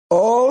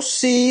Oh,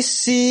 sí,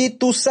 sí,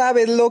 tú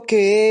sabes lo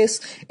que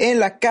es. En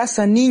la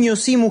casa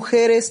niños y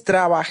mujeres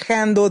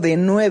trabajando de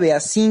 9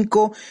 a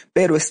 5,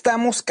 pero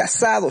estamos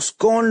casados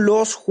con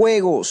los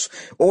juegos.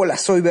 Hola,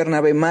 soy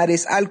Bernabé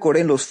Mares, Alcor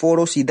en los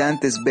foros y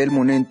Dantes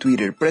Belmont en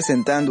Twitter,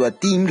 presentando a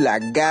Team La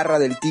Garra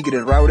del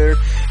Tigre Router,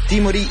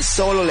 Timothy,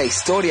 Solo la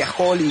Historia,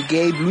 Holly,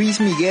 Gabe,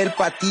 Luis Miguel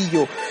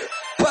Patillo.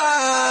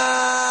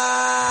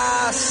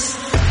 ¡Paz!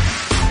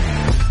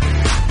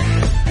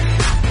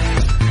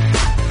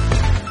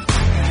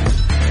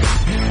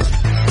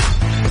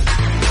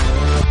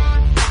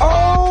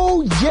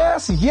 Oh,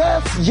 yes,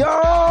 yes,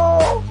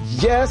 y'all.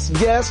 Yes,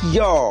 yes,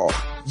 y'all.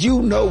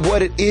 You know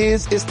what it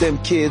is. It's them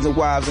kids and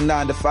wives and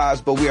 9 to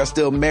 5s, but we are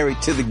still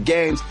married to the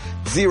games.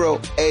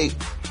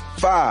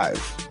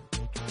 085.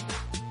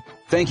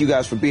 Thank you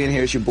guys for being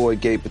here. It's your boy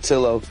Gabe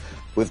Patillo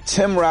with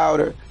Tim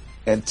Router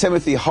and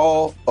Timothy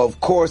Hall, of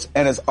course.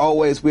 And as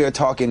always, we are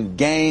talking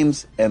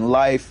games and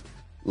life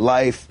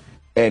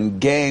and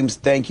games.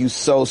 Thank you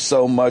so,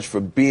 so much for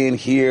being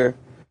here.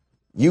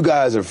 You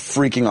guys are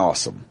freaking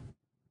awesome.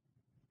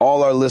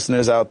 All our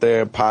listeners out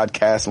there in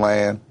podcast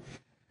land,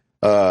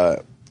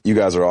 you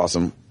guys are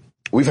awesome.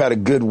 We've had a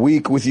good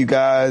week with you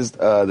guys.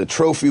 The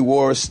Trophy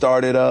Wars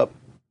started up.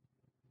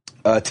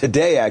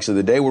 Today, actually,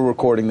 the day we're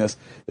recording this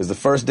is the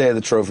first day of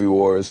the Trophy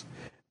Wars.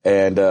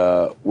 And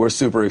we're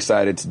super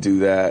excited to do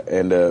that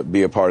and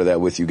be a part of that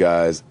with you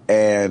guys.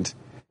 And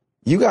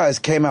you guys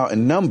came out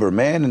in number,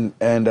 man.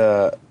 And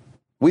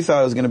we thought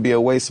it was going to be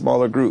a way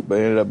smaller group, but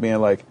it ended up being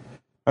like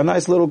a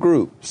nice little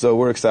group. So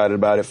we're excited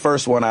about it.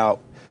 First one out.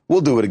 We'll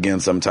do it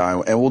again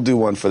sometime, and we'll do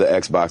one for the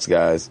Xbox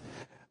guys.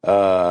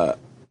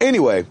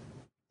 Anyway,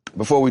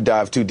 before we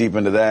dive too deep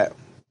into that,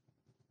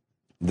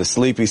 the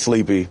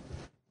sleepy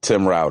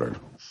Tim Router.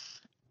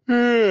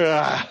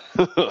 how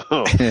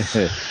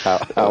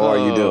are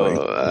you doing?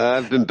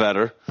 I've been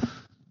better.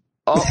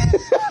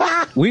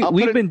 We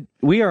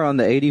are on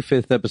the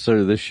 85th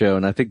episode of this show,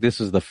 and I think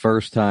this is the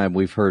first time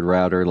we've heard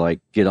Router like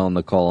get on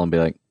the call and be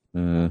like,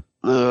 Yeah.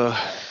 Well,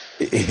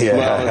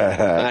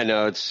 I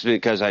know it's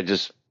because I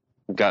just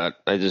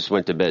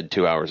went to bed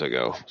 2 hours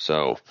ago.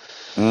 So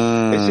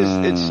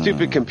it's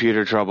stupid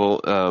computer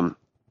trouble.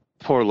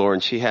 Poor Lauren,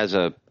 she has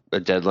a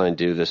deadline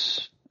due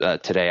this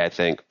today, I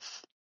think.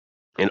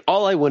 And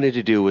all I wanted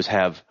to do was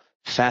have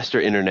faster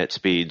internet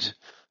speeds.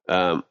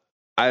 I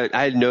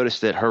had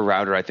noticed that her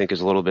router, I think,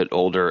 is a little bit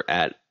older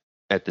at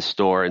the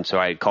store. And so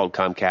I had called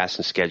Comcast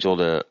and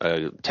scheduled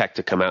a tech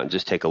to come out and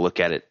just take a look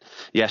at it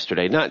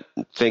yesterday, not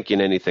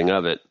thinking anything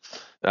of it.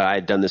 I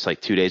had done this like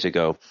 2 days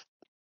ago.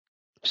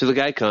 So the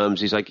guy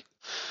comes, he's like,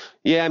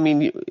 yeah, I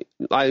mean,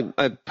 I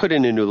put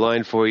in a new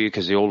line for you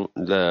because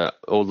the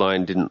old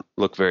line didn't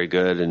look very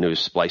good and it was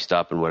spliced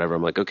up and whatever.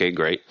 I'm like, okay,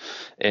 great.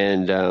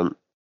 And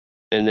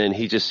then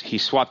he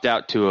swapped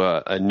out to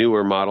a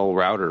newer model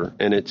router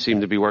and it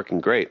seemed to be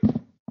working great.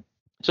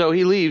 So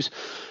he leaves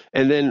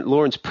and then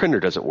Lauren's printer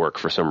doesn't work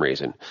for some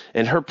reason.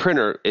 And her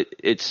printer,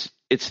 it's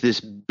this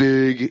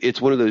big, it's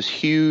one of those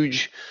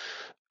huge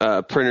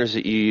printers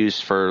that you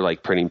use for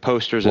like printing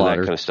posters and that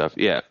kind of stuff.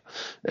 Yeah.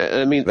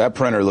 I mean, that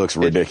printer looks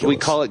ridiculous. We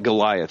call it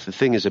Goliath. The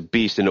thing is a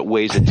beast and it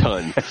weighs a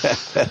ton.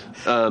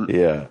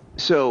 Yeah.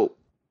 So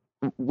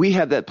we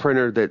have that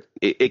printer that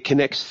it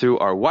connects through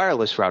our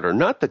wireless router,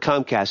 not the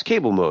Comcast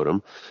cable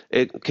modem.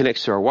 It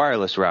connects to our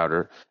wireless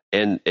router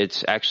and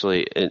it's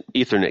actually an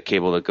Ethernet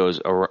cable that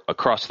goes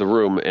across the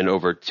room and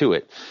over to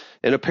it.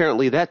 And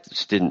apparently that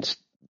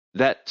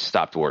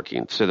stopped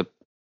working. So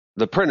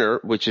the printer,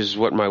 which is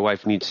what my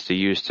wife needs to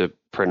use to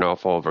print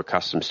off all of her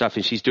custom stuff,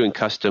 and she's doing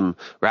custom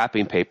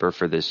wrapping paper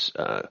for this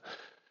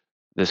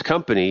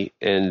company,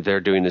 and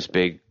they're doing this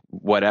big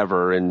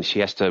whatever, and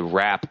she has to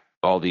wrap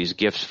all these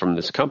gifts from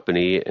this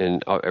company,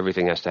 and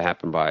everything has to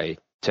happen by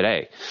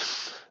today.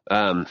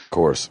 Of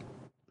course.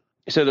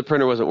 So the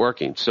printer wasn't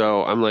working.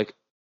 So I'm like,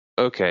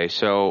 okay.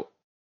 So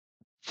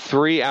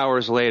 3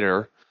 hours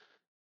later,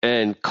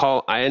 I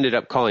ended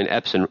up calling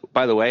Epson.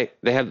 By the way,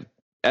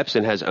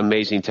 Epson has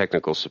amazing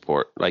technical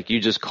support. Like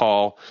you just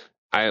call.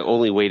 I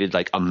only waited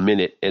like a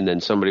minute and then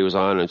somebody was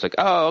on and it's like,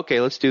 oh,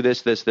 okay, let's do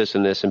this,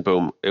 and this, and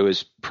boom. It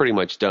was pretty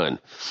much done.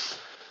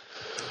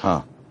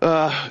 Huh.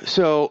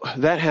 So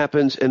that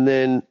happens and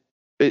then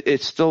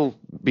it's still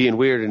being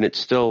weird and it's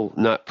still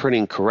not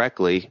printing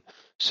correctly.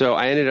 So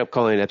I ended up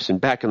calling Epson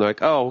back and they're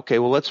like, oh, okay,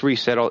 well, let's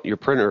reset your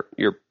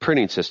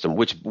printing system,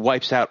 which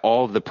wipes out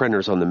all of the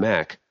printers on the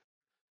Mac.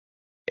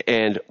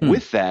 And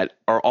with that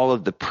are all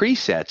of the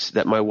presets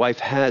that my wife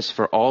has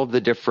for all of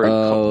the different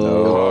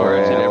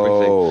cards and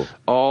everything,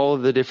 all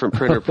of the different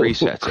printer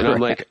presets. And I'm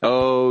like,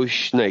 oh,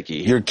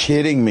 shnikey. You're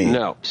kidding me.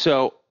 No.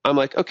 So I'm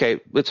like,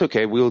 okay, it's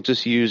okay. We'll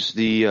just use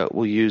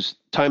we'll use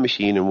Time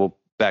Machine and we'll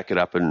back it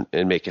up and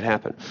make it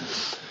happen.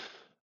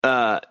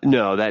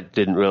 No, that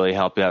didn't really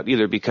help out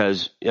either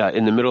because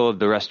in the middle of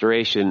the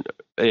restoration,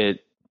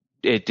 it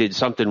did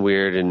something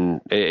weird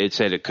and it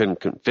said it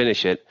couldn't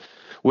finish it.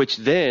 Which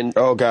then,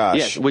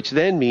 which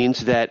then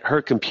means that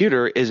her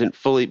computer isn't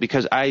fully,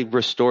 because I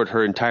restored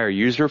her entire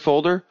user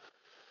folder.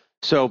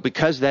 So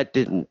because that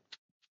didn't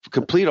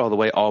complete all the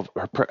way.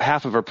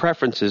 Half of her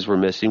preferences were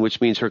missing,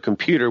 which means her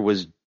computer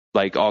was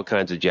like all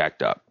kinds of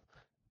jacked up.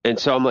 And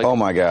so I'm like, oh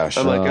my gosh.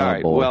 I'm like, all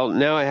right, boy. well,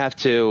 now I have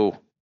to,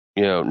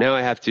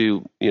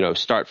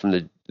 start from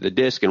the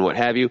disk and what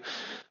have you.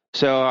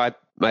 So I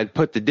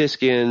put the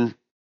disk in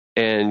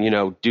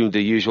and, do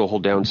the usual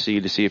hold down C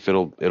to see if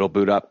it'll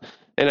boot up.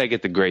 And I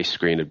get the gray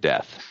screen of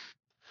death.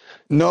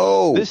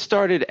 No. This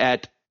started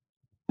at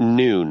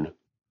noon.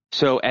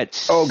 So at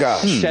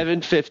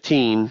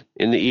 7:15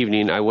 in the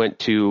evening, I went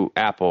to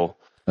Apple.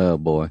 Oh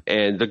boy.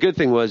 And the good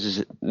thing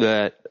was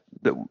that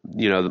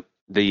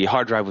the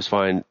hard drive was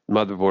fine,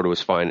 motherboard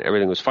was fine,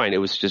 everything was fine. It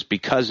was just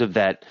because of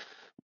that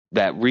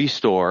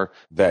restore,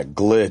 that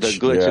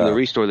glitch, in the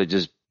restore that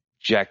just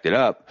jacked it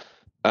up.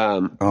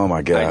 Oh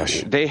my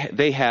gosh.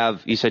 They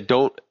have, he said,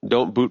 don't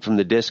boot from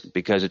the disk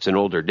because it's an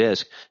older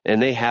disk,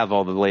 and they have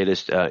all the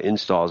latest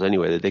installs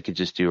anyway that they could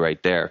just do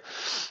right there.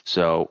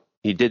 So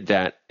he did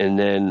that, and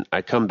then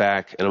I come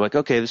back and I'm like,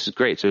 okay, this is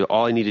great. So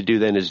all I need to do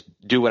then is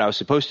do what I was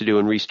supposed to do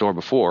and restore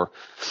before.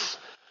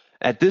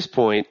 At this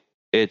point,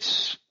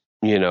 it's,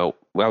 I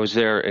was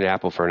there in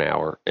Apple for an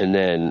hour, and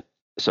then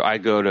so I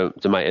go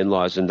to my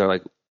in-laws and they're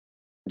like,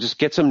 just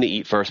get something to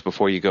eat first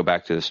before you go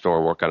back to the store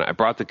and work on it. I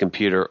brought the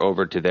computer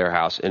over to their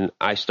house and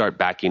I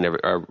start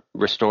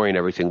restoring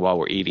everything while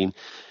we're eating.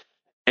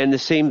 And the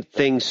same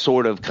thing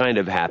sort of kind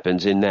of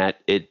happens in that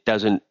it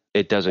doesn't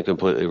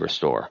completely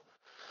restore.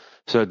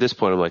 So at this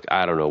point, I'm like,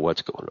 I don't know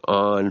what's going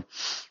on.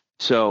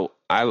 So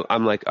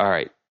I'm like, all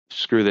right,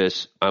 screw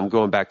this. I'm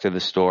going back to the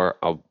store.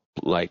 I'll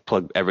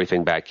plug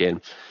everything back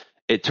in.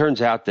 It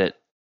turns out that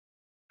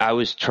I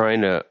was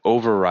trying to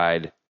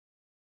override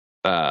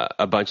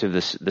a bunch of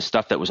the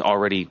stuff that was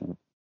already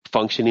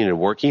functioning and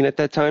working at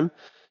that time.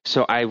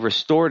 So I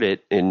restored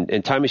it,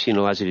 and Time Machine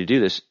allows you to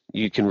do this.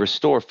 You can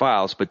restore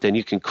files, but then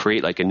you can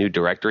create a new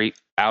directory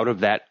out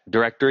of that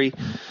directory,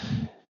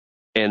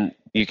 and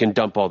you can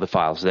dump all the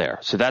files there.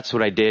 So that's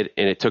what I did,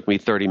 and it took me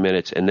 30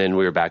 minutes, and then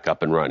we were back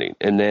up and running.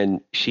 And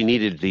then she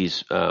needed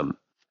this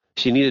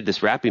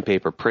wrapping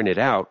paper printed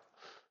out,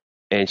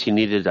 and she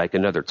needed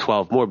another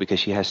 12 more because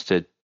she has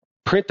to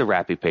print the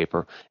wrapping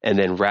paper and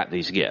then wrap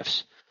these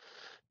GIFs.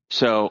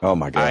 So oh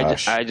my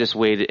gosh. I just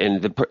waited,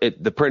 and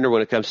the printer,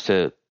 when it comes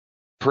to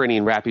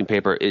printing wrapping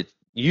paper, it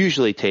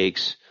usually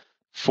takes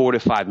 4 to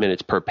 5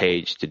 minutes per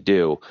page to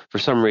do. For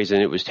some reason,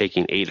 it was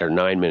taking 8 or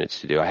 9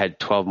 minutes to do. I had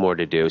 12 more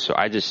to do, so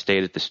I just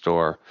stayed at the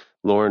store.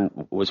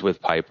 Lauren was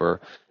with Piper,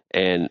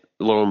 and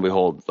lo and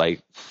behold,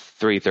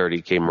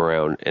 3:30 came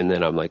around, and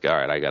then I'm like, all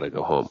right, I got to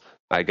go home.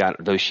 I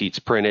got those sheets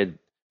printed,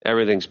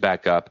 everything's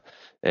back up,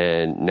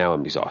 and now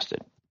I'm exhausted.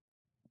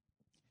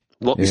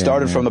 Well, you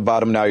started from the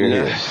bottom, now you're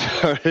here.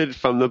 Started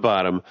from the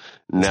bottom,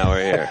 now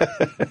we're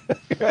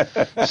here.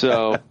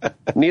 So,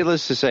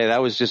 needless to say,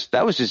 that was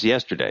just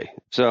yesterday.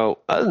 So,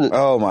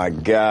 oh my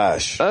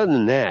gosh! Other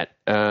than that,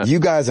 you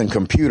guys and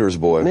computers,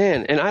 boy,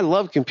 man, and I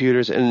love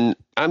computers, and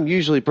I'm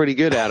usually pretty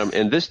good at them.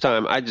 And this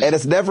time, and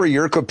it's never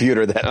your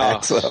computer that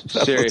acts up.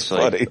 That's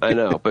seriously, I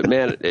know, but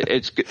man,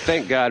 it's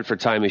thank God for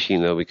Time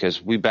Machine though,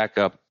 because we back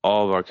up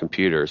all of our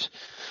computers.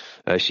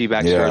 She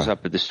backs hers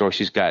up at the store.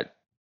 She's got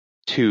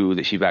 2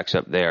 that she backs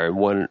up there, and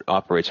one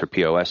operates her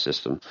POS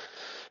system,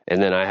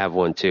 and then I have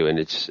one too, and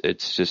it's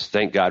just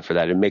thank God for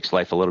that. It makes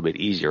life a little bit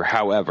easier.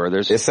 However,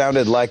 it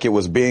sounded like it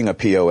was being a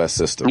POS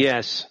system.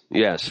 Yes.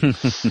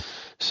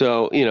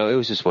 So it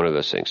was just one of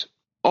those things.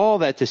 All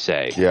that to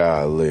say,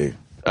 golly.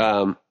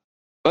 Other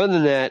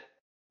than that,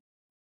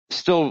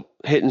 still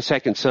hitting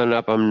Second Son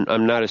up.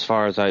 I'm not as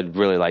far as I'd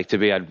really like to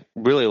be. I'd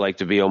really like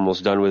to be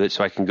almost done with it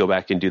so I can go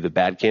back and do the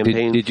bad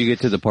campaign. Did you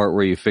get to the part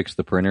where you fixed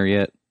the printer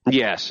yet?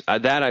 Yes,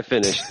 that I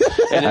finished.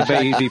 And I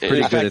bet you'd be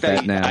pretty good at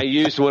that now. I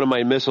used one of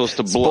my missiles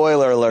to blow.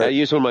 Spoiler alert! I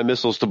used one of my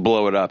missiles to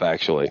blow it up,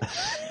 actually.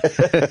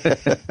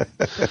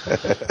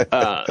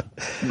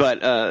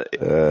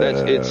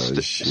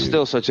 It's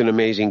still such an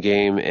amazing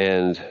game,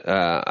 and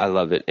I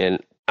love it. And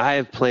I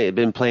have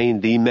been playing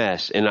The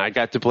Mess, and I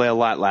got to play a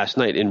lot last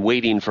night, and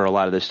waiting for a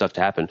lot of this stuff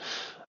to happen.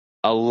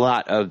 A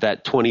lot of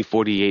that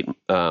 2048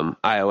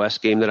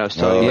 iOS game that I was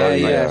telling you about.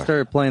 Yeah, I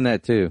started playing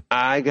that too.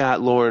 I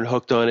got Lauren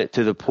hooked on it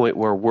to the point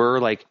where we're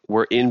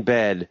in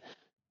bed,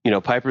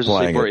 Piper's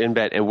asleep, we're in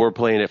bed, and we're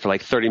playing it for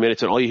 30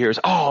 minutes, and all you hear is,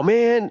 oh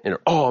man, and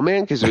oh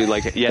man, because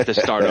you have to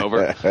start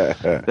over.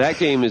 That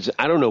game is,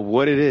 I don't know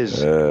what it is,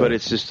 but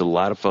it's just a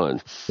lot of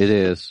fun. It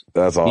is.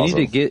 That's awesome. You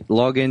need to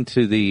log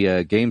into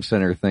the Game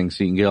Center thing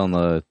so you can get on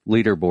the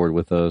leaderboard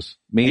with us.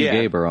 Me and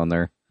Gabe are on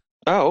there.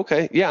 Oh,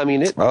 okay. Yeah, I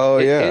mean,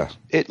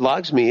 it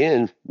logs me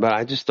in, but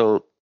I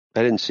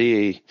didn't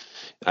see,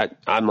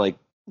 I'm like,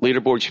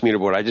 leaderboard,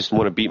 schmeaderboard. I just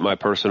want to beat my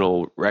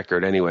personal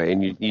record anyway,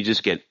 and you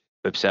just get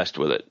obsessed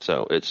with it.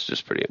 So it's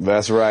just pretty.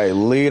 That's right.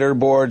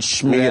 Leaderboard,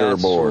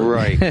 schmeaderboard.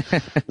 Right.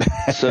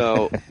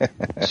 So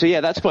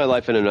yeah, that's my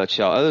life in a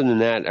nutshell. Other than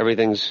that,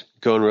 everything's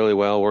going really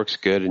well, works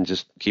good, and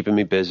just keeping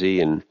me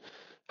busy, and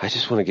I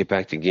just want to get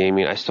back to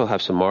gaming. I still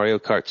have some Mario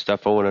Kart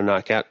stuff I want to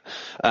knock out.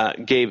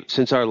 Gabe,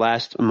 since our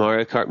last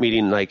Mario Kart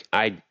meeting,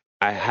 I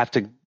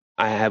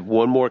I have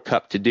one more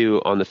cup to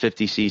do on the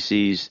 50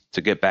 cc's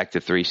to get back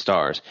to 3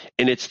 stars.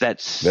 And it's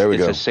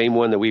the same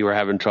one that we were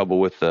having trouble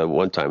with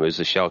one time. It was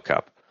the Shell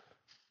Cup.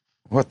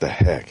 What the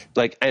heck?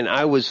 Like, and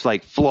I was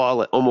like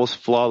almost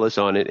flawless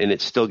on it, and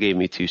it still gave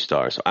me 2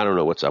 stars. So I don't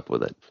know what's up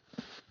with it.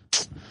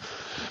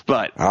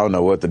 But I don't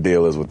know what the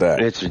deal is with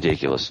that. It's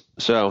ridiculous.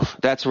 So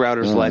that's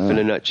Router's life in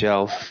a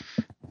nutshell.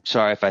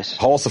 Sorry if I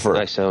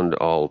sound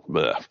all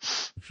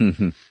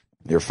bleh.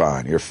 You're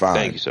fine. You're fine.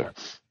 Thank you, sir.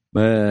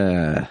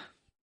 There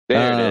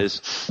it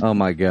is. Oh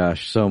my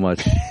gosh, so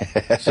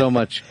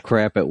much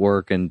crap at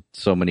work and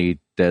so many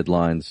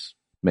deadlines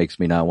makes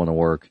me not want to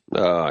work.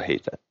 Oh, I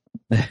hate that.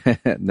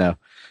 No.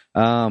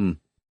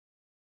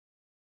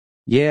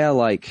 Yeah,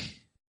 like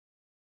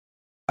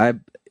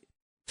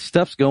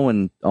stuff's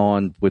going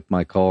on with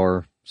my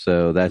car,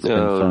 so that's been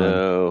fun.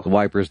 No. The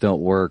wipers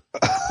don't work.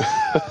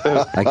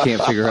 I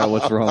can't figure out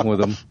what's wrong with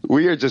them.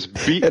 We are just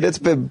beat. And it's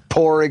been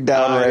pouring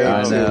down rain.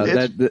 I know.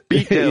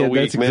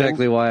 That's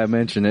exactly why I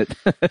mention it.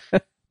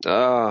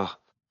 Oh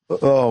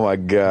my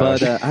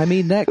gosh. But I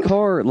mean, that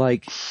car,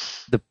 like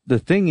the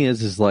thing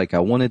is like I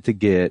wanted to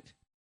get.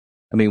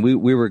 I mean,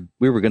 we were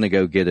going to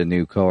go get a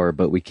new car,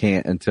 but we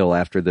can't until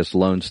after this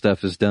loan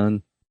stuff is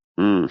done.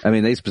 I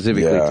mean, they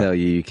specifically tell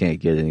you can't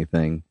get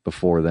anything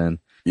before then.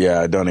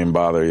 Yeah, don't even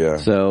bother. Yeah.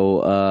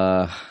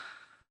 So,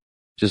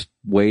 just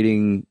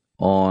waiting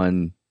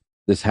on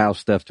this house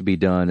stuff to be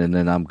done, and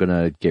then I'm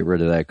gonna get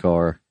rid of that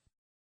car.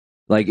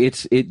 Like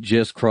it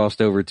just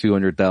crossed over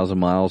 200,000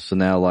 miles, so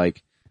now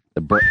like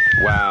the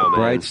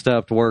bright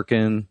stopped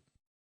working,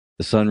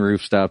 the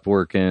sunroof stopped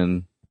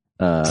working.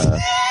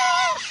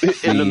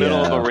 In the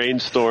middle of a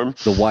rainstorm,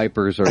 the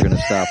wipers are going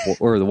to stop,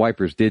 or the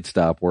wipers did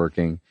stop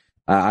working.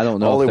 I don't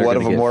know. Only if one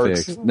of them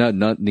works. Fixed. No,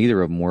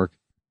 neither of them work.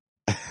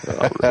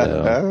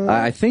 So,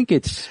 I think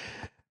it's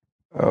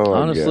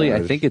honestly,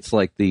 I think it's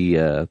like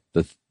the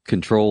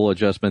control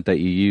adjustment that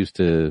you use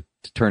to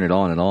turn it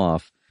on and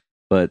off.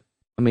 But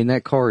I mean,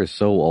 that car is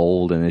so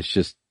old, and it's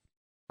just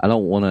I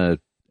don't want to.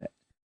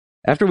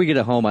 After we get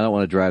it home, I don't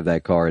want to drive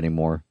that car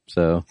anymore.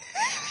 So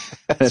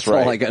that's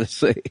right. all I got to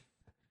say.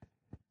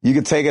 You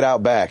can take it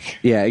out back.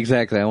 Yeah,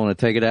 exactly. I want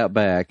to take it out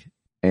back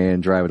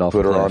and drive it off.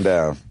 Put her on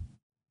down.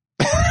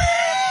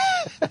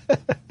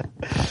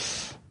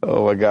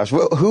 Oh my gosh!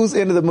 Well, whose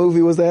end of the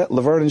movie was that?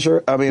 Laverne and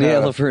Shirley. I mean,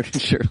 Laverne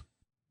and Shirley.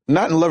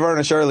 Not in Laverne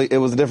and Shirley. It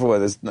was a different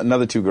one. It's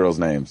another 2 girls'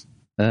 names.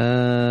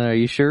 Are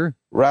you sure?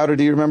 Router,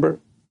 do you remember?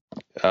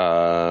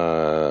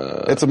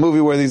 It's a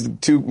movie where these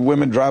 2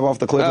 women drive off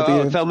the cliff at the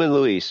end. Thelma and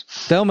Louise.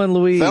 Thelma and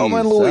Louise.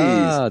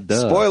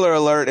 Spoiler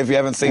alert! If you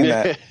haven't seen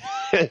that.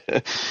 They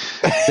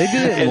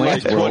did it in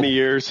Wayne's World 20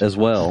 years as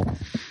well.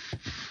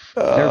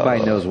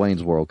 Everybody knows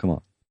Wayne's World. Come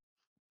on.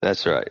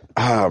 That's right.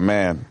 Oh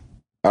man,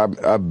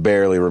 I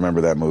barely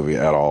remember that movie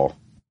at all,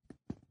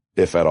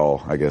 if at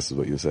all. I guess is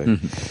what you say.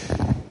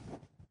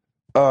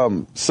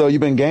 So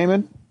you've been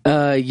gaming?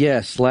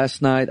 Yes.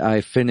 Last night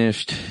I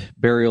finished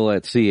Burial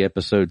at Sea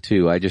episode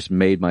 2. I just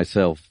made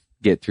myself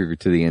get through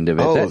to the end of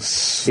it. Oh,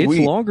 sweet.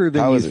 It's longer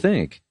than you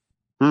think.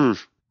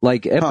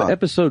 Like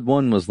episode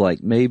 1 was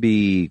like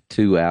maybe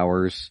 2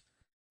 hours,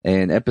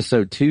 and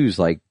episode 2 is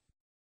like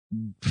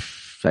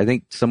I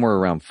think somewhere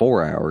around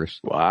 4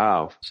 hours.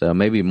 Wow! So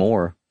maybe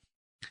more.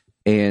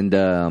 And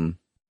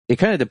it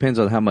kind of depends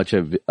on how much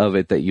of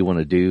it that you want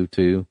to do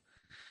too.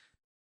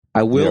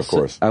 I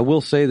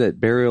will say that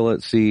Burial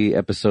at Sea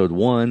episode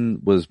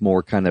 1 was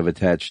more kind of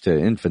attached to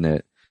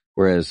Infinite,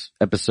 whereas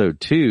episode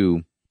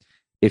 2,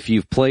 if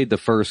you've played the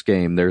first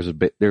game, I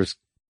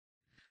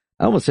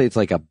don't want to say it's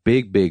like a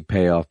big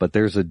payoff, but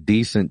there's a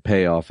decent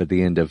payoff at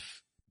the end of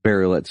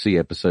Burial at Sea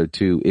episode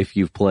 2 if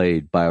you've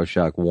played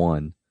BioShock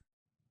 1.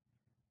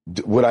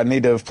 Would I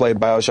need to have played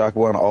BioShock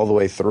 1 all the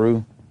way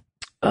through?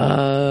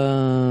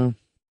 Probably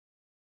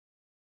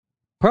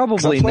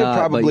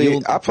not.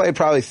 I played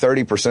probably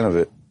 30% of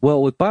it.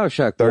 Well, with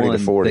BioShock 30 1,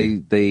 to 40.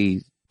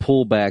 they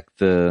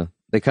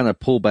kind of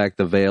pull back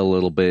the veil a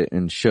little bit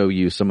and show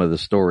you some of the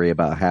story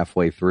about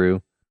halfway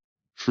through.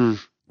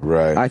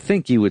 Right. I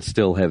think you would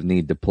still have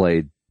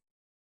played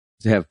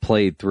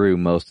through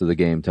most of the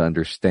game to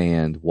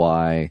understand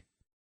why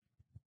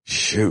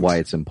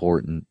it's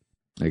important,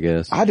 I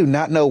guess. I do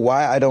not know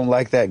why I don't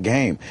like that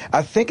game.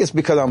 I think it's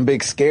because I'm a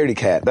big scaredy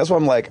cat. That's what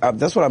I'm like.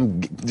 That's what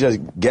I'm just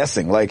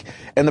guessing. Like,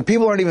 and the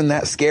people aren't even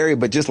that scary,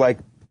 but just like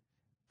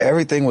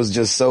everything was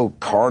just so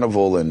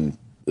carnival and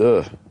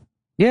ugh.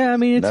 Yeah, I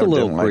mean, it's a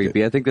little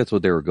creepy. I think that's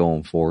what they were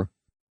going for.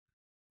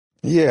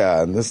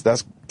 Yeah,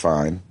 that's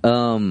fine.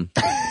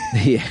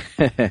 Yeah.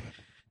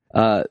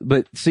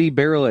 But see,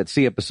 Burial at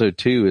Sea episode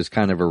 2 is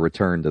kind of a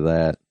return to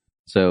that.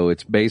 So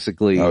it's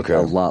basically a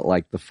lot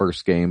like the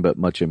first game, but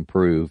much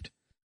improved.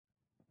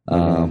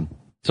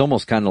 It's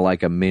almost kind of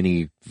like a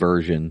mini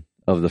version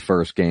of the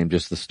first game,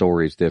 just the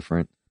story's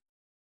different.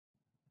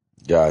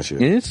 Gotcha.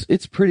 And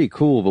it's pretty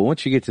cool, but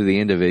once you get to the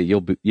end of it,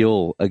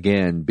 you'll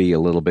again be a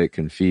little bit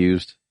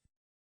confused.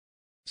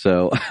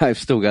 So I've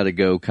still got to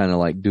go kind of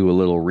like do a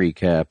little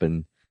recap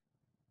and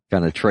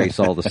kind of trace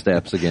all the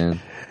steps again.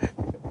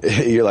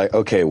 You're like,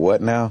 okay,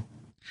 what now?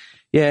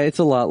 Yeah, it's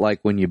a lot like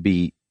when you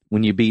beat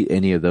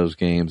any of those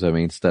games. I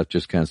mean, stuff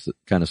just kind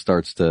of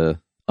starts to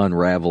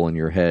unravel in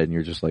your head, and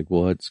you're just like,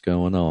 what's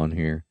going on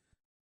here?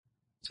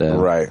 So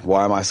right.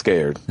 Why am I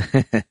scared?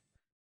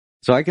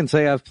 So I can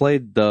say I've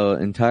played the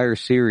entire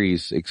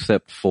series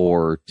except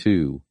for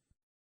 2.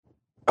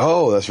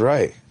 Oh, that's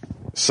right.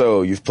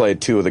 So you've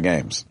played 2 of the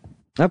games.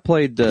 I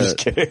played. Just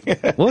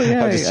kidding. Well,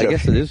 yeah, I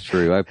guess it is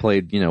true. I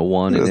played,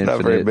 1 in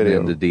Infinite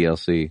and the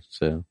DLC.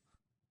 So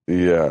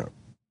yeah,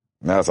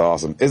 that's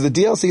awesome. Is the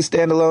DLC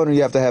standalone, or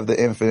you have to have the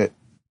Infinite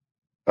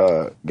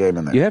game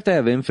in there? You have to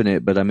have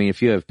Infinite, but I mean,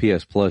 if you have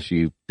PS Plus,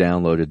 you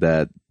downloaded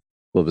that.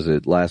 What was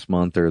it, last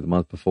month or the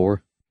month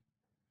before?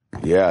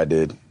 Yeah, I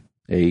did.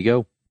 There you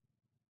go.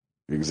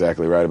 You're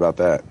exactly right about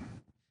that.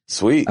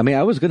 Sweet. I mean,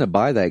 I was going to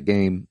buy that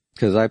game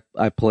because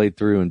I played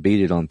through and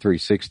beat it on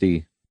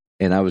 360,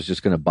 and I was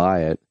just going to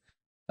buy it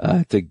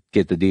to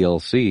get the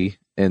DLC.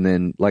 And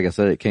then, like I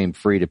said, it came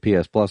free to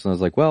PS Plus, and I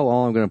was like, well,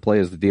 all I'm going to play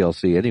is the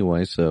DLC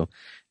anyway. So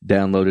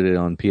downloaded it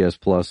on PS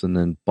Plus and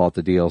then bought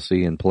the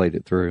DLC and played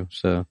it through.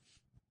 So,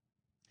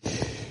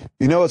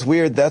 you know, it's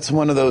weird. That's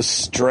one of those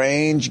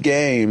strange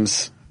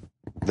games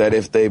that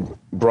if they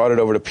brought it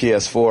over to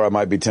PS4, I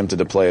might be tempted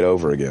to play it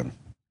over again.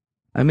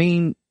 I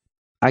mean,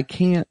 I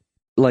can't,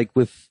 like,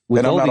 with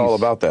and I'm not all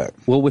about that.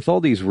 Well, with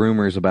all these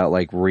rumors about,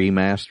 like,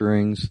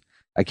 remasterings,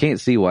 I can't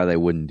see why they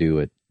wouldn't do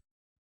it.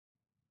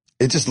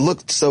 It just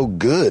looked so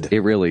good.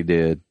 It really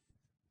did.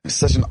 It's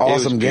such an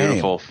awesome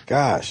game.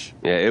 Gosh.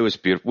 Yeah, it was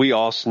beautiful. We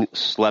all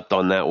slept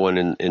on that one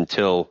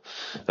until,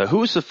 who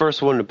was the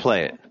first one to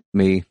play it?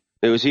 Me.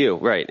 It was you,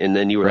 right. And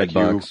then you were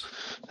Redbox.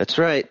 That's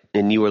right.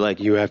 And you were like,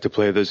 you have to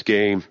play this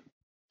game.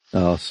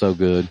 Oh, so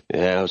good.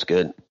 Yeah, it was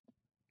good.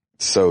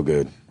 So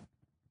good.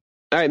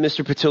 All right,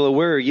 Mr. Patillo,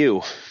 where are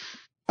you?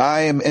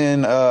 I am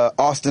in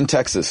Austin,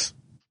 Texas.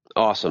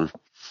 Awesome.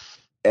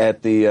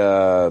 At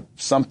the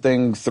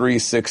something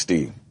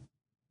 360,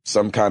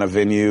 some kind of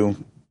venue.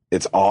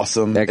 It's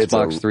awesome.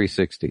 Xbox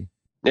 360.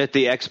 At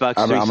the Xbox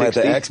 360? I'm at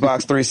the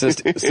Xbox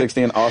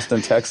 360 in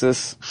Austin,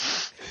 Texas.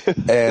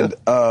 And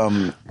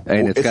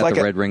it's got like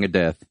the red ring of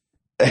death.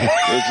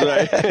 That's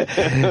right.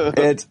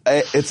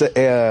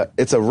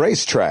 it's a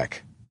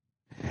racetrack.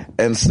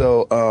 And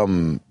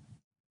so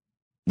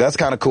that's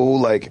kind of cool,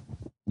 like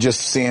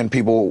just seeing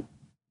people.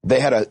 They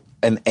had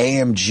an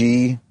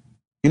AMG,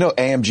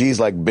 AMGs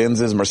like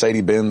Benz's,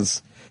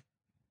 Mercedes-Benz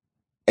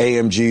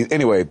AMG.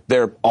 Anyway,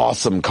 they're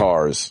awesome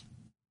cars.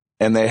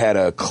 And they had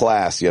a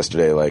class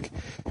yesterday, like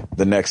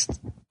the next,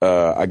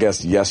 I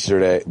guess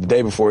yesterday, the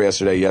day before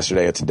yesterday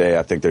and today,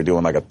 I think they're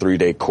doing like a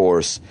 3-day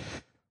course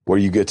where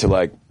you get to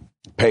like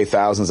pay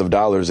thousands of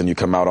dollars and you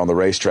come out on the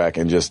racetrack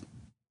and just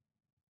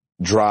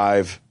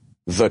drive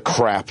the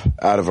crap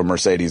out of a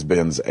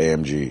Mercedes-Benz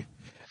AMG.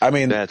 I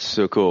mean, that's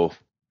so cool.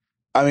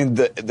 I mean,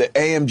 the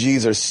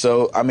AMGs are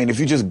so, I mean, if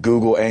you just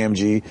Google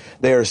AMG,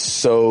 they are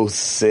so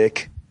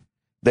sick.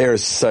 They are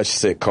such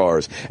sick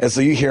cars. And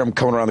so you hear them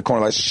coming around the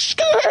corner like,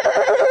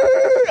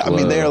 I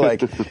mean, they're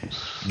like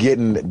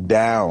getting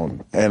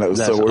down. And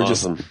so we're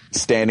awesome. Just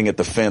standing at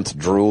the fence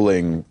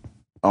drooling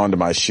onto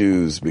my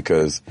shoes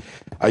because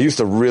I used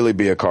to really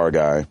be a car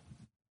guy.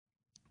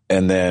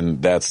 And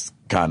then that's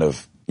kind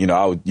of,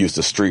 I used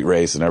to street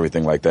race and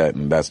everything like that.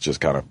 And that's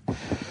just kind of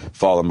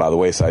fallen by the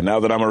wayside.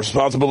 Now that I'm a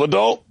responsible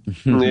adult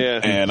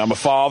and I'm a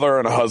father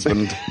and a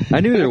husband. I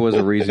knew there was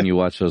a reason you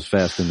watched those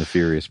Fast and the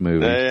Furious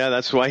movies. Yeah,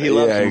 that's why he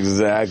loves them. Yeah,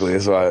 exactly.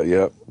 That's why,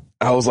 yep.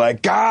 I was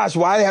like, gosh,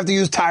 why do they have to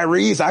use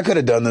Tyrese? I could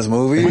have done this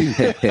movie.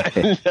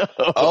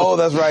 Oh,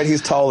 that's right.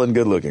 He's tall and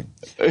good looking.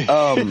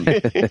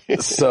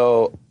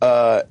 So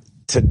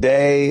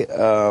today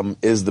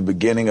is the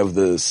beginning of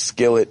the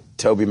Skillet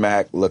Toby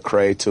Mac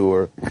Lecrae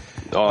tour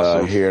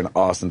here in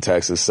Austin,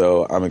 Texas.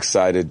 So I'm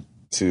excited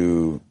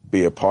to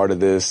be a part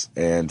of this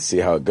and see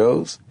how it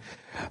goes.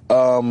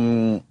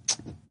 I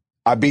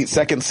beat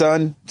Second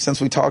Son since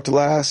we talked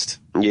last.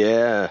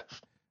 Yeah.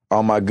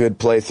 On my good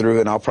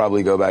playthrough, and I'll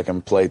probably go back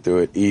and play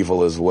through it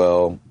Evil as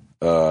well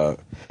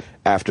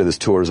after this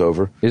tour's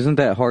over. Isn't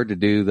that hard to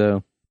do,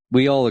 though?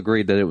 We all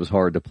agreed that it was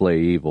hard to play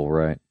Evil,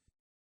 right?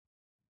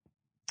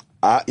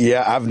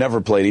 Yeah, I've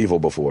never played Evil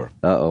before.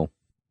 Uh-oh.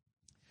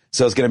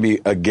 So it's going to be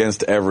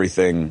against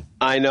everything.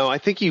 I know. I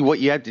think what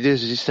you have to do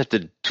is you just have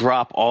to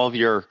drop all of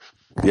your...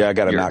 Yeah, I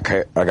got to not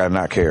care. I got to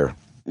not care.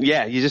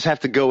 Yeah, you just have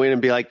to go in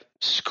and be like,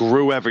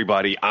 screw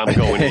everybody, I'm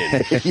going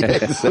in. Yeah,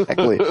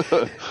 exactly.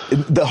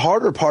 The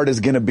harder part is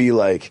going to be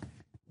like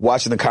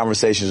watching the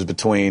conversations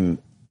between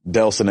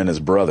Delson and his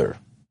brother.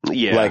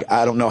 Yeah. Like,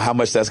 I don't know how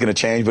much that's going to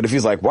change, but if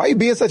he's like, why are you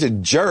being such a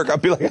jerk?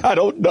 I'd be like, I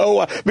don't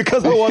know,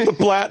 because I want the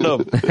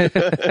platinum.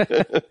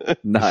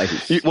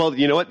 Nice. Well,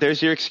 you know what?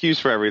 There's your excuse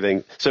for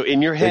everything. So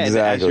in your head,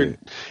 exactly.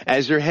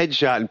 as you're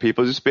headshotting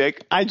people, just be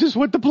like, I just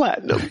want the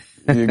platinum.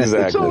 Exactly.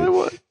 That's all I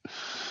want.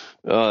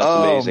 Oh,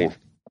 that's amazing.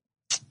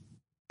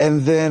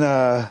 And then,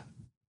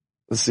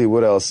 let's see,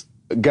 what else?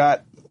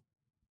 Got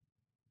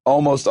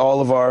almost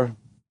all of our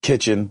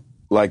kitchen,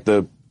 like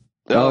the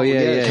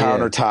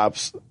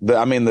countertops.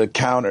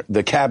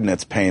 The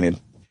cabinets painted.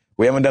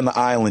 We haven't done the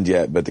island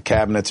yet, but the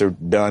cabinets are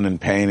done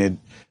and painted.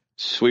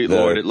 Sweet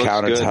Lord, it looks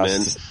good,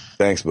 man.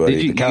 Thanks,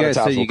 buddy. You guys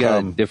said you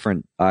got a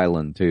different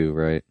island too,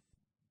 right?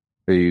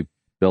 Are you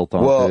built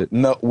on it?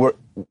 No,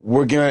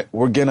 we're gonna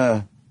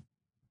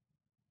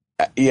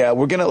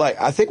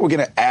like, I think we're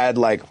gonna add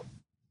like,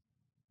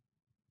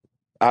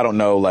 I don't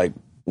know, like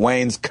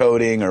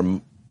wainscoting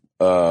or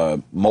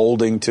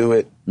molding to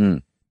it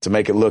to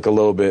make it look a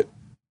little bit,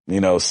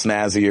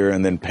 snazzier,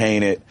 and then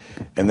paint it.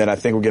 And then I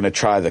think we're gonna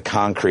try the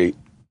concrete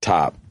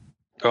top.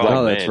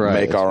 Oh, that's right.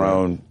 Make our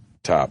own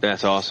top.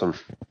 That's awesome.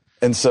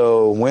 And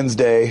so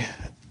Wednesday,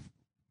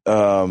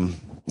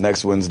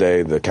 next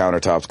Wednesday, the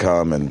countertops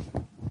come, and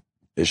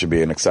it should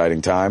be an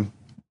exciting time.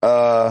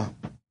 What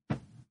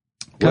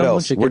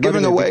else? We're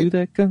giving away. Do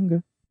that,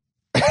 Gunga.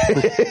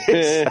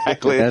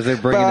 Exactly. As they're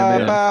bringing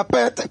them in. I'll be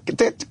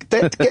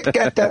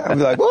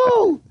like,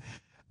 whoa.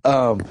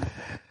 And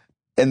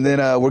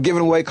then we're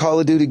giving away Call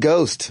of Duty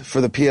Ghost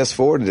for the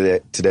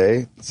PS4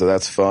 today. So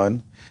that's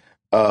fun.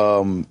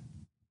 And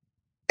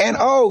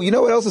you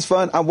know what else is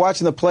fun? I'm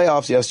watching the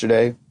playoffs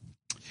yesterday.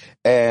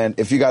 And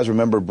if you guys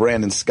remember,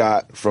 Brandon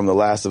Scott from The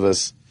Last of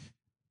Us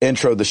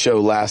introed the show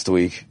last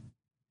week.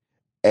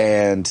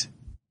 And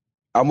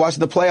I'm watching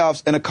the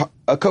playoffs, and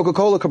a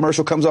Coca-Cola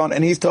commercial comes on,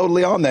 and he's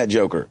totally on that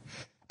Joker.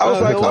 I was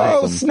like,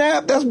 oh,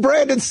 snap, that's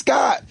Brandon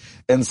Scott.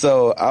 And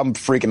so I'm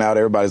freaking out.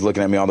 Everybody's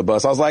looking at me on the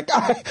bus. I was like,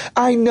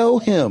 I know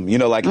him.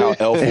 Like how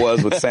Elf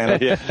was with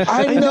Santa. Yeah.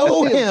 I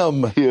know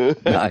him.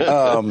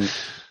 Yeah.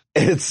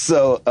 It's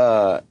so,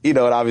 and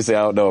obviously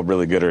I don't know him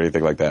really good or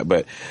anything like that,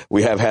 but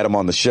we have had him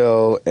on the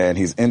show, and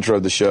he's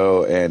introed the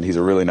show, and he's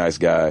a really nice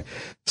guy.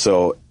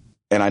 So,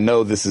 and I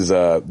know this is,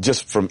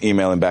 just from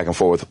emailing back and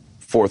forth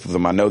with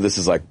him, I know this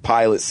is like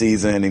pilot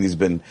season, and he's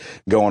been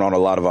going on a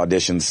lot of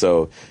auditions.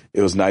 So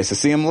it was nice to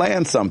see him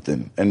land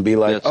something and be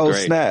like, That's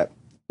great. Snap.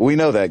 We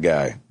know that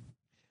guy.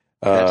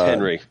 That's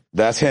Henry.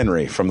 That's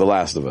Henry from The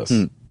Last of Us.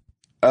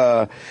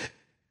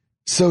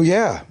 So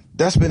yeah,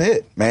 that's been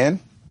it, man.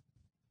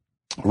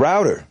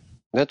 Router.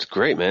 That's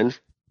great, man.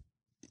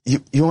 You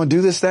want to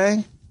do this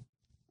thing?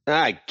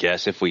 I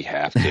guess if we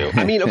have to.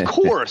 I mean, of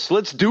course.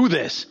 Let's do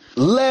this.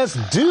 Let's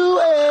do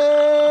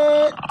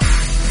it.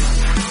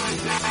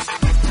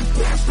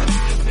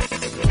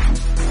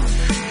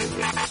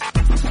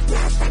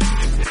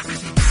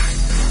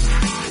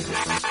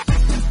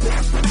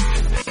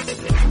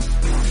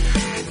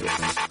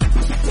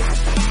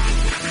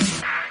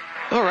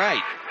 All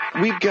right.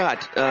 We've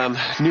got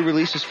new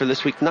releases for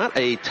this week. Not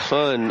a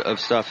ton of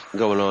stuff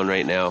going on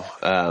right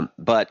now,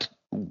 but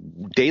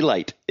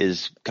Daylight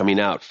is coming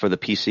out for the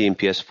PC and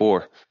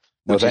PS4,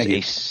 which is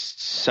a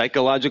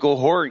psychological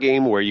horror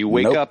game where you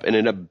wake up in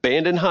an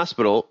abandoned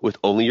hospital with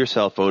only your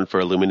cell phone for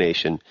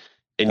illumination.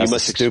 And That's the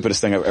stupidest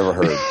thing I've ever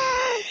heard.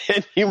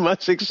 And you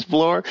must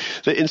explore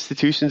the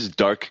institution's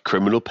dark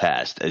criminal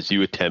past as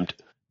you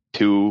attempt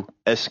to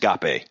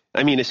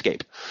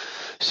escape.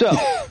 So...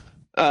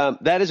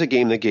 that is a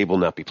game that Gabe will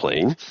not be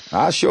playing.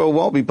 I sure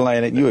won't be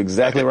playing it. You're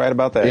exactly right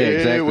about that. Yeah,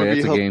 exactly.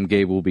 That's a game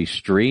Gabe will be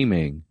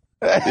streaming.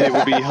 It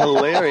would be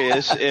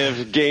hilarious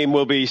if Gabe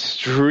will be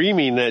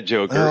streaming that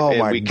Joker. Oh,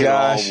 my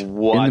gosh. Can all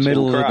watch in the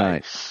middle him of cry. the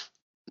night.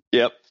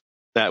 Yep.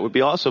 That would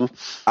be awesome.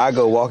 I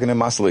go walking in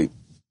my sleep,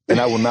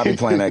 and I will not be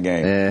playing that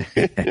game.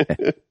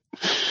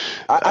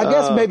 I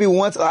guess maybe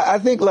once, I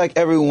think like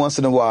every once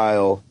in a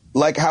while,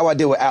 like how I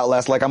did with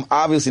Outlast, like I'm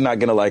obviously not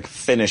going to like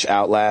finish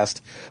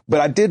Outlast, but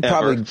I did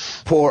probably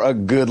pour a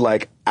good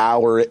like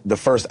hour, the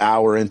first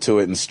hour into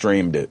it and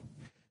streamed it.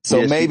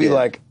 So maybe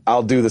like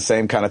I'll do the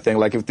same kind of thing.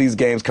 Like if these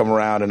games come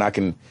around and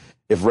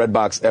if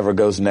Redbox ever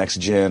goes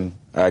next gen,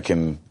 I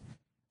can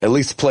at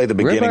least play the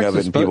beginning of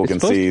it and people can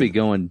see. It's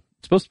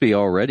supposed to be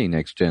already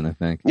next gen, I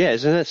think. Yeah,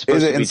 isn't it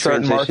supposed to be in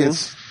certain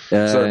markets?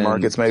 Certain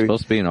markets maybe? It's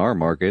supposed to be in our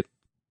market.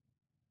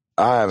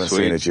 I haven't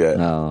seen it yet.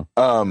 No.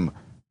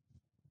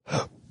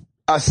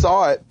 I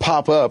saw it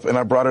pop up and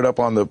I brought it up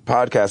on the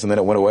podcast and then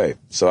it went away.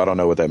 So I don't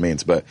know what that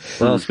means, but.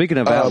 Well, speaking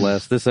of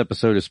Outlast, this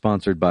episode is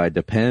sponsored by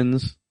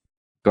Depends.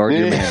 Guard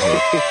your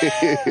manhood.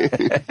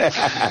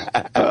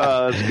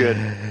 Oh, that's good.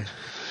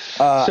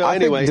 So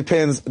anyway. I think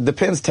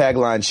Depends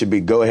tagline should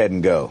be go ahead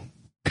and go.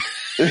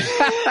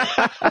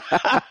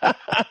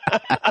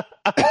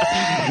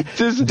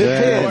 Just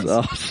depends.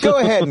 Awesome. Go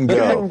ahead and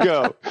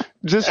go.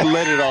 Just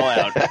let it all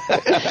out.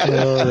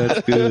 Oh,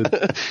 that's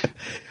good.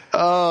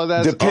 Oh,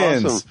 that's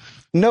depends. Awesome.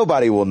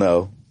 Nobody will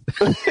know.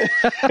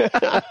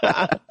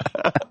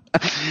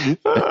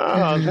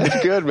 Oh,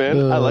 that's good,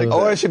 man. I like that.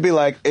 Or it should be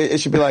like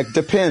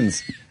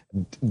depends.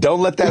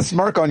 Don't let that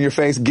smirk on your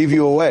face give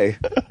you away.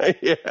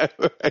 Yeah,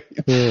 right.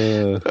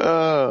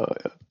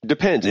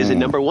 Depends. Is it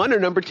number 1 or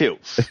number 2?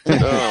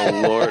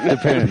 Oh, Lord.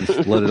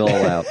 Depends. Let it all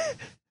out.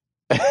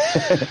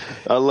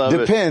 I love it.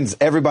 Depends.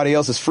 Everybody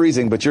else is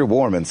freezing, but you're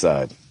warm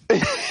inside.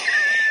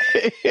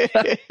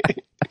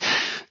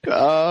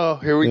 Oh,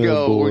 here we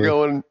go.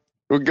 Boy.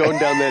 We're going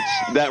down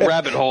that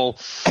rabbit hole.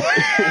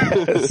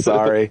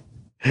 Sorry.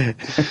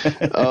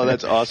 Oh,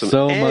 that's awesome.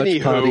 So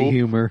much potty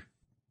humor.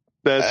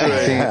 That's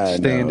right. Can't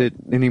stand it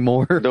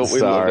anymore. Don't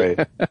we love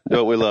it?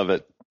 Don't we love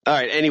it? All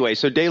right. Anyway,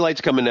 so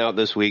Daylight's coming out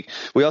this week.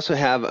 We also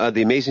have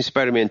The Amazing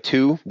Spider-Man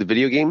 2, the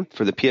video game,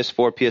 for the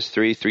PS4,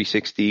 PS3,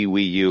 360,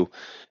 Wii U,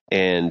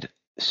 and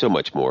so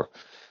much more.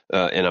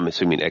 And I'm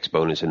assuming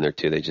Xbone is in there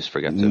too. They just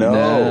forgot to.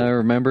 No,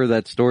 remember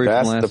that story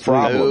That's from last the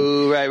problem.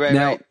 Oh,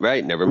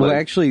 right. Never mind. Well,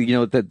 actually,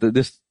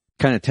 this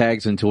kind of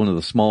tags into one of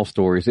the small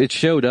stories. It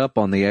showed up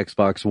on the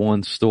Xbox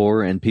One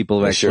store, and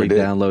people have actually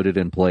downloaded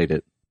and played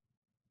it.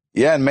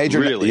 Yeah, and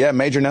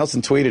Major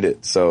Nelson tweeted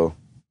it. So,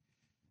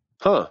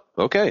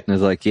 okay. And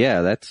it's like,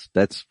 yeah,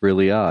 that's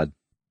really odd.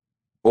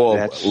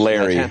 Well,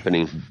 Larry that's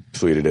happening.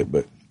 tweeted it,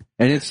 but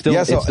it's still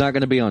it's not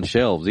going to be on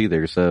shelves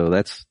either. So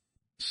that's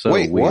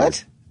wait, weird.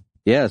 What?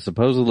 Yeah,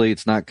 supposedly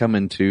it's not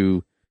coming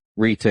to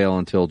retail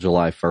until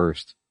July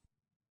 1st.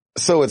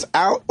 So it's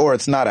out or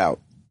it's not out?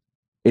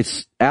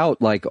 It's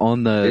out like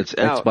on the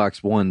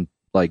Xbox One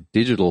like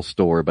digital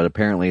store, but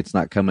apparently it's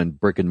not coming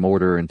brick and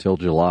mortar until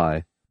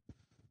July.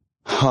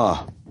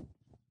 Huh.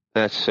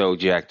 That's so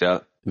jacked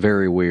up.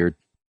 Very weird.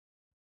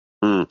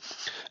 And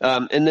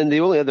then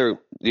the only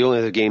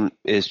other game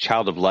is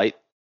Child of Light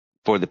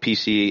for the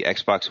PC,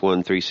 Xbox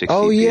One, 360,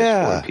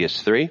 PS4, and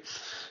PS3.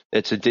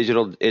 It's a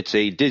digital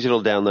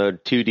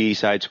download, 2D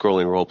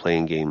side-scrolling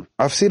role-playing game.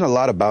 I've seen a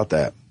lot about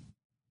that.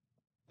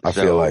 I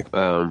feel like.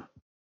 So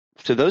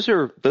those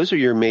are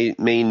your main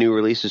new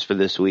releases for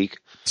this week.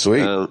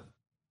 Sweet.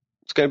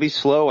 It's going to be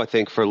slow, I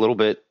think, for a little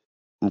bit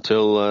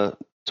until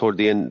toward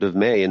the end of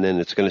May, and then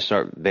it's going to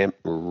start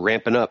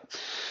ramping up.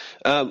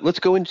 Let's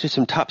go into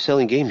some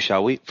top-selling games,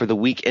 shall we? For the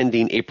week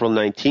ending April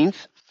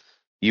 19th,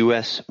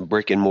 U.S.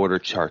 brick and mortar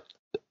chart.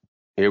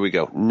 Here we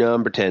go.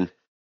 Number 10,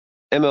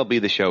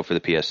 MLB The Show for the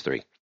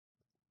PS3.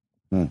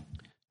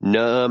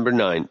 Number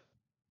 9,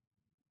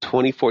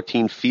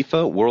 2014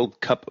 FIFA World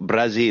Cup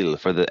Brazil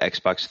for the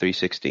Xbox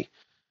 360.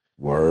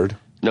 Word.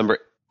 Number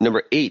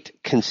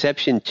 8,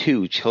 Conception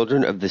 2,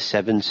 Children of the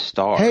Seven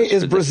Stars. Hey,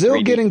 is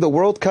Brazil getting the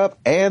World Cup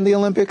and the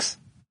Olympics?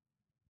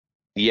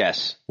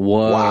 Yes.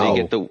 Wow.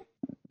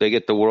 They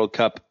get the World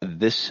Cup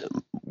this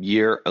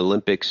year,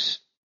 Olympics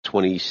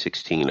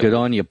 2016. Good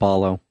on you,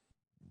 Paulo.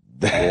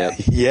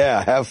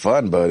 Yeah, have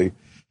fun, buddy.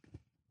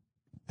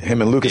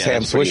 Him and Lucas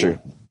Ham Swisher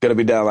gonna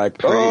be down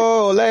like,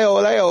 ole,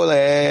 ole,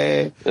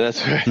 ole.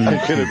 That's right.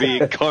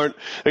 They're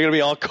gonna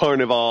be all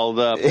carnivaled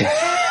up.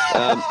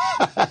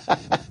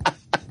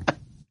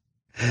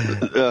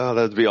 Oh,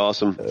 that'd be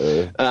awesome.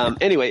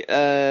 Anyway,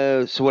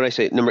 so what I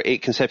say, number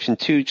 8, Conception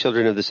 2,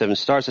 Children of the Seven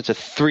Stars. That's a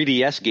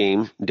 3DS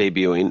game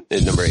debuting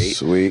at number 8.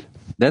 Sweet.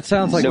 That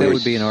sounds like that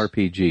would be an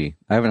RPG.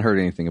 I haven't heard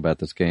anything about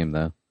this game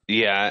though.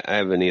 Yeah, I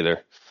haven't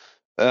either.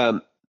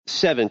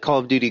 7, Call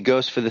of Duty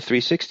Ghosts for the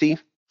 360.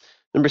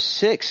 Number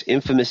 6,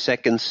 Infamous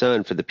Second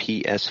Son for the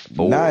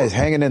PS4. Nice,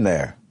 hanging in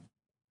there.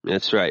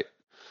 That's right.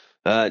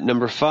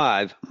 Number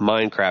 5,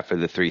 Minecraft for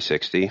the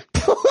 360.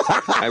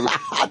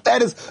 That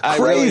is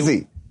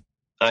crazy.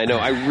 I know.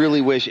 I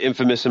really wish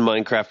Infamous and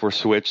Minecraft were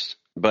switched,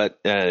 but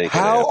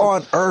how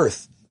on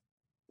earth?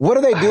 What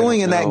are they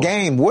doing in that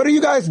game? What are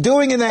you guys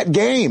doing in that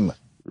game?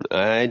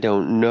 I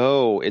don't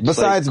know. It's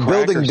besides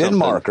like building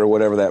Denmark or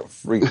whatever that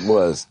freak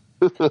was.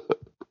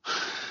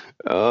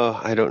 Oh,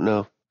 I don't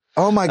know.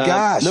 Oh my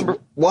gosh!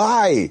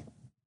 Why?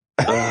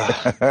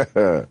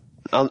 I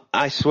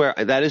swear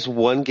that is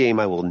one game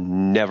I will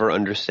never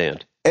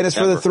understand. And it's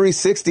for the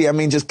 360. I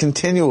mean, just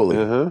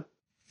continually.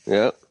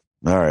 Yeah.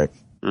 All right.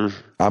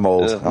 I'm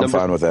old. I'm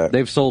fine with that.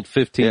 They've sold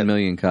 15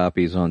 million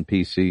copies on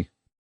PC.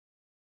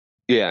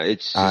 Yeah,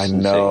 it's. I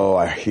know.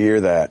 Insane. I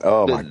hear that.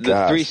 Oh my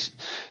gosh.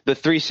 The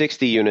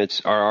 360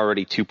 units are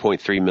already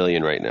 2.3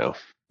 million right now.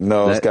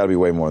 No, it's got to be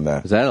way more than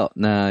that. Is that?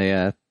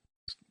 Yeah.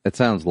 That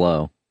sounds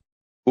low.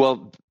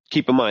 Well,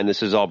 keep in mind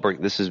this is all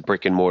brick. This is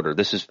brick and mortar.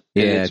 This is.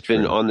 It's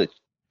been on the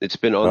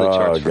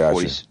charts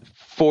for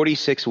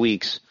 46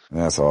 weeks.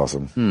 That's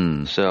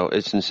awesome. So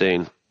it's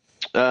insane.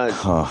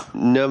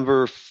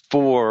 Number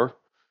 4,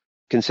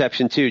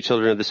 Conception 2,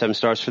 Children of the Seven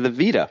Stars for the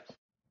Vita.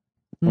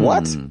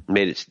 What?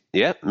 Made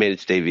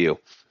its debut.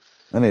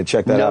 I need to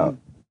check that out.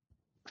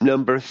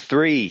 Number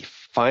 3,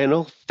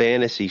 Final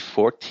Fantasy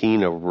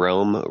 14: A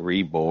Realm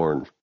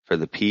Reborn for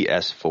the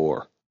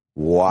PS4.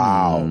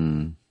 Wow.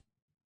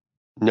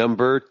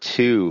 Number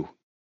 2,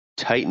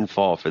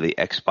 Titanfall for the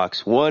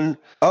Xbox One.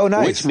 Oh,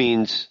 nice. Which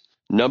means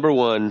number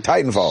 1,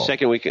 Titanfall.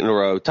 Second week in a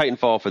row,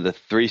 Titanfall for the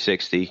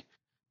 360.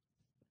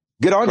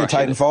 Good on you,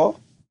 Titanfall.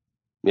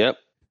 Yep.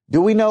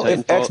 Do we know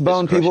if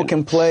Xbone people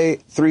can play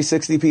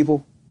 360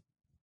 people?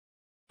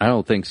 I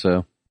don't think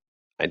so.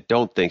 I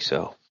don't think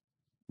so.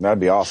 That'd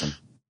be awesome.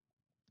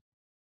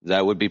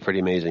 That would be pretty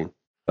amazing.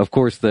 Of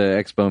course, the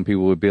Xbone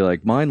people would be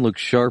like, mine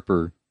looks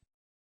sharper.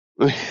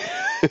 And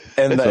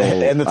the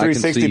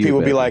 360 people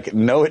would be like,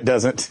 no, it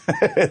doesn't.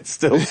 It's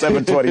still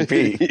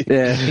 720p.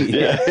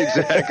 Yeah,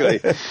 exactly.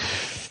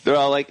 They're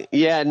all like,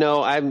 yeah,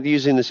 no, I'm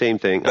using the same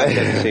thing. I've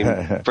got the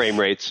same frame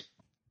rates.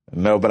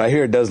 No, but I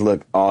hear it does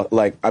look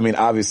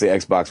obviously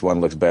Xbox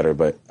One looks better,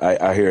 but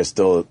I hear it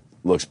still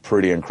looks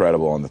pretty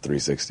incredible on the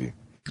 360.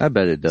 I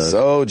bet it does.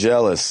 So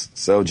jealous.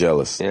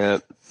 Yeah.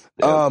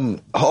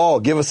 Hall,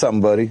 give us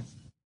something, buddy.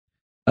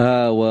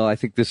 Well, I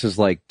think this is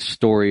like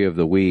story of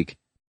the week.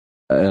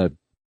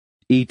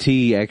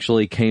 E.T.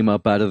 actually came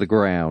up out of the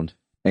ground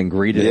and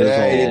greeted us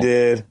all. Yeah, he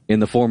did. In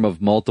the form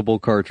of multiple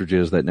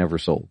cartridges that never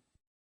sold.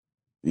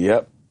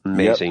 Yep.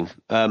 Amazing. Yep.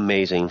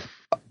 Amazing.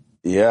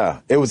 Yeah.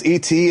 It was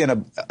E.T.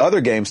 and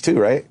other games too,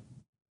 right?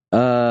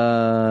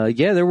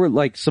 Yeah, there were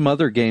like some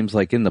other games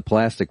like in the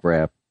plastic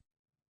wrap.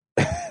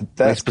 That's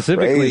like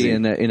specifically crazy.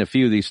 in a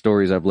few of these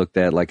stories I've looked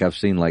at, like I've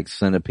seen like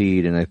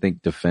Centipede and I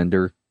think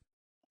Defender.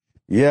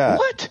 Yeah.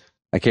 What?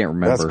 I can't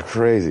remember. That's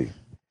crazy.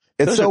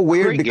 It's Those so are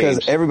weird great because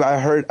games. everybody, I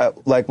heard,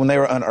 like when they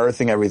were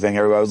unearthing everything,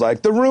 everybody was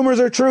like, the rumors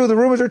are true. The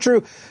rumors are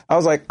true. I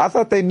was like, I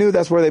thought they knew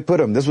that's where they put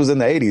them. This was in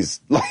the 80s.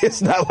 Like,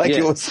 it's not like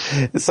it was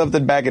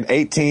something back in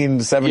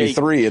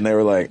 1873 and they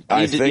were like,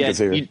 I think it's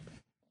here.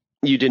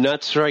 You did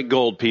not strike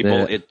gold,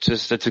 people. Yeah.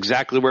 That's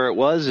exactly where it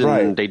was,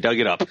 and they dug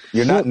it up.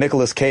 You're not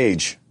Nicolas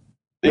Cage.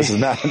 This is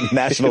not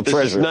National This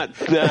Treasure. is not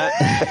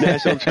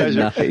National Treasure.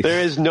 Nice.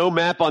 There is no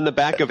map on the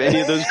back of any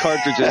of those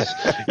cartridges.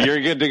 You're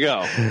good to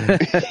go.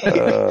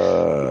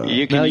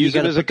 You can use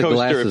them as a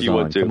coaster if you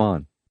want to. Come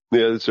on.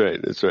 Yeah, that's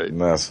right. That's right.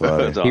 That's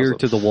funny. That's Here awesome.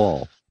 to the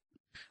wall.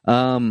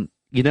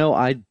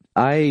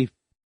 I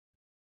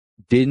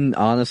didn't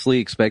honestly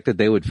expect that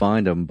they would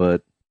find them,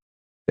 but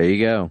there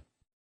you go.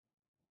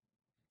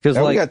 Because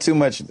we got too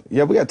much.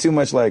 Yeah, we got too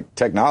much like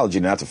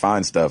technology not to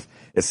find stuff.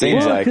 It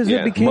seems like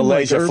it became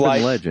Malaysia like urban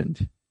flight.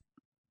 legend.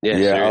 Yeah. Yeah.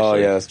 Seriously. Oh,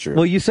 yeah. That's true.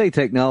 Well, you say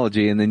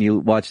technology, and then you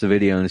watch the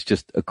video, and it's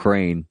just a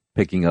crane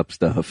picking up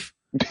stuff.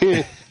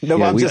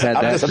 No, I'm we've just had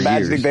that for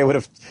imagining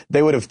years.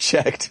 they would have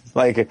checked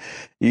like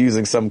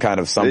using some kind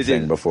of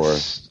something before.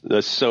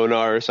 The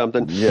sonar or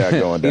something. Yeah,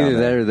 going down Either that,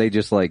 there. or they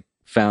just like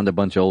found a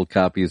bunch of old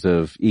copies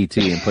of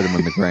E.T. and put them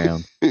on the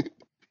ground.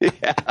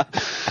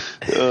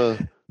 Yeah.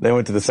 They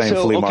went to the same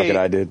flea market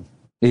I did.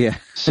 Yeah,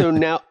 So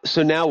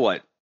now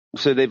what?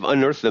 So they've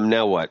unearthed them.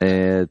 Now what?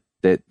 that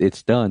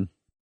it's done.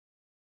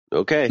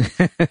 Okay.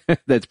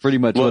 That's pretty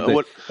much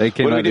what they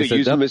came what do out we and do?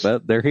 Use them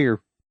said. They're here.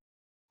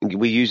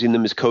 We using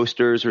them as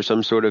coasters or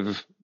some sort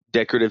of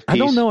decorative piece? I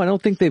don't know. I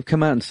don't think they've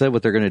come out and said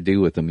what they're going to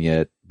do with them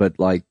yet. But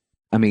like,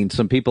 I mean,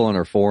 some people on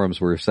our forums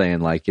were saying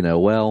like,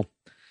 well,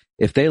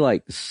 if they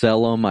like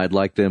sell them, I'd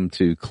like them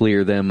to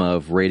clear them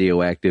of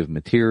radioactive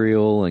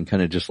material and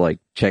kind of just like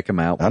check them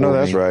out. I know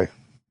that's right.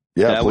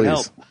 Yeah, that please. would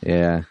help.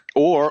 Yeah.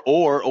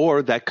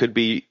 Or that could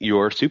be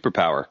your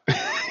superpower.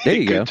 There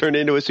you it go. Could turn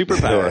into a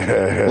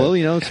superpower.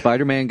 Well,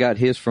 Spider-Man got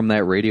his from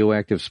that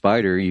radioactive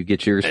spider. You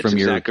get yours That's from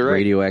your exactly right.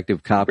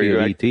 radioactive copy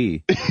of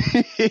E.T. I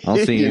don't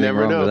see You anything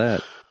never wrong know. with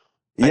that.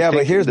 Yeah,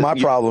 but here's my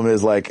problem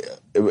is like,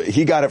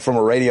 he got it from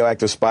a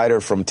radioactive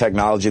spider from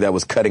technology that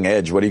was cutting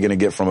edge. What are you going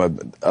to get from a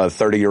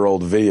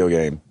 30-year-old video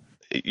game?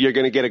 You're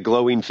going to get a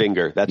glowing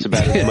finger. That's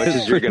about as much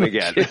as you're going to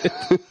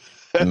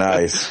get.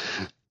 Nice.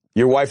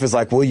 Your wife is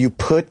like, will you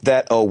put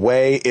that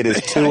away? It is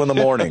 2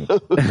 a.m.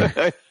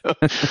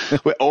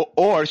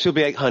 Or she'll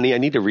be like, honey, I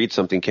need to read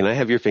something. Can I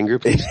have your finger,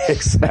 please?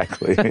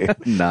 Exactly.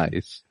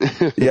 Nice.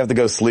 You have to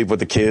go sleep with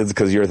the kids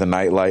because you're the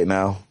nightlight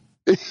now.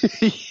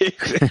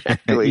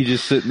 Exactly. You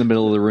just sit in the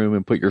middle of the room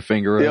and put your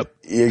finger up. Yep.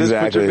 Exactly.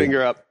 Just put your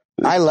finger up.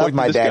 I love Point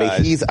my to the daddy.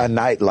 skies. He's a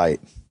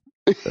nightlight.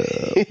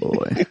 Oh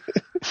boy.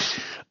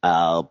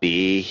 I'll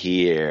be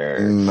here.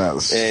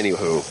 That's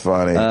Anywho.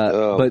 funny.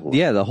 But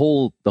yeah, the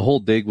whole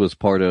dig was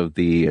part of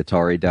the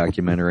Atari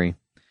documentary.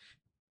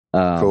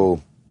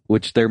 Cool.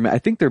 Which I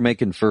think they're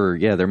making for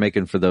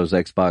those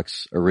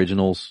Xbox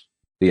originals,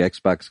 the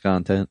Xbox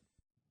content.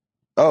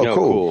 Oh, No,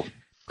 cool.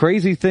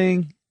 Crazy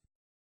thing,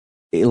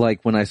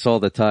 like when I saw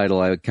the title,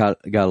 I got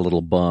a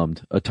little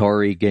bummed.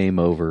 Atari Game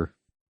Over.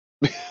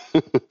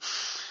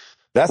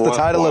 That's the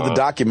title of the Wah.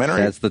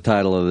 documentary? That's the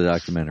title of the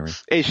documentary.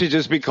 It should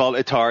just be called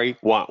Atari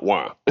Wah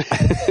Wah.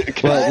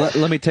 Well,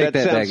 let me take that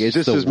back. sounds It's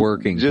just the as-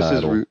 working just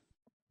as title. rude.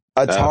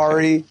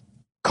 Atari,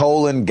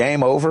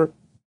 Game Over?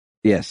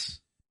 Yes.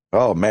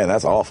 Oh, man,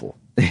 that's awful.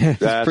 It's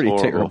That's pretty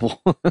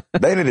horrible. terrible.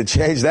 They need to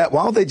change that.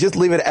 Why don't they just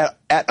leave it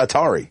at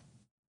Atari?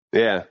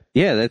 Yeah.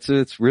 Yeah,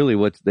 that's really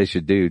what they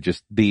should do.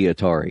 Just be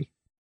Atari.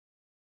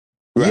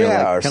 Yeah, or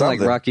Kind of something.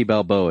 like Rocky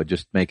Balboa.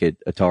 Just make it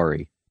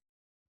Atari.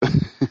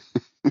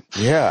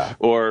 Yeah.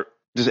 Or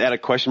just add a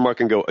question mark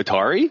and go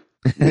Atari?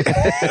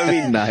 I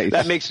mean, Nice.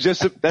 that makes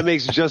just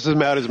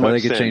about as Or much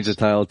they could sense. change the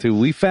title to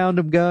 "We Found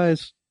Him,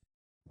 Guys."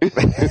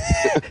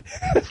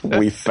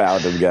 We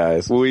found him,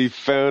 guys. We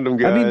found them,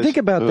 guys. I mean, think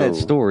about that Oh.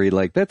 story.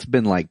 Like that's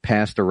been like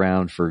passed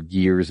around for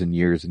years and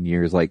years and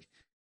years. Like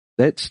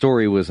that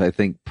story was, I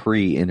think,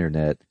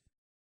 pre-internet.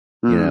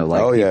 You know,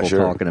 like Oh, yeah, people sure.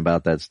 talking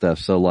about that stuff.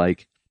 So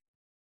like,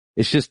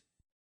 it's just,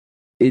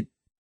 it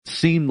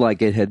seemed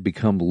like it had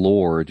become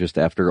lore just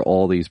after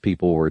all these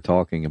people were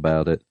talking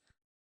about it.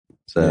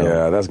 So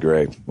Yeah, that's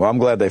great. Well, I'm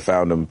glad they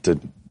found him to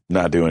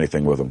not do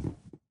anything with him.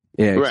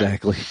 yeah, Right.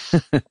 exactly.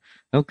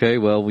 Okay,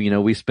 well,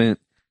 we spent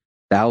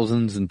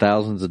thousands and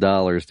thousands of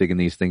dollars digging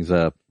these things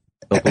up.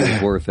 Hopefully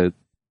it's worth it.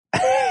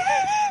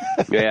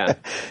 Yeah,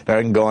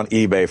 I can go on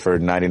eBay for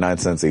 99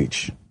 cents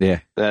each. Yeah,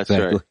 that's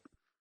exactly.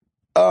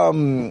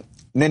 right.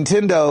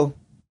 Nintendo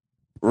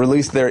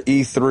released their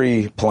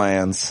E3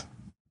 plans,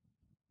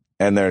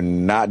 and they're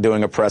not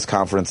doing a press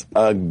conference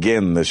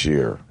again this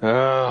year.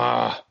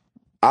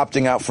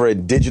 Opting out for a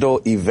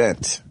digital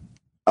event.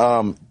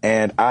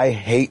 And I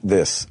hate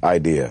this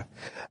idea.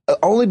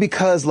 Only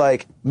because,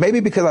 like, maybe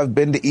because I've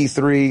been to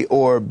E3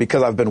 or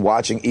because I've been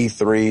watching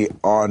E3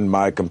 on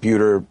my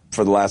computer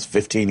for the last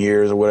 15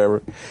 years or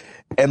whatever.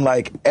 And,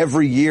 like,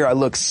 every year I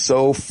look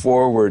so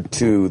forward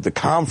to the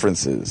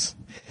conferences.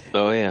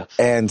 Oh, yeah.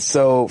 And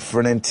so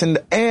for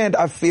Nintendo, and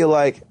I feel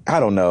like,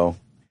 I don't know,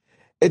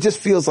 it just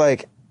feels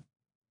like,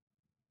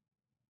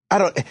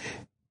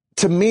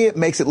 to me, it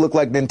makes it look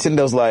like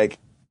Nintendo's like,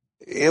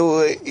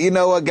 you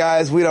know what,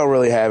 guys, we don't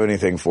really have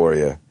anything for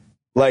you.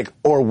 Like,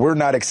 or we're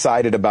not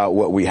excited about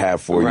what we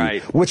have for you,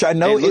 which I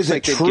know isn't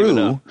like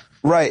true.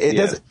 Right. It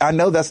does. I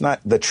know that's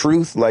not the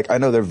truth. Like, I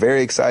know they're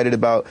very excited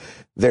about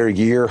their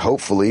year.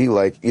 Hopefully,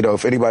 like, you know,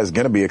 if anybody's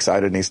going to be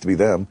excited, it needs to be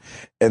them.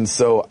 And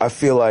so I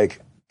feel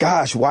like,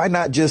 gosh, why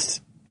not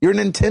just, you're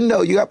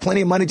Nintendo. You got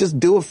plenty of money. Just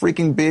do a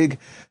freaking big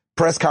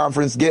press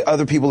conference, get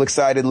other people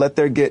excited,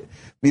 get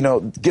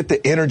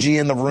the energy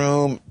in the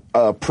room.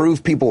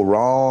 Prove people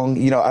wrong.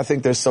 You know, I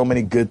think there's so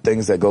many good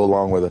things that go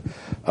along with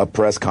a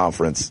press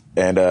conference.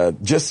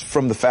 And just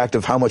from the fact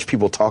of how much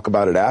people talk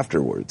about it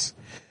afterwards.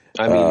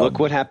 I mean, look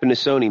what happened to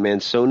Sony, man.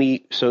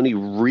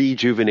 Sony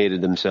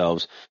rejuvenated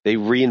themselves. They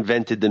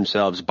reinvented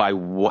themselves by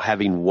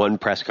having one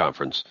press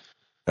conference.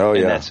 Oh,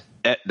 and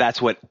yeah.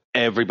 That's what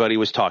everybody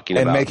was talking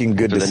about. And making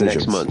good decisions. The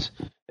next months.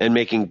 And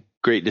making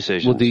great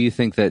decisions. Well, do you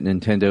think that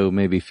Nintendo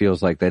maybe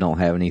feels like they don't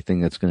have anything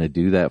that's going to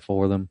do that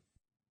for them?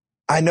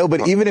 I know,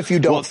 but even if you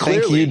don't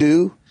think you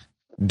do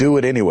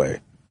it anyway.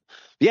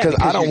 Yeah,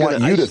 because I don't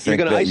want you to think you're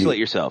going to that isolate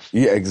yourself.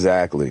 Yeah,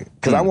 exactly.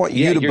 Because I want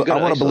you to.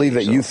 I want to believe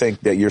that you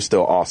think that you're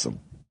still awesome.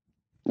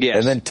 Yes.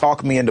 And then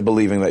talk me into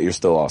believing that you're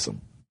still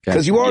awesome.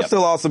 Because you are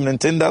still awesome,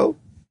 Nintendo.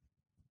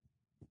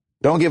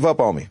 Don't give up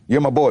on me.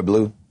 You're my boy,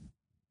 Blue.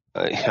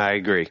 I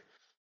agree.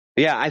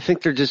 Yeah, I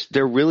think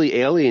they're really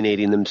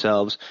alienating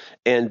themselves,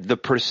 and the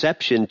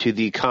perception to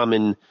the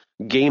common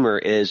gamer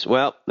is,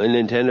 well,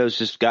 Nintendo's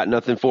just got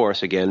nothing for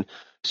us again.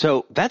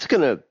 So that's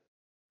going to,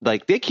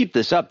 like, they keep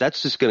this up,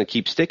 that's just going to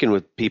keep sticking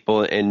with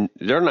people, and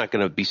they're not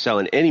going to be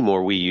selling any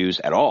more Wii U's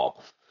at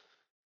all.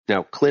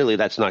 Now, clearly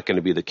that's not going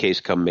to be the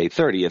case come May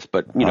 30th,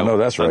 but, you know. I know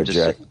that's right,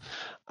 Jack.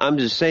 I'm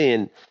just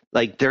saying,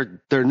 like,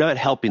 they're not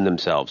helping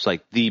themselves.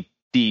 Like, the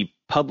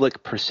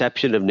public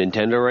perception of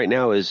Nintendo right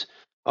now is,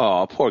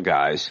 oh, poor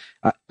guys.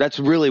 That's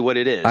really what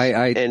it is.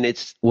 And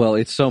it's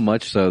so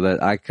much so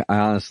that I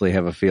honestly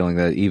have a feeling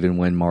that even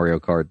when Mario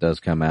Kart does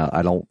come out,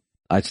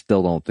 I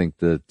still don't think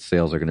the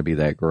sales are going to be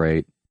that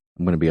great.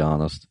 I'm going to be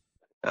honest.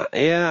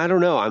 I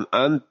don't know.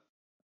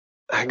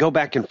 I go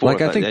back and forth.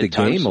 Like, I think the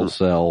game will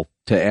sell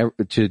to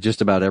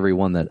just about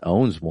everyone that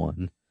owns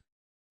one,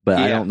 but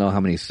I don't know how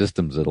many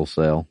systems it'll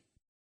sell.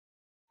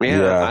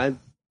 Yeah.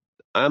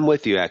 I'm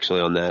with you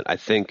actually on that. I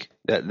think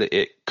that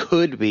it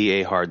could be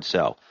a hard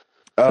sell.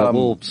 But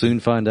we'll soon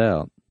find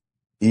out.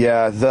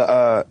 Yeah,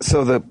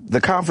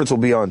 the conference will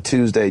be on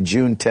Tuesday,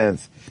 June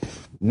 10th,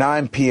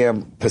 9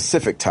 p.m.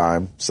 Pacific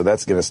time. So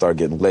that's going to start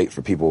getting late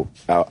for people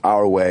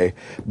our way.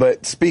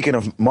 But speaking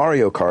of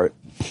Mario Kart,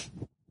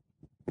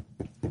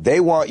 they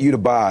want you to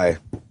buy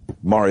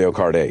Mario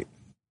Kart 8.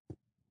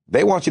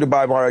 They want you to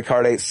buy Mario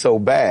Kart 8 so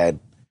bad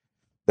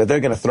that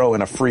they're going to throw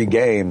in a free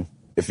game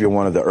if you're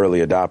one of the early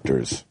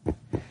adopters.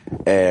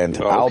 And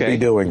I'll be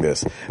doing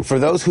this. For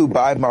those who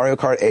buy Mario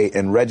Kart 8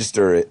 and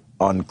register it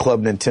on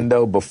Club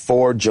Nintendo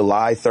before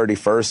July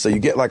 31st, so you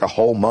get like a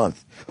whole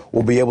month,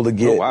 we'll be able to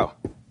get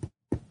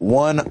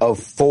one of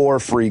 4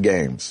 free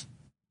games.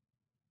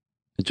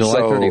 July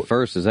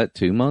 31st, is that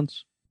 2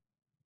 months?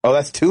 Oh,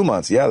 that's 2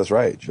 months. Yeah, that's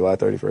right. July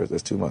 31st,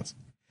 that's 2 months.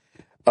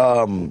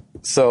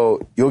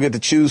 So you'll get to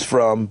choose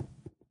from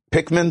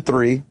Pikmin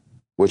 3,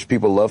 which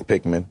people love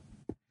Pikmin.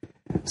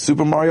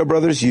 Super Mario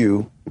Brothers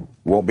U,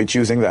 won't be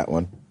choosing that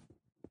one.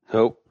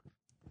 Nope.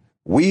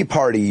 Wii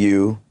Party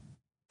U,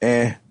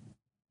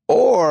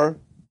 or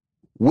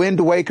Wind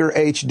Waker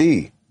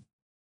HD.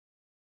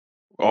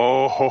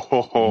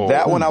 Oh,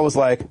 that one I was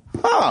like,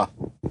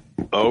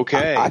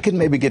 okay, I could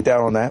maybe get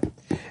down on that.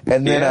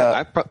 And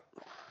then,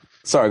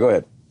 sorry, go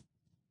ahead.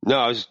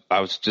 No,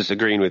 I was just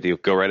agreeing with you.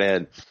 Go right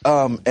ahead.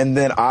 And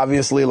then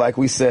obviously, like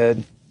we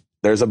said,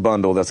 there's a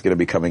bundle that's going to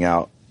be coming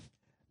out,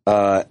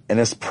 and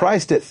it's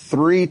priced at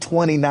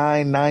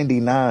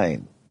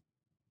 $329.99.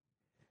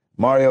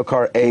 Mario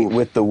Kart 8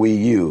 with the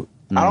Wii U.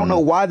 I don't know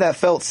why that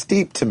felt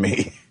steep to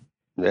me.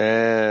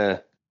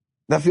 That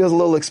feels a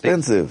little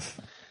expensive.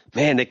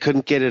 Man, they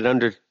couldn't get it at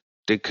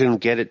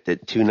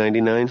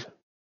 $299.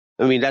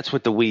 I mean, that's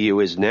what the Wii U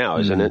is now,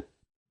 isn't it?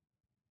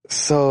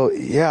 So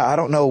yeah, I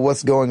don't know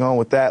what's going on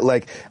with that.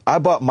 Like, I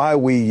bought my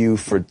Wii U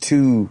for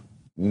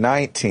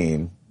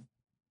 $219.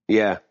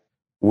 Yeah.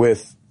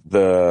 With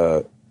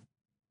the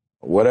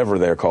whatever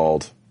they're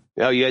called.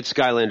 Oh, you had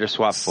Skylander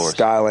Swap Force.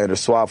 Skylander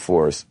Swap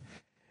Force.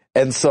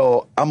 And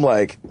so I'm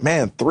like,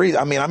 man,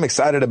 I'm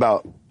excited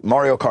about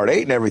Mario Kart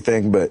 8 and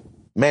everything, but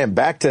man,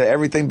 back to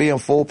everything being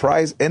full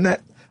price. Isn't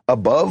that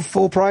above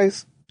full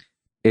price?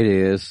 It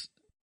is.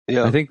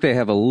 Yeah. I think they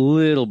have a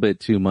little bit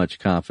too much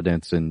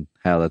confidence in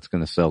how that's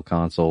going to sell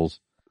consoles.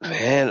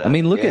 Man, I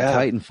mean, look at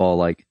Titanfall.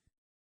 Like,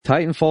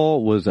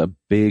 Titanfall was a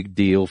big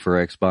deal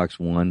for Xbox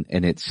One,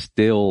 and it's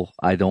still,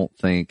 I don't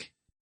think,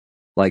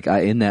 like,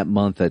 in that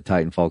month that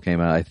Titanfall came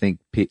out, I think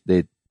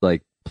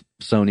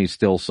Sony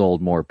still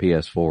sold more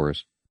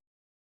PS4s.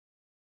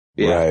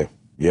 Yeah. Right.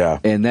 Yeah.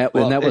 And that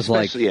was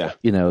like,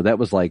 that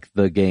was like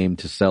the game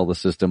to sell the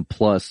system.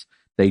 Plus,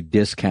 they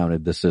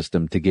discounted the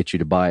system to get you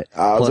to buy it.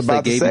 I was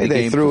about to say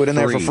they threw it in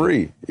there for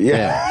free.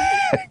 Yeah.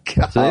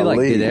 So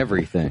they did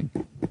everything.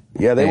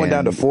 Yeah, they went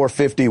down to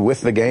 $450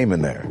 with the game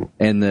in there.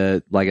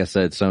 And like I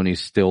said, Sony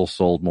still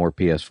sold more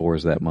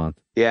PS4s that month.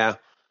 Yeah.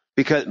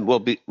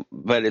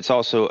 But it's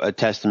also a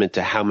testament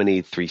to how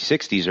many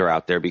 360s are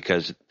out there,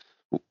 because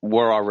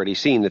we're already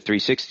seeing the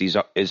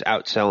 360s is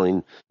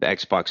outselling the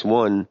Xbox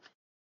One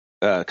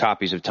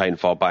copies of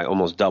Titanfall by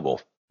almost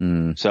double.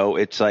 So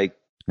it's like,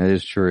 that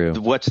is true.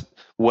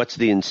 What's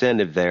the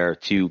incentive there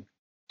to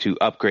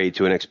upgrade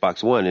to an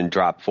Xbox One and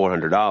drop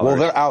 $400? Well,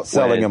 they're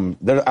outselling them.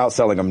 They're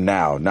outselling them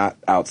now, not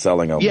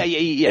outselling them.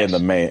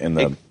 In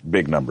the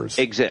big numbers.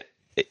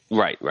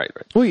 Right.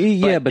 Well,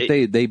 yeah, but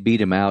they beat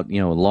them out.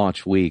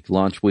 Launch week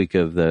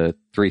of the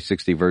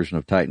 360 version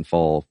of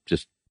Titanfall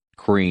just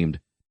creamed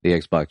the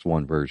Xbox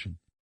One version.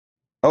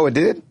 Oh, it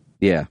did?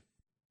 Yeah.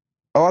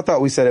 Oh, I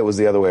thought we said it was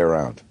the other way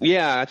around.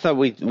 Yeah, I thought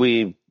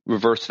we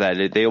reversed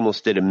that. They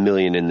almost did $1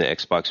 million in the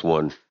Xbox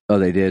One. Oh,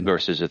 they did?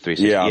 Versus a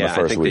 360. Yeah, on the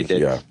first week. They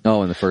did. Yeah.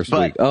 Oh, in the first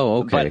week. Oh,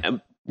 okay.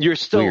 But you're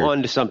still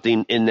onto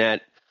something in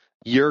that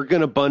you're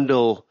going to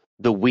bundle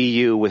the Wii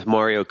U with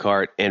Mario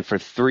Kart, and for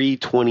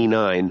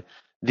 $329,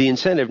 the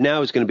incentive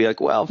now is going to be like,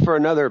 well, for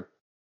another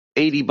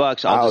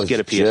 $80, I'll just get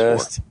a PS4.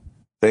 Just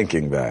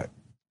thinking that.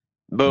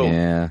 Boom.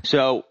 Yeah.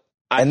 So,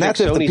 and that's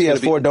if the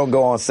PS4 don't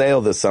go on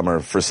sale this summer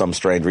for some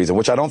strange reason,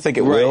 which I don't think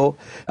it will,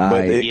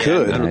 but it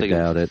could. I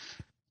doubt it.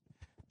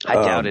 I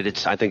doubt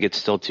it. I think it's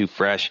still too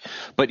fresh.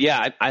 But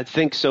yeah, I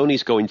think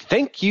Sony's going,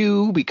 thank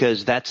you,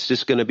 because that's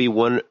just going to be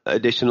one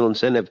additional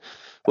incentive.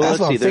 Well, that's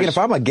what I'm thinking. If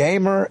I'm a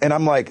gamer and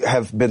I'm like,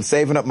 have been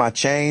saving up my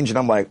change and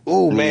I'm like,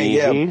 ooh, man,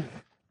 yeah,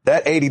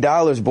 that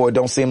 $80, boy,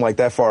 don't seem like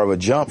that far of a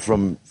jump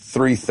from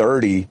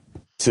 $330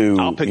 to,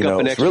 I'll pick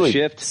up an extra really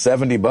shift.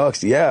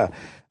 $70. Yeah.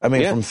 I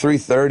mean, from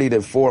 $330 to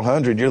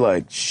 $400, you're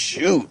like,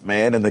 shoot,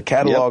 man. And the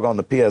catalog on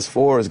the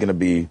PS4 is going to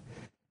be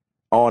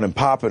on and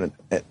popping.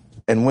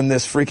 And when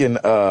this freaking,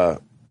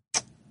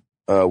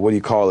 what do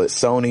you call it?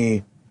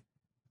 Sony,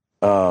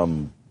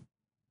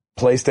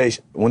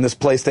 PlayStation, when this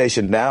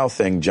PlayStation Now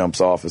thing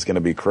jumps off, it's going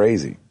to be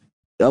crazy.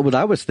 What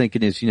I was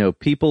thinking is,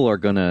 people are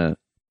going to,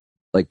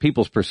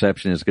 people's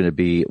perception is going to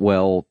be,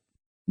 well,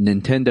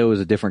 Nintendo is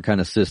a different kind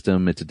of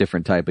system. It's a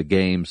different type of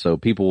game. So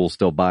people will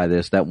still buy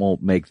this. That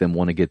won't make them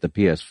want to get the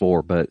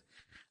PS4. But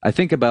I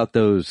think about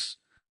those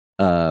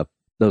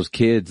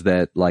kids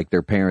that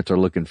their parents are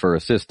looking for a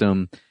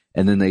system,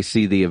 and then they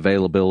see the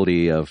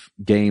availability of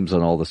games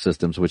on all the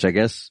systems, which I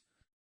guess,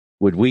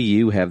 would Wii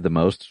U have the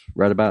most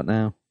right about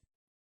now?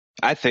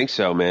 I think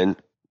so, man.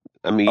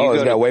 I mean,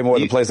 it's got way more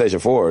than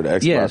PlayStation 4, the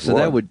Xbox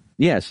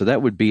One. So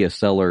that would be a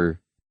seller,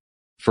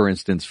 for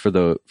instance, for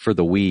the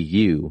Wii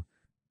U.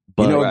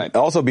 But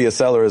also be a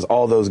seller is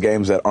all those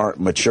games that aren't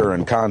mature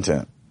in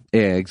content.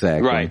 Yeah,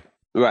 exactly.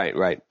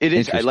 Right. It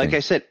is, like I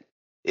said,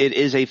 it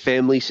is a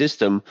family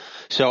system.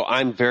 So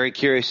I'm very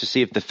curious to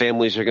see if the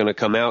families are going to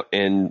come out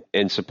and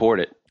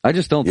support it. I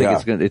just don't think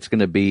it's going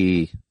to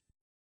be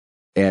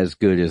as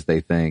good as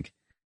they think.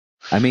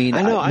 I mean,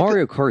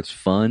 Mario Kart's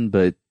fun,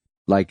 but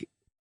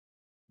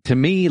to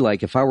me,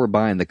 if I were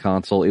buying the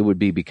console, it would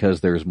be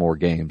because there's more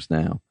games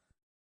now.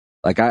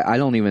 I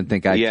don't even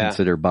think I'd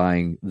consider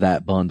buying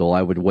that bundle.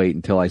 I would wait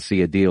until I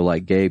see a deal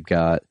like Gabe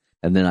got,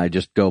 and then I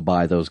just go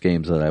buy those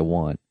games that I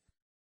want.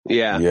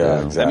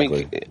 Yeah,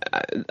 exactly.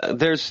 I mean,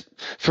 there's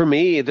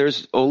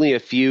only a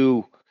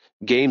few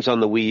games on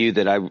the Wii U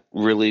that I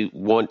really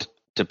want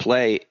to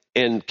play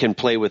and can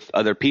play with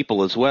other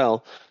people as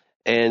well.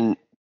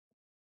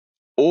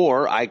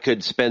 Or I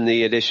could spend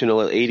the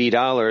additional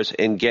 $80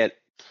 and get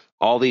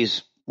all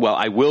these. Well,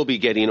 I will be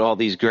getting all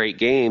these great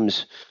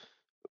games.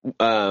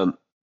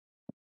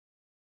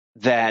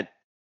 That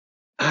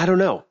I don't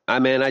know.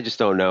 I just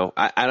don't know.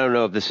 I don't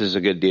know if this is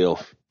a good deal.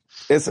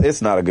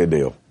 It's not a good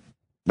deal.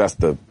 That's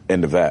the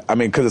end of that. I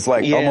mean, because it's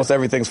almost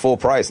everything's full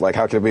price.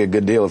 How can it be a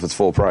good deal if it's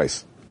full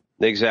price?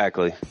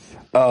 Exactly.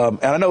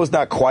 And I know it's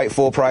not quite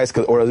full price,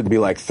 or it'd be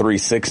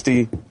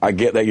 $360. I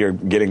get that you're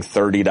getting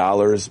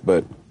 $30,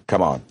 but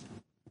come on.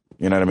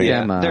 You know what I mean?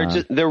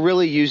 Yeah, they're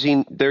really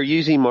using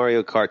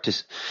Mario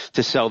Kart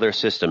to sell their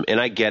system, and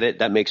I get it.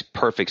 That makes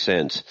perfect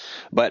sense.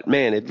 But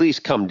man, at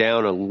least come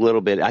down a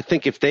little bit. I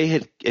think if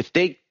they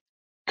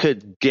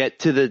could get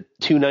to the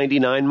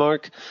 $299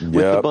 mark with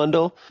the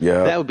bundle,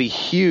 that would be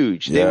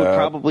huge. They would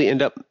probably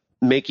end up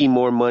making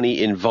more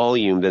money in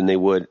volume than they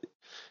would,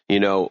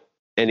 than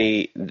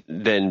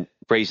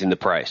raising the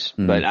price.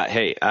 Mm-hmm. But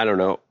hey, I don't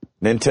know.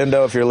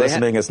 Nintendo, if you're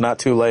listening, it's not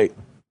too late.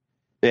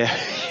 Yeah.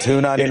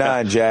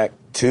 $299, Jack.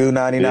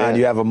 $299.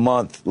 You have a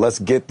month. Let's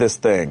get this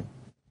thing.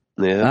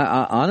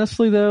 Yeah.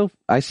 Honestly, though,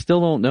 I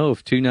still don't know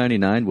if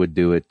 $299 would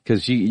do it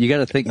because you got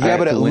to think. Yeah,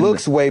 but it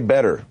looks way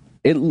better.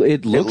 It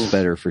looks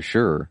better for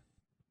sure.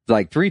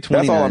 Like $329.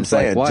 That's all I'm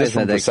saying. Like, why just is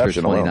that extra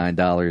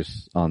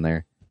 $29 on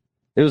there?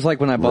 It was like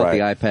when I bought the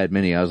iPad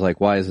Mini. I was like,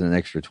 why is it an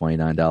extra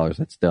 $29?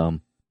 That's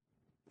dumb.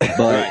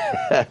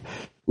 But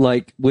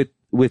like with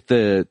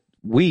the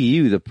Wii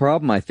U, the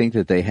problem I think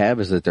that they have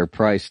is that they're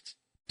priced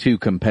too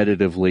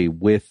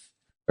competitively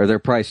or they're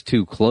priced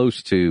too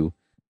close to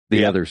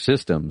the other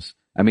systems.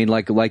 I mean,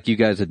 like you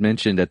guys had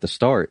mentioned at the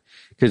start,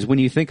 because when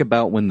you think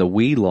about when the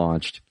Wii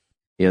launched,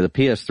 the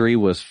PS3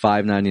 was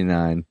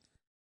 $599,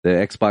 the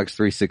Xbox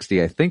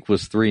 360 I think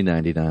was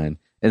 $399,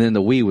 and then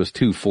the Wii was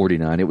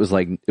 $249.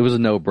 It was a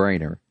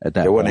no-brainer at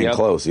that point. It wasn't even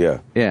close,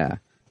 yeah.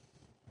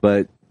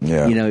 But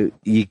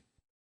they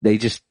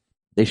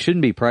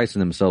shouldn't be pricing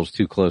themselves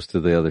too close to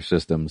the other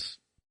systems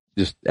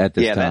just at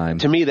this time.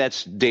 To me,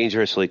 that's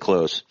dangerously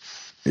close.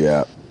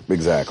 Yeah,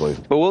 exactly.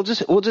 But we'll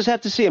just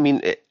have to see. I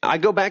mean, I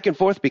go back and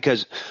forth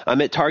because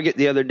I'm at Target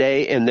the other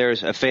day and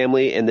there's a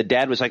family and the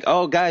dad was like,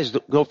 "Oh, guys,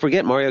 don't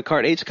forget Mario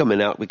Kart 8's coming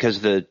out,"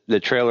 because the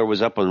trailer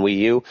was up on Wii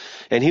U,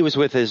 and he was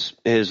with his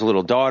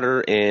little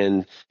daughter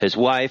and his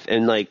wife,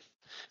 and like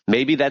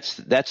maybe that's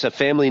a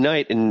family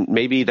night and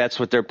maybe that's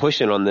what they're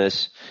pushing on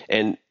this,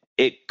 and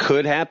it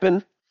could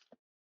happen,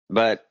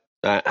 but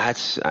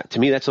to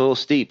me that's a little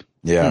steep.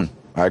 Yeah,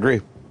 I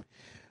agree.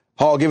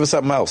 Hall, give us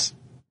something else.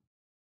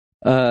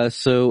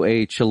 So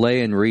a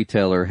Chilean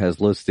retailer has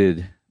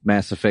listed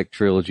Mass Effect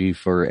Trilogy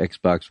for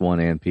Xbox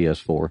One and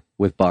PS4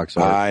 with box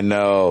art. I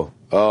know.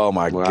 Oh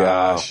my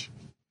gosh.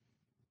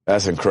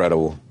 That's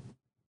incredible.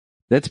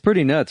 That's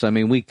pretty nuts. I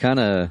mean, we kind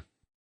of,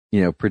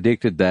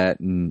 predicted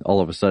that, and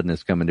all of a sudden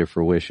it's coming to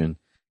fruition.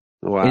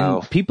 Wow.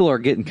 And people are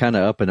getting kind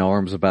of up in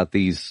arms about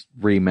these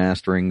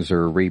remasterings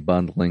or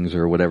rebundlings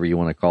or whatever you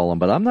want to call them,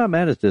 but I'm not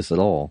mad at this at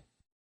all.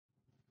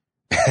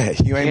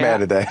 You ain't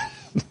mad at that.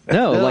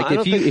 No,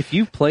 like if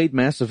you played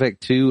Mass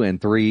Effect 2 and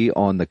 3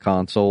 on the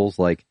consoles,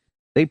 like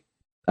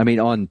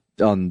on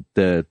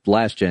the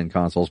last gen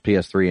consoles,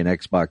 PS3 and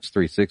Xbox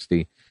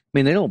 360, I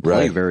mean, they don't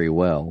play very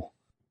well.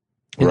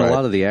 And a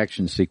lot of the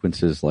action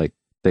sequences, like,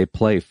 they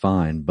play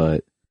fine,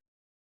 but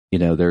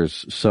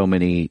there's so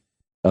many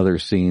other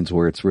scenes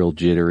where it's real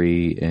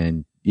jittery,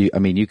 and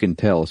you can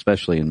tell,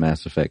 especially in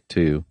Mass Effect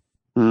 2.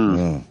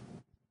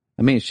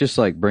 I mean, it's just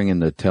like bringing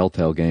the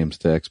Telltale games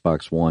to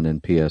Xbox One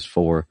and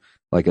PS4.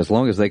 Like, as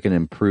long as they can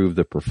improve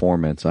the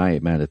performance, I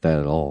ain't mad at that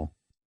at all.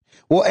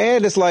 Well,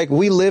 and it's like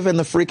we live in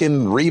the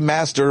freaking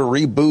remaster,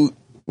 reboot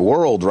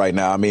world right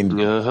now. I mean,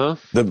 the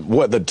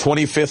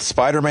 25th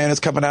Spider-Man is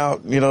coming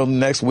out,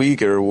 next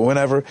week or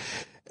whenever.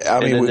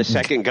 The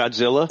second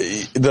Godzilla?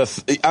 The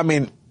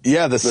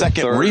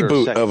second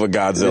reboot of a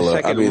Godzilla.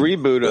 The second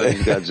reboot of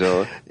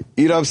Godzilla.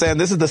 You know what I'm saying?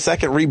 This is the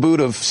second reboot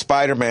of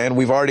Spider-Man.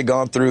 We've already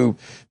gone through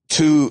a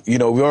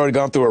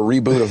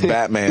reboot of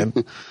Batman.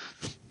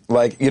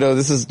 Like,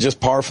 this is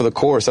just par for the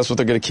course. That's what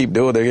they're going to keep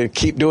doing. They're going to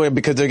keep doing it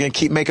because they're going to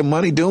keep making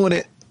money doing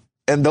it.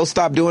 And they'll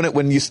stop doing it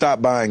when you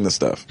stop buying the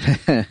stuff.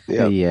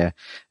 Yeah.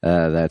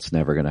 That's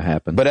never going to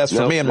happen. But as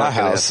for me in my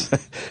house,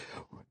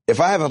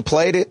 if I haven't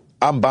played it,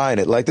 I'm buying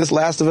it. Like this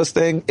Last of Us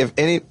thing, if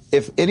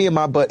any of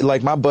my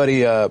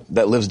buddy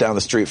that lives down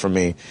the street from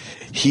me,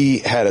 he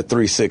had a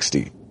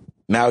 360.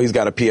 Now he's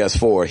got a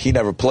PS4. He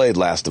never played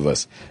Last of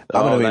Us.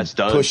 I'm going to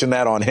be pushing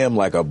that on him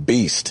like a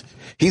beast.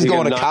 He's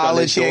going to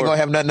college. He ain't going to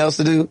have nothing else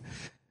to do.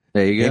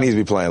 There you go. He needs to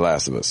be playing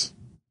Last of Us.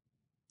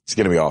 It's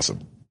going to be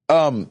awesome.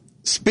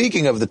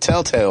 Speaking of the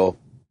Telltale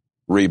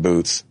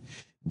reboots,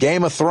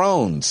 Game of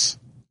Thrones.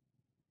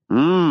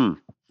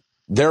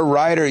 Their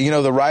writer,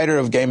 the writer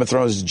of Game of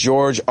Thrones,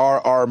 George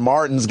R.R.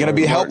 Martin's going to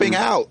be helping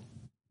out.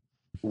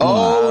 Wow.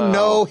 Oh,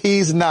 no,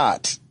 he's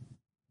not.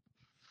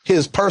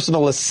 His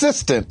personal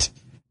assistant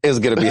is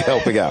going to be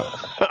helping out.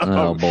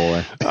 Oh,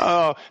 boy.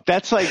 Oh,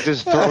 that's like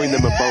just throwing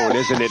them a bone,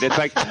 isn't it? It's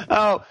like,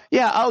 oh,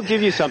 yeah, I'll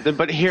give you something,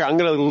 but here, I'm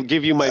going to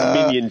give you my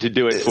minion to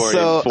do it for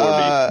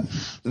me.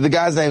 The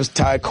guy's name's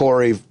Ty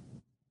Corey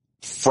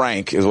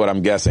Frank is what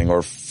I'm guessing,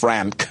 or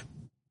Frank.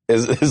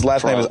 His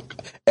last name is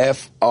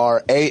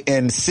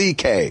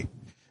Franck.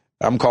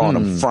 I'm calling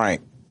him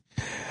Frank.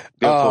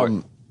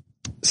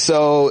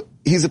 So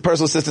he's a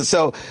personal assistant.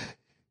 So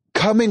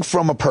coming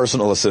from a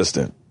personal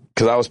assistant,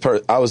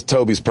 because I was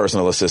Toby's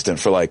personal assistant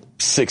for like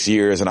 6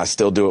 years, and I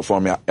still do it for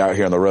him out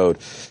here on the road.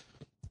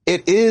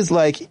 It is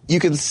like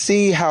you can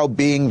see how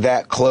being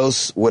that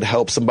close would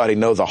help somebody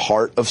know the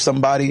heart of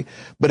somebody,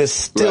 but it's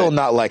still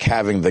not like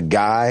having the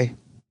guy.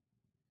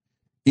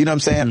 You know what I'm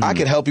saying? I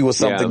could help you with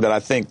something that I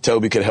think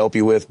Toby could help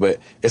you with, but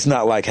it's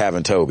not like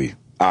having Toby,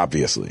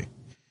 obviously.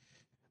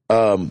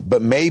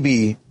 But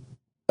maybe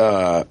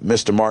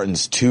Mr.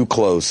 Martin's too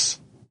close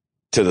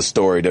to the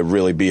story to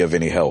really be of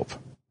any help.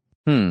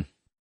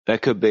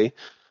 That could be.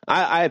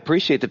 I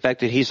appreciate the fact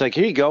that he's like,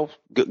 here you go.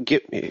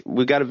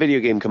 We got a video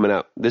game coming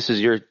out. This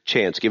is your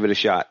chance. Give it a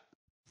shot.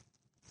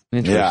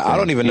 Yeah, I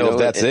don't even know if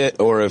that's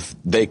it, or if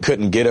they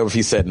couldn't get him if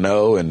he said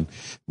no, and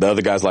the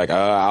other guy's like,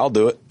 I'll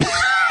do it.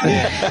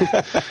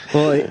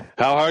 Well,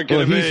 how hard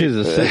can it be? He's his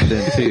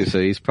assistant too, so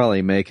he's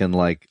probably making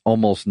like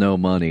almost no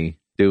money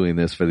doing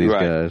this for these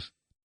guys.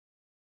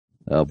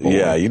 Oh boy.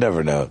 Yeah, you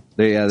never know.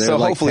 They're so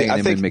like hopefully, paying I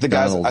him think in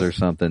McDonald's or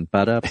something.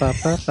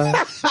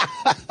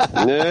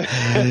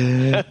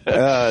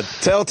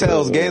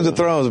 Telltale's Games of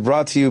Thrones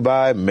brought to you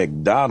by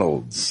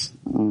McDonald's.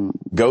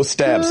 Go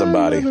stab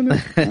somebody.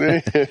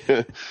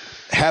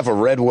 Have a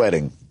red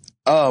wedding.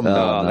 Nice.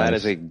 That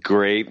is a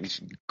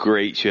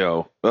great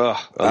show.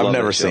 I've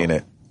never seen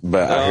it,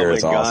 but I hear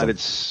it's awesome.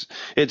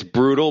 It's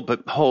brutal,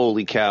 but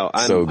holy cow,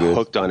 I'm so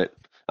hooked on it.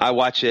 I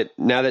watch it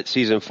now that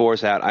season 4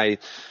 is out.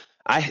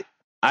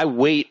 I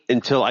wait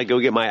until I go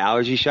get my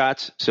allergy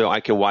shots so I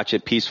can watch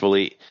it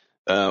peacefully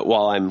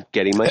while I'm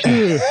getting my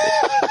shots.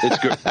 It's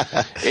good.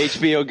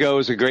 HBO Go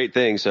is a great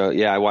thing. So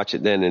yeah, I watch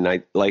it then,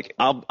 and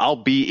I'll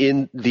be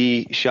in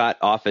the shot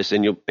office,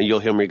 and you'll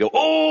hear me go,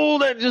 "Oh,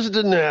 that just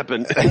didn't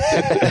happen."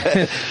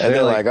 And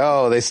they're like,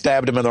 "Oh, they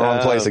stabbed him in the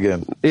wrong place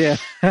again." Yeah,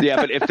 yeah.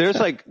 But if there's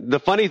the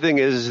funny thing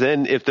is,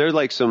 then if there's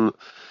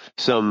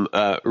some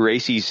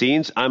racy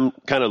scenes, I'm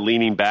kind of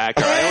leaning back.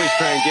 Or I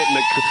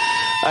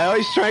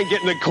always try and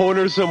get in the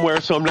corner somewhere,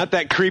 so I'm not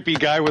that creepy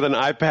guy with an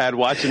iPad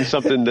watching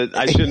something that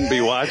I shouldn't be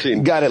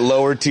watching. Got it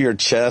lowered to your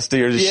chest, or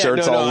your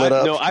shirt's all lit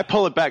up? No, I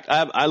pull it back.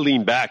 I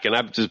lean back, and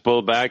I just pull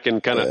it back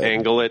and kind of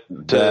angle it.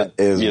 That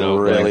is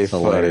really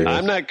funny.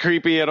 I'm not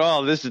creepy at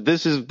all.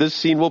 This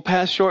scene will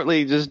pass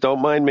shortly. Just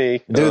don't mind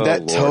me. Dude,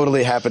 that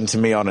totally happened to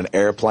me on an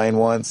airplane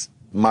once.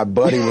 My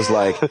buddy was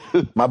like,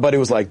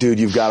 dude,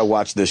 you've got to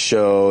watch this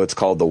show. It's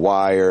called The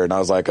Wire. And I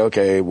was like,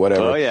 okay,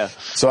 whatever. Oh, yeah.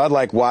 So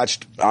I'd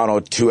watched,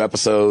 2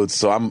 episodes.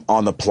 So I'm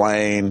on the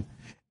plane,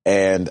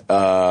 and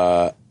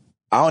I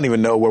don't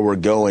even know where we're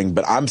going,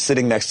 but I'm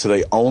sitting next to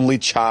the only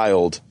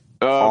child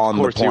on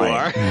the plane. You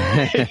are.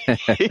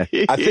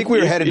 I think we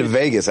were headed to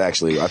Vegas,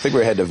 actually. There's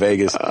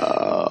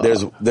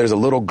a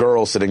little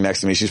girl sitting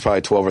next to me. She's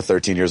probably 12 or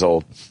 13 years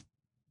old.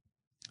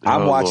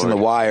 I'm watching The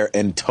Wire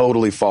and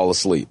totally fall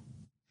asleep.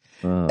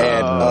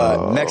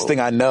 And next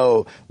thing I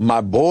know, my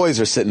boys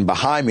are sitting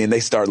behind me, and they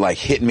start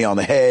hitting me on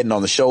the head and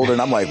on the shoulder,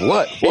 and I'm like,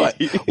 what?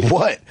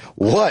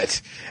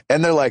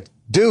 And they're like,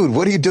 dude,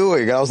 what are you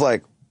doing? And I was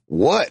like,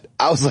 what?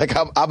 I was like,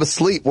 I'm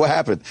asleep. What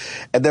happened?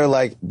 And they're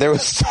like, there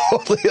was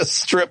totally a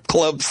strip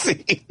club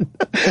scene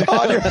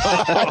on your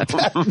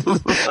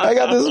iPad. I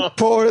got this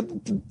poor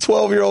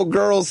 12-year-old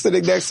girl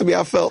sitting next to me.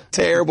 I felt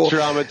terrible.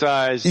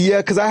 Traumatized. Yeah,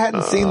 because I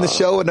hadn't seen the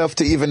show enough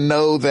to even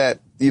know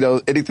that,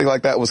 anything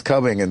like that was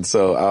coming. And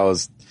so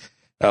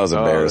that was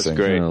embarrassing.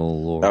 That's great. Oh,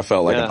 Lord. I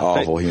felt like an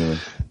awful human.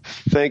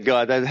 Thank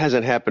God that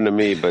hasn't happened to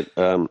me, but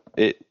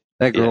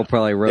that girl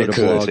probably wrote a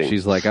blog.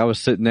 She's like, I was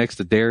sitting next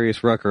to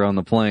Darius Rucker on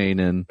the plane,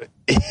 and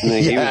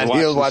he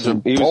was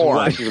watching porn. He was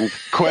watching some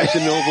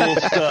questionable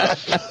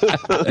stuff.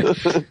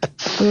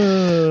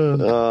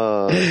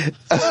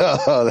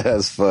 Oh,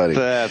 that's funny.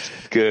 That's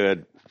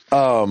good.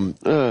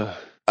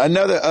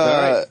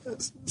 Another.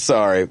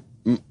 Sorry.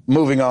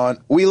 Moving on.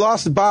 We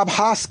lost Bob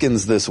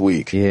Hoskins this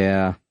week.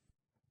 Yeah.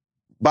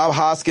 Bob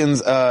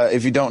Hoskins,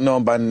 if you don't know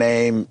him by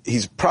name,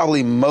 he's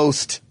probably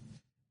most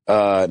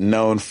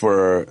known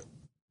for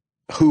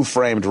Who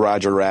Framed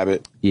Roger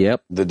Rabbit.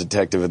 Yep. The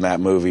detective in that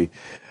movie.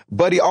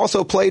 But he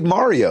also played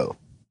Mario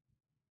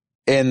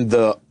in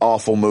the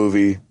awful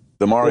movie,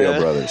 The Mario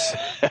Brothers.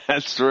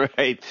 That's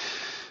right.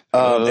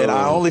 And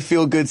I only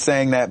feel good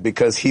saying that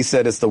because he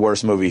said it's the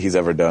worst movie he's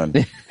ever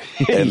done.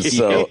 And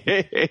so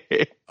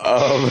he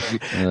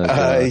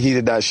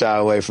did not shy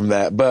away from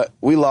that. But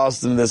we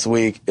lost him this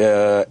week.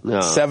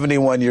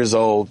 71 years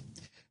old,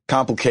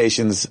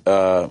 complications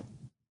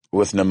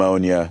with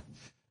pneumonia.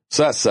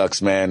 So that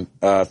sucks, man.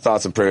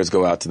 Thoughts and prayers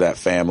go out to that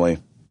family.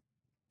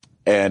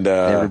 And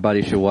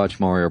everybody should watch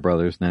Mario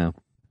Brothers now.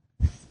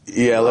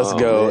 Yeah, let's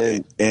go.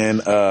 Man.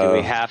 And do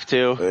we have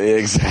to?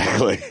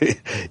 Exactly.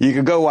 You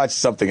can go watch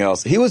something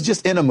else. He was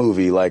just in a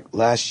movie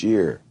last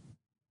year.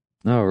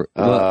 No,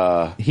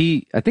 I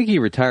think he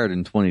retired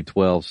in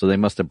 2012, so they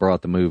must have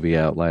brought the movie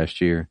out last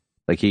year.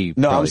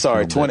 I'm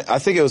sorry, I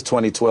think it was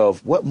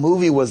 2012. What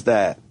movie was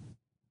that?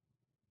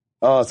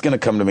 Oh, it's gonna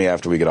come to me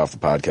after we get off the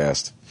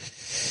podcast.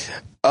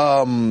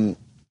 You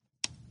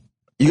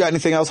got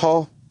anything else,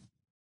 Hall?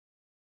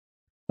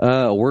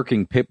 A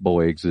working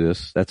Pip-Boy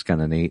exists. That's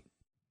kind of neat.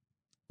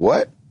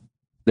 What?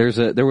 There was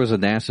a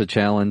NASA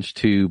challenge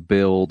to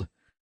build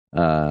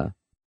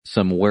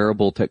some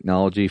wearable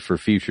technology for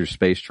future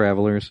space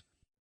travelers.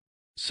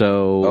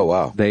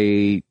 So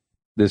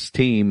this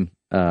team,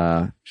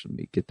 let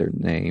me get their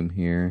name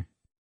here.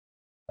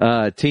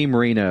 Team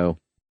Reno,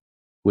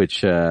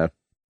 which is a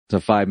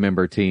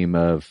 5-member team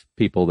of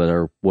people that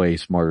are way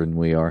smarter than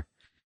we are.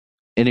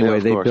 Anyway,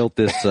 they built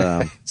this.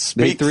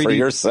 Speak for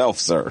yourself,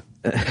 sir.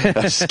 I'm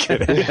just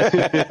kidding.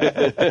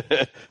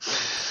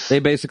 They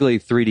basically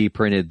 3D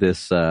printed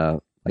this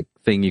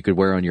thing you could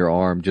wear on your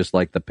arm, just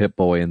like the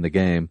Pip-Boy in the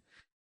game,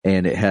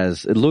 and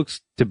it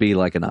looks to be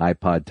like an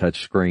iPod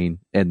touch screen,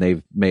 and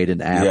they've made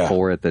an app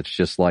for it that's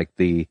just like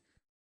kind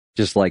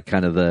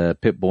of the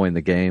Pip-Boy in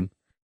the game.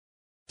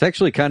 It's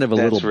actually kind of a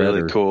little better.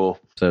 Really cool.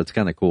 So it's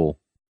kind of cool.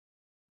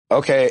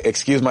 Okay,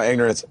 excuse my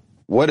ignorance.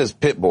 What is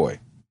Pip-Boy?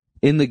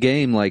 In the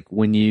game, like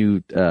when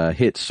you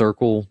hit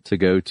circle to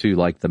go to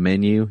like the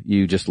menu,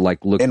 you just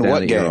like look down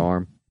at your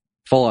arm.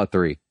 Fallout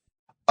 3.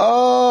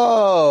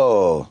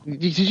 Oh.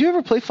 Did you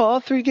ever play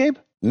Fallout 3, Gabe?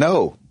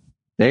 No.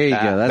 There you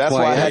go. That's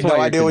why I had no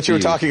idea what you were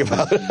talking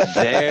about.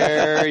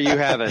 There you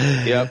have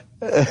it. Yep.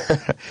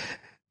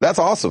 That's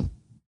awesome.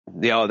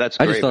 Yeah, that's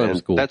great, I just thought man. it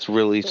was cool. That's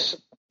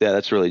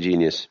really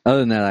genius. Other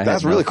than that,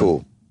 that's really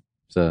cool.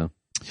 So,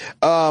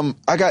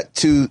 I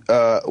got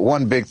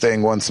one big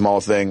thing, one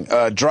small thing.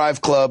 Drive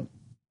Club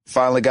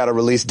finally got a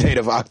release date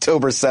of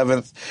October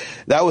 7th.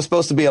 That was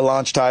supposed to be a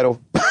launch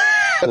title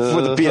for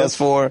the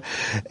PS4.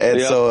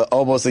 And so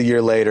almost a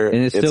year later,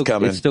 and it's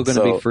coming. It's still going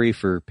to be free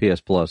for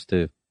PS Plus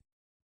too.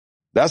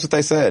 That's what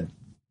they said.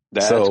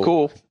 That's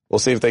cool. We'll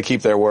see if they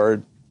keep their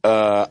word.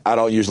 I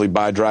don't usually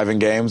buy driving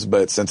games,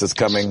 but since it's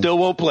coming, still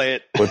won't play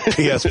it with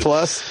PS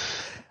Plus,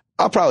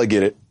 I'll probably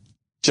get it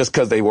just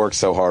because they work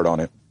so hard on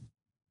it.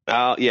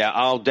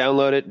 I'll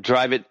download it,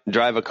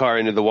 drive a car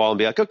into the wall and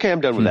be like, okay,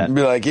 I'm done with that.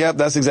 Be like, yep,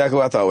 that's exactly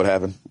what I thought would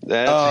happen.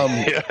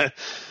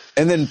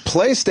 And then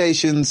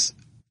PlayStation's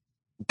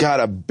got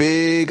a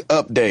big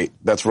update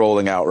that's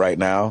rolling out right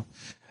now.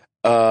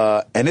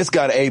 And it's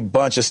got a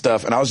bunch of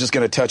stuff. And I was just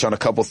going to touch on a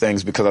couple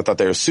things because I thought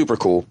they were super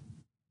cool.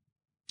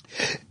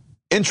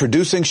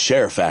 Introducing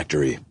Share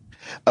Factory.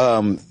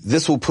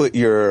 This will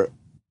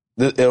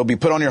it'll be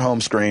put on your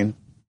home screen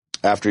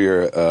after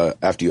you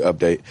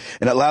update,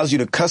 and it allows you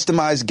to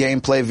customize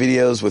gameplay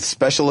videos with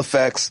special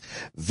effects,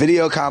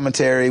 video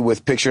commentary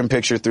with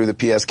picture-in-picture through the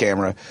PS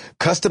camera,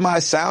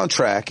 customize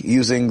soundtrack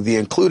using the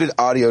included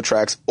audio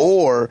tracks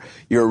or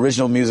your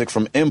original music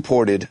from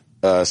imported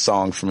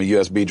song from a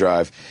USB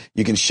drive.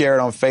 You can share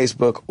it on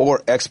Facebook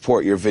or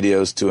export your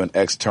videos to an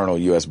external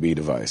USB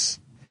device.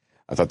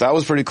 I thought that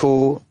was pretty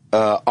cool.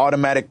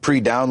 Automatic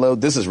pre-download.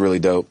 This is really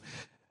dope.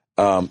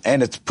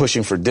 And it's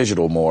pushing for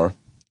digital more,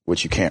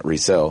 which you can't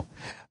resell.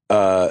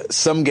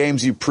 Some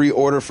games you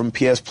pre-order from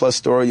PS Plus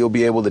Store, you'll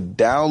be able to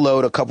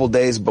download a couple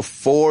days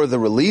before the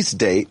release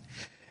date.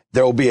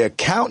 There will be a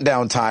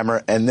countdown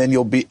timer, and then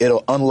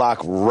it'll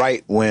unlock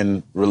right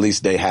when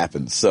release day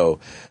happens. So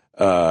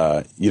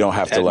you don't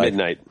have to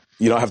midnight.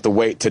 You don't have to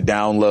wait to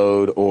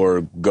download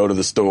or go to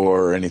the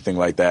store or anything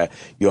like that.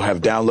 You'll have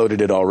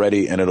downloaded it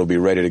already, and it'll be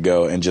ready to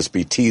go and just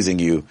be teasing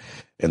you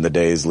in the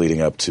days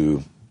leading up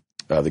to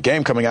the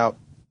game coming out.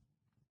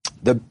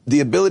 The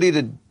ability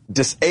to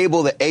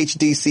disable the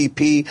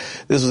HDCP.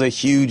 This was a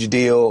huge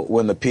deal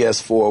when the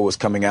PS4 was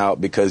coming out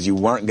because you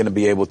weren't going to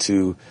be able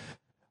to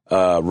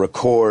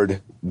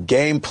record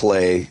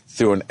gameplay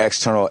through an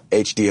external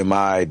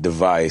HDMI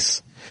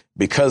device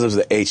because of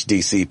the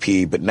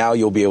HDCP, but now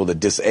you'll be able to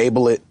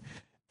disable it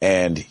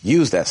and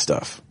use that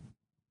stuff.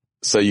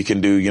 So you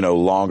can do,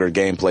 longer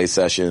gameplay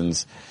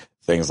sessions,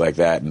 things like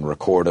that, and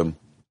record them.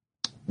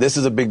 This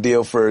is a big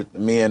deal for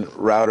me and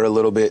Router a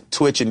little bit.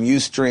 Twitch and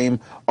Ustream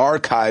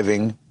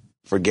archiving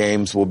for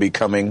games will be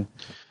coming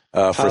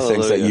for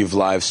things that you've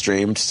live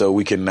streamed. So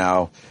we can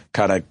now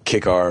kind of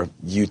kick our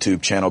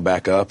YouTube channel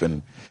back up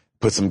and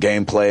put some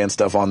gameplay and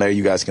stuff on there.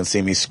 You guys can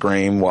see me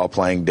scream while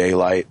playing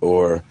Daylight,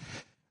 or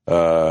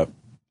I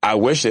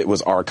wish it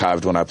was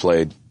archived when I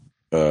played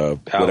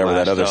whatever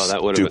that other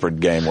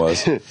stupid game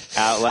was.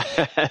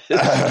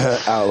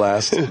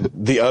 Outlast.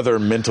 The other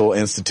mental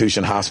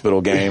institution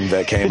hospital game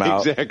that came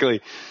out. Exactly.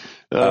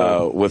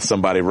 With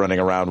somebody running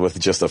around with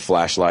just a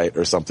flashlight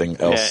or something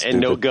else. And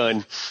no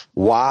gun.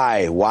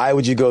 Why? Why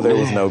would you go there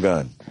with no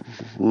gun?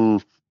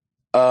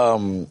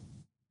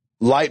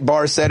 Light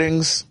bar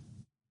settings.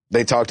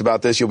 They talked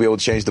about this. You'll be able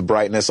to change the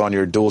brightness on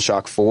your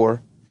DualShock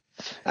 4.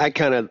 I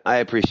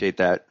appreciate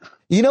that.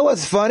 You know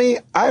what's funny?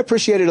 I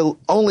appreciate it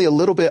only a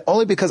little bit,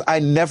 only because I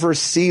never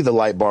see the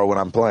light bar when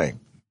I'm playing.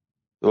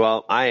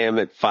 Well, I am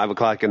at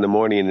 5:00 in the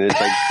morning, and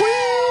it's like,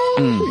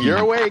 you're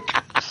awake.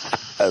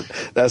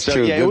 That's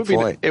true. Yeah, Good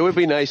point. It would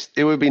be nice.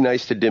 It would be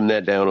nice to dim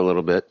that down a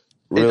little bit.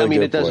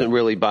 It doesn't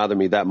really bother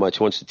me that much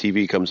once the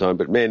TV comes on.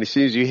 But man, as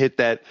soon as you hit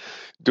that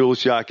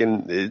DualShock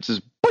and it's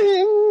just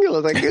bing,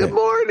 it's like, good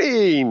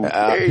morning.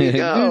 There you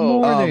go. Good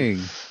morning.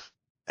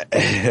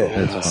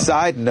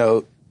 Side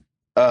note.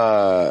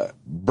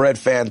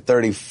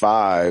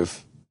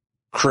 Breadfan35,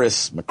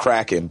 Chris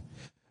McCracken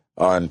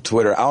on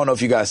Twitter. I don't know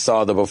if you guys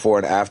saw the before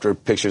and after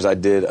pictures I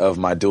did of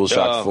my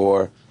DualShock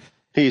 4.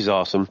 He's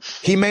awesome.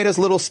 He made us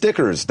little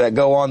stickers that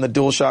go on the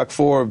DualShock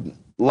 4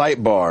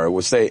 light bar,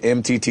 which say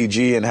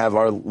MTTG and have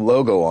our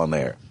logo on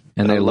there.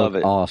 And they love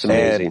it. Awesome. It's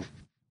amazing.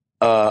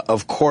 And,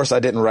 of course I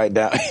didn't write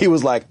down. He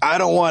was like, I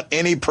don't want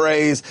any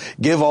praise.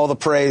 Give all the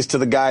praise to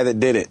the guy that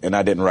did it. And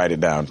I didn't write it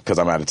down because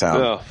I'm out of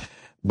town. Oh.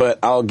 But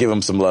I'll give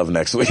him some love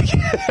next week.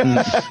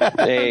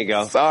 There you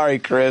go. Sorry,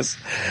 Chris.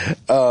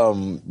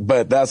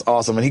 But that's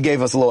awesome. And he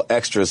gave us a little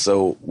extra,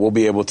 so we'll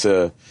be able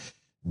to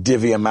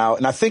divvy him out.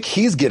 And I think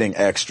he's getting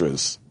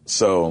extras.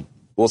 So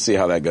we'll see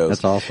how that goes.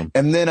 That's awesome.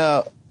 And then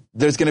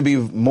there's going to be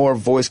more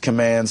voice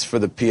commands for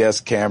the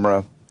PS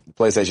camera,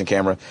 PlayStation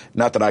camera.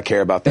 Not that I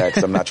care about that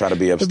because I'm not trying to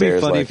be upstairs.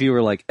 It'd be funny if you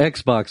were like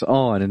Xbox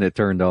on and it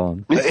turned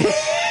on.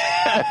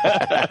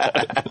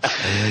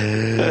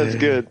 That's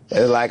good.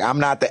 Like, I'm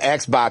not the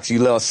Xbox, you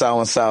little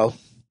so-and-so.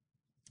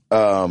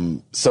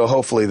 So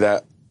hopefully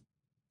that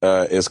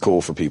is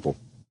cool for people.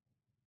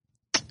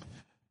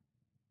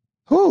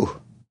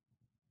 Whew.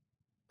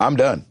 I'm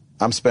done.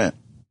 I'm spent.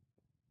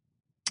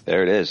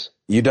 There it is.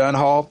 You done,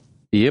 Hall?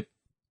 Yep.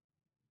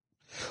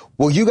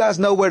 Well, you guys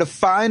know where to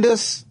find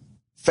us.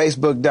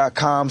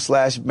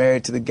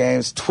 Facebook.com/Married to the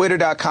Games,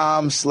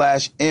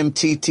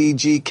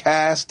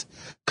 Twitter.com/MTTGcast.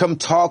 Come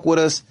talk with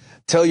us.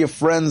 Tell your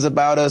friends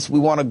about us. We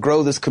want to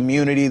grow this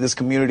community. This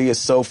community is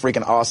so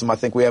freaking awesome. I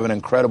think we have an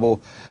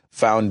incredible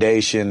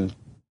foundation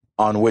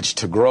on which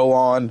to grow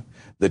on.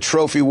 The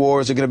trophy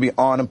wars are going to be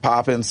on and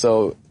popping,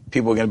 so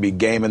people are going to be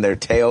gaming their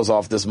tails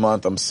off this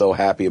month. I'm so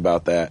happy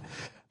about that.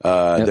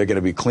 They're going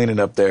to be cleaning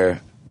up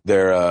their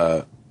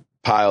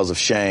piles of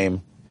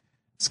shame.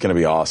 It's going to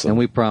be awesome. And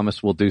we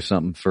promise we'll do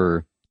something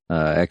for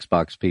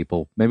Xbox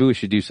people. Maybe we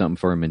should do something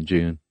for them in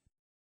June.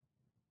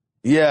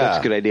 Yeah. That's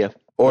a good idea.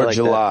 Or like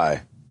July.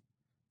 That.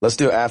 Let's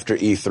do it after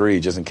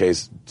E3 just in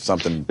case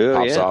something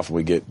pops off and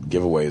we get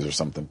giveaways or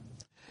something.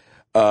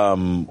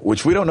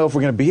 Which we don't know if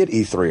we're going to be at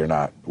E3 or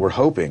not. We're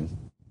hoping.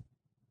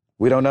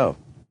 We don't know.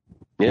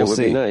 Yeah, it would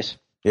be nice.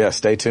 Yeah,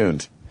 stay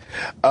tuned.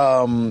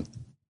 We're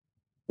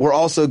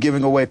also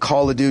giving away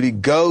Call of Duty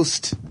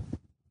Ghost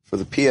for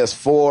the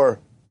PS4.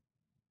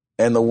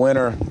 And the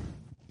winner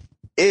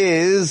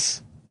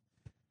is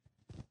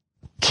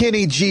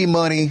Kenny G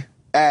Money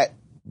at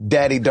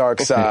Daddy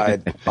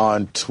Darkside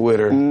on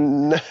Twitter.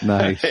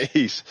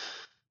 Nice.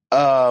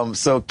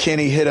 So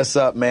Kenny, hit us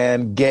up,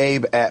 man.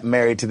 Gabe at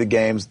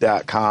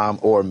marriedtothegames.com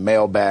or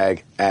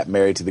mailbag at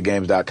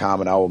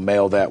marriedtothegames.com, and I will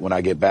mail that when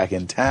I get back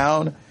in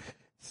town.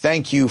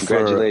 Thank you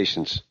for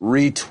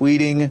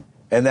retweeting.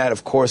 And that,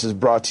 of course, is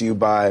brought to you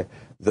by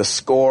The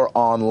Score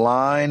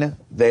Online.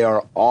 They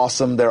are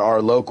awesome. They're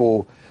our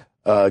local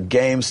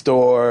game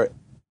store,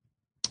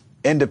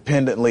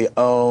 independently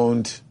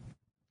owned,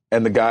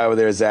 and the guy over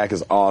there, Zach,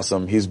 is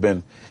awesome. He's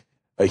been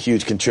a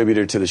huge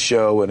contributor to the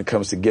show when it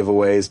comes to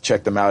giveaways.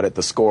 Check them out at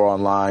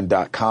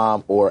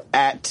thescoreonline.com or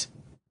at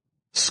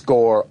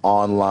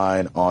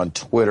scoreonline on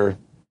Twitter.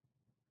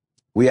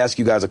 We ask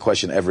you guys a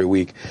question every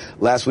week.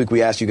 Last week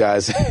we asked you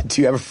guys,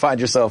 do you ever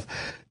find yourself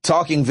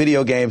talking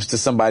video games to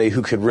somebody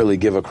who could really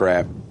give a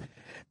crap?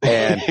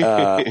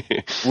 And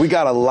we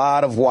got a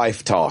lot of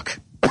wife talk.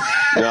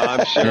 No,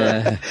 I'm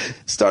sure.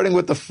 Starting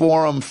with the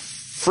forum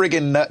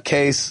friggin'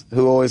 nutcase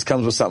who always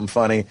comes with something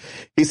funny.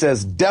 He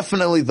says,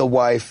 definitely the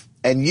wife,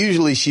 and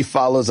usually she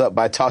follows up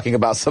by talking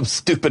about some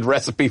stupid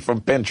recipe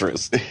from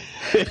Pinterest.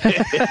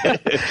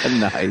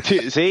 Nice.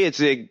 See,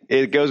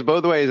 it goes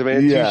both ways,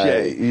 man.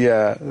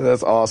 Yeah,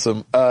 that's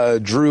awesome.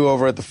 Drew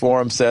over at the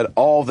forum said,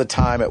 all the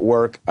time at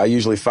work, I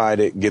usually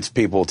find it gets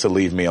people to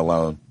leave me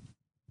alone.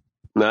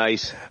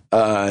 Nice.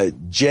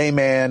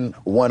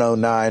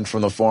 J-Man109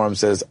 from the forum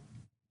says,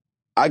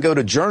 I go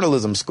to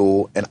journalism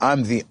school, and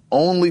I'm the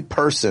only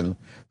person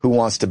who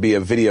wants to be a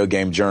video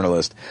game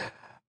journalist.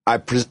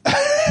 This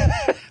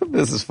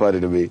is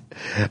funny to me,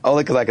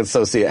 only because I can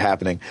so see it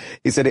happening.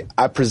 He said,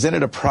 I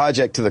presented a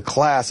project to the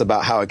class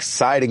about how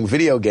exciting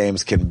video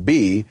games can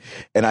be,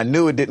 and I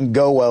knew it didn't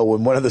go well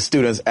when one of the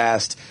students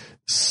asked,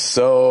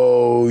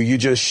 so you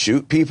just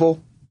shoot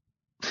people?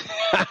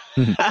 I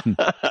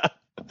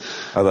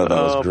thought that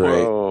was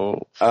great.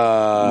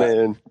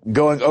 Man.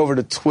 Going over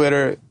to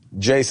Twitter,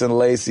 Jason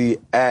Lacey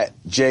at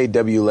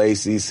JW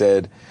Lacey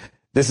said,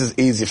 this is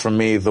easy for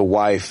me, the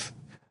wife.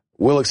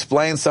 We'll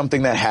explain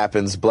something that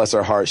happens. Bless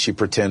her heart, she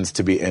pretends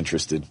to be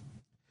interested.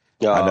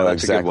 Oh, I know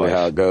exactly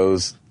how it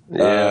goes.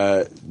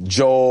 Yeah.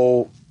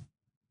 Joel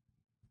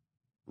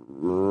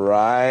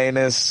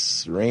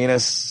Renus,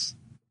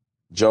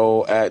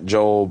 Joel at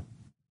Joel.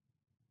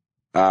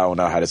 I don't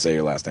know how to say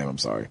your last name. I'm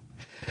sorry.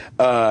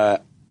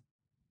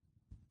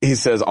 He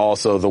says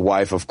also the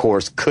wife, of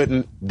course,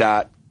 couldn't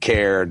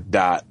care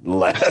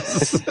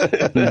less.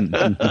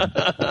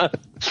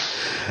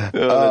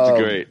 That's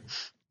great.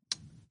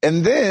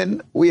 And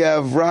then we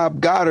have Rob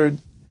Goddard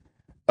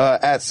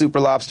at Super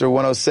Lobster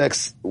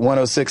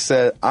 106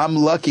 said, I'm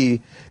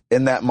lucky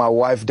in that my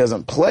wife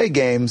doesn't play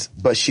games,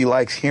 but she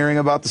likes hearing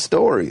about the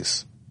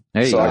stories.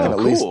 So I can at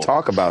least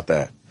talk about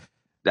that.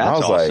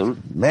 That's awesome. Like,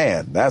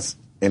 man, that's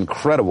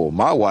incredible.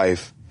 My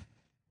wife,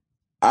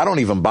 I don't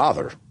even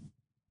bother.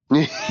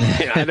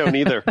 Yeah, I don't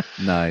either.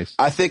 Nice.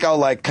 I think I'll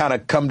like kind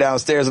of come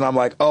downstairs and I'm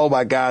like, oh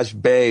my gosh,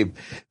 babe,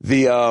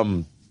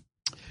 you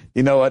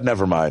know what?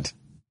 Never mind.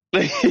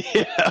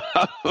 Yeah,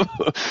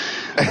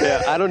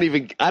 I don't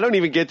even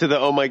get to the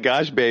oh my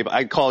gosh, babe.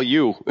 I call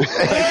you. I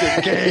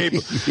said,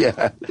 Gabe.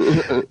 Yeah.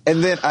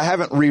 And then I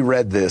haven't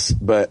reread this,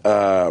 but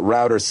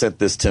Router sent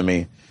this to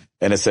me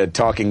and it said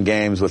talking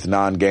games with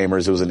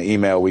non-gamers. It was an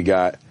email we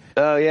got.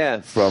 Oh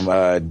yeah.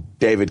 From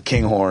David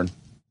Kinghorn.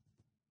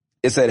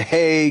 It said,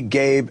 hey,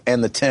 Gabe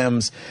and the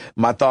Tims,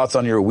 my thoughts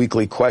on your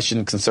weekly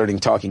question concerning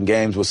talking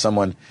games with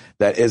someone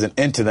that isn't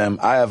into them.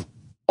 I have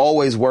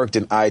always worked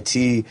in IT,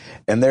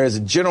 and there is a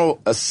general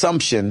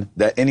assumption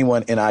that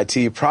anyone in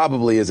IT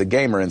probably is a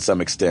gamer in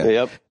some extent.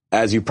 Yep.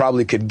 As you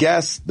probably could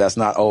guess, that's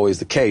not always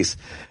the case.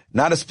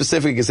 Not a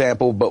specific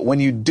example, but when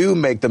you do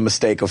make the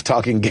mistake of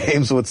talking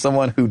games with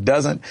someone who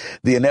doesn't,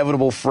 the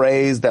inevitable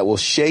phrase that will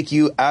shake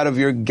you out of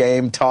your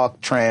game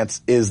talk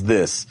trance is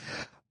this.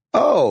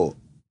 Oh,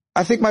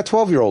 I think my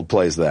 12-year-old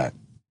plays that.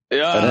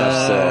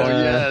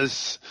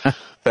 Yes.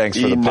 Thanks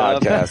for the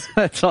podcast.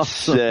 That's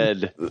awesome.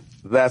 Said.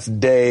 That's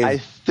Dave. I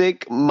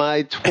think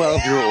my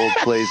 12-year-old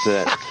plays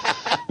that.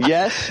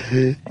 Yes.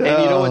 And you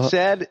know what's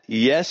sad?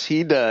 Yes,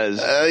 he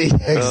does.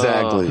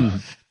 Exactly.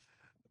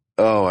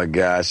 Oh my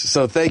gosh.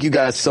 So thank you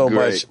guys so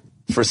much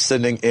for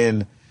sending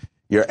in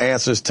your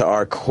answers to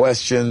our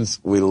questions.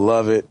 We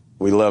love it.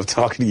 We love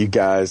talking to you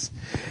guys.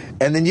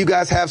 And then you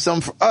guys have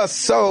some for us.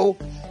 So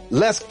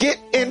let's get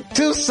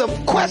into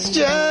some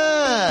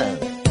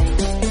questions.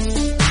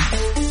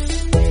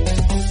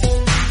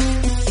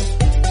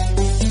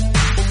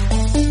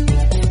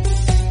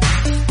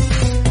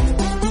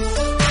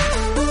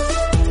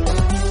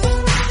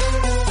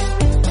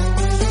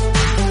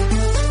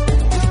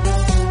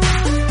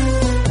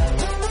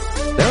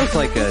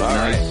 Like a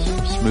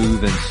nice,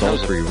 smooth, and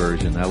sultry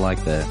version. I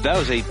like that. That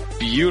was a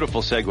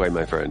beautiful segue,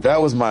 my friend.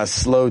 That was my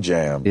slow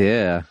jam.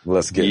 Yeah.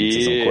 Let's get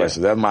into some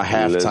questions. That's my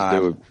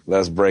halftime.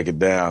 Let's break it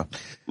down.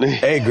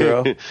 Hey,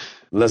 girl.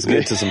 Let's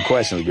get to some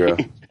questions, girl.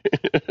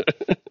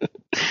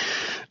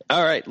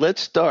 All right.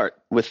 Let's start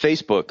with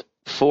Facebook.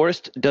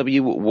 Forrest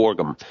W.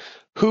 Wargum.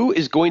 Who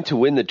is going to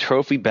win the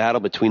trophy battle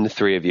between the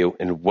three of you,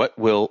 and what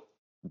will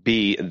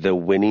be the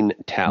winning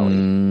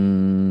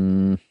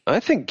tally? I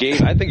think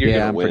Gabe. I think you're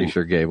going to win. I'm pretty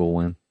sure Gabe will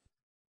win.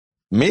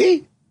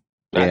 Me?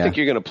 I think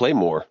you're going to play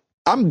more.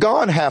 I'm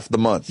gone half the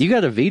month. You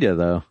got a Vita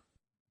though.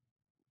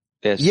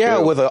 That's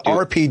true. With an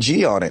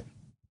RPG on it.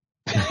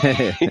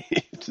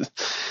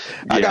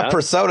 I got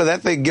Persona.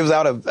 That thing gives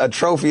out a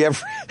trophy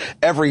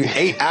every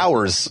 8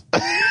 hours.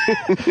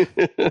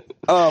 I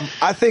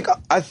think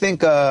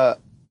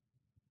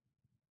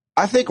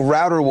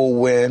Router will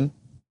win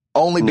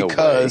only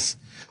because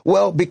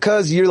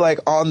because you're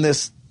like on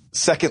this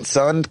Second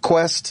Son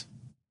quest.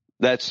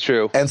 That's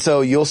true. And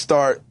so you'll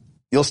start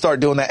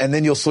doing that, and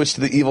then you'll switch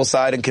to the evil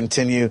side and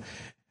continue.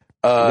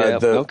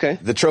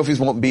 The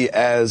trophies won't be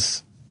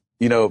as,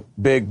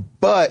 big,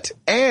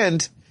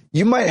 and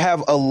you might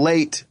have a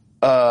late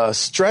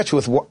stretch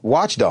with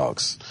Watch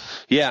Dogs.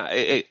 Yeah,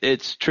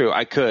 it's true.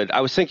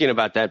 I was thinking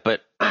about that, but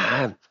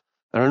I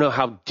don't know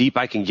how deep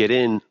I can get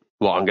in.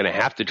 Well, I'm going to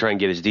have to try and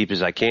get as deep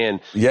as I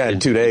can. Yeah, in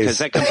 2 days. Because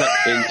that comes up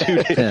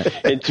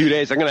in 2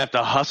 days. I'm going to have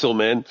to hustle,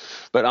 man.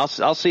 But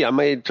I'll see. I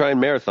may try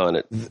and marathon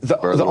it. The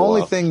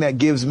only thing that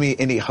gives me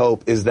any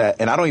hope is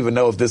that, and I don't even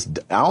know if I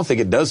don't think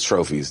it does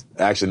trophies,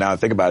 actually, now I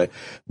think about it.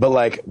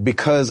 But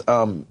because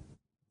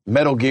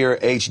Metal Gear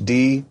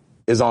HD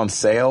is on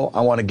sale,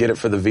 I want to get it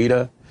for the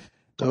Vita.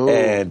 Ooh.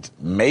 And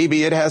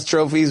maybe it has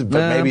trophies,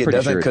 but maybe it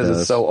doesn't because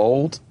it's so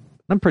old.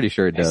 I'm pretty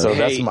sure it does. So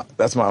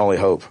that's my only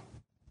hope.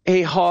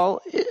 Hey,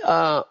 Hall,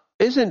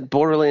 isn't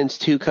Borderlands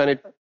 2 kind of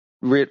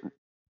it's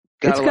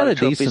got a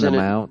decent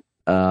amount.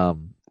 That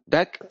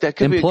could be a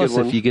good one. And plus,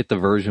 if you get the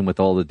version with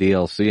all the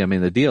DLC, I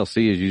mean, the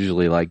DLC is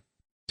usually like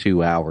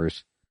 2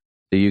 hours,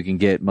 so you can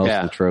get most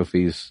of the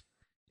trophies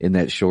in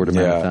that short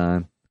amount of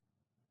time.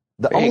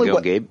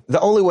 The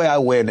only way I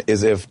win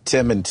is if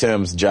Tim and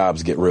Tim's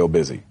jobs get real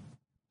busy.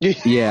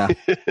 Yeah,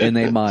 and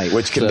they might.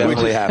 Which can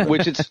definitely happen.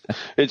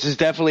 It's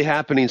definitely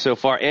happening so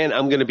far. And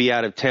I'm going to be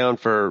out of town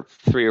for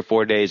 3 or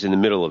 4 days in the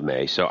middle of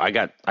May. So I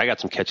got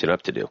some catching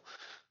up to do.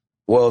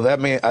 Well,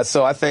 that means,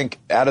 so I think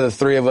out of the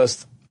three of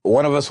us,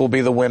 one of us will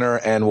be the winner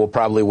and we'll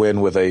probably win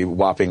with a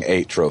whopping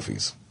 8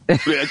 trophies.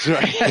 That's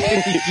right.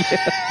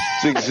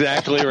 That's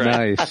exactly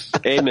right. Nice.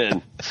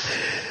 Amen.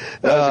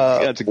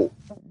 That's a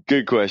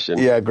good question.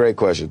 Yeah, great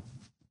question.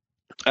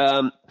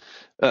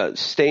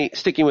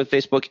 Sticking with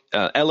Facebook,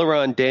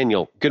 Eleron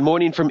Daniel. Good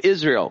morning from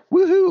Israel.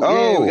 Woohoo!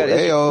 Oh, we got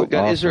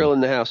awesome. Israel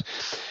in the house.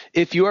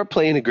 If you are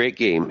playing a great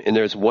game and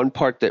there's one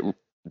part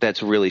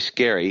that's really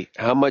scary,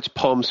 how much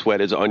palm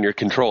sweat is on your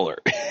controller?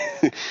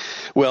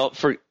 Well,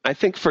 I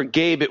think for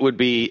Gabe it would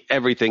be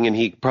everything, and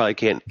he probably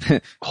can't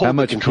hold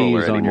the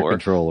controller anymore. On your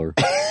controller?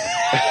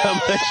 How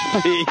much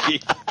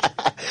pee?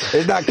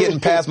 It's not getting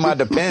past my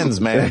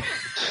Depends, man.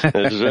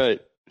 That's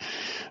right.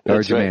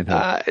 That's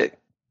right.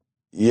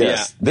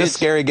 Yes, this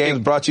scary game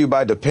is brought to you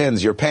by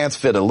Depends. Your pants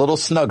fit a little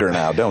snugger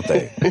now, don't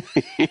they?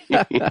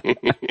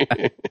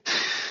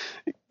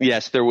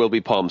 Yes, there will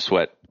be palm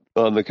sweat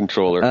on the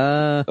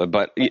controller.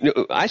 But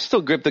I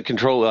still grip the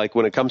controller. Like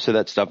when it comes to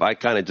that stuff, I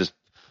kind of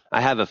I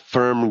have a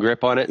firm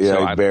grip on it. Yeah,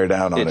 so you bear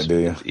down on it, do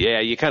you?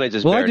 Yeah, you kind of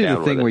just bear down on it. Well, I do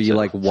the thing where you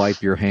like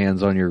wipe your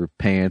hands on your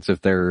pants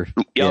if they're,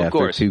 of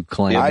course. They're too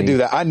clammy. I do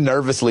that. I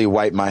nervously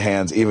wipe my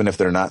hands even if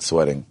they're not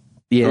sweating.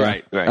 Yeah,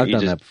 right. I've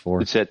done that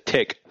before. It's a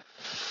tick.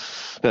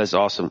 That's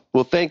awesome.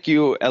 Well, thank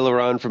you,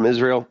 Eleron from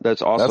Israel.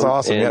 That's awesome. That's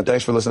awesome. And,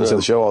 thanks for listening to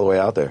the show all the way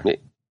out there.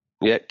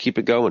 Yeah, keep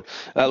it going.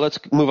 Let's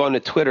move on to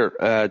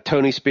Twitter.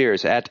 Tony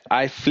Spears at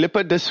I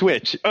Flippa the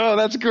Switch. Oh,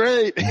 that's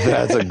great.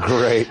 That's a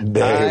great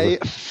name. I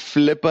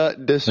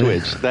Flippa the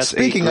Switch. That's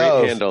a great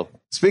handle.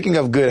 Speaking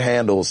of good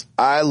handles,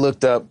 I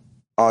looked up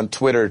on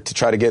Twitter to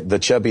try to get the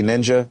Chubby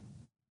Ninja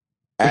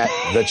at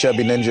the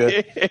Chubby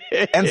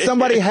Ninja, and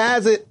somebody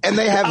has it, and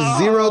they have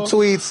 0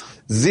 tweets,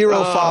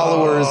 0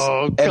 followers,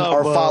 and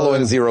are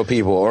following 0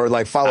 people, or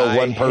like follow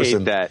one person.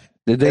 Hate that.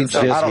 Did they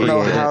so I don't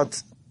know how.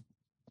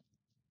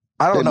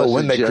 I don't know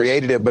when they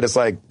created it, but it's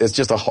like it's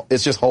just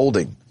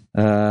holding.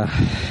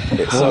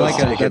 That's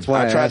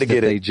why I tried to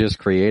get it. They just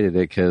created it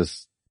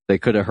because they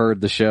could have heard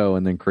the show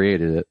and then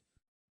created it.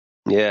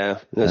 Yeah,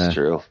 that's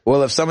true.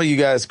 Well, if some of you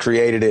guys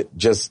created it,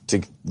 just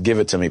to give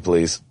it to me,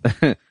 please.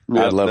 I'd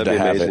love to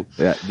have it.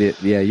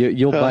 Yeah,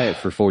 you'll buy it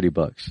for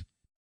 $40.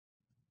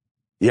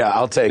 Yeah,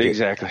 I'll take it.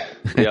 Exactly.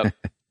 Yep.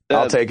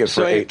 I'll take it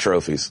for 8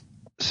 trophies.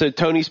 So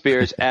Tony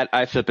Spears at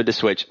I Flip It to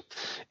Switch.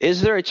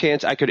 Is there a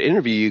chance I could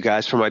interview you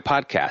guys for my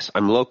podcast?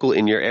 I'm local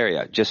in your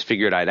area. Just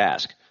figured I'd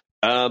ask.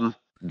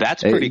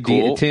 That's pretty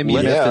cool. Tim, you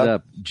messed it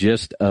up.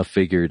 Just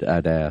figured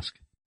I'd ask.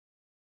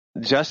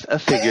 Just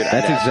figured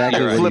That's I'd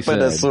exactly ask. what Flip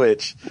it a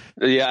switch.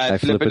 Yeah, I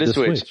flip it a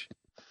switch.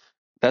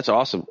 That's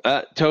awesome.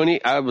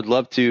 Tony, I would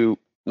love to.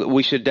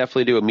 We should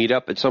definitely do a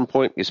meetup at some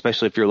point,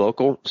 especially if you're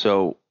local.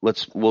 So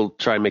we'll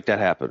try and make that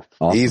happen.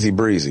 Awesome. Easy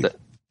breezy.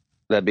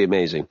 That'd be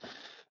amazing.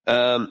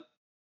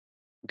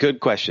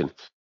 Good question.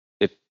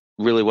 It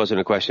really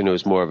wasn't a question. It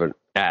was more of an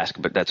ask,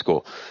 but that's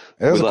cool.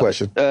 It was a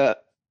question.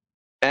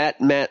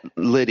 At Matt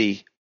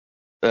Liddy.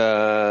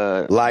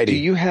 Liddy. Do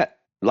you have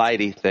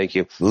Liddy? Thank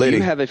you. Liddy. Do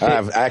you have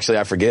a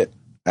I forget.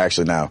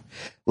 Actually, now.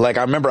 Like,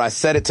 I remember I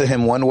said it to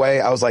him one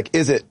way. I was like,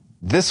 is it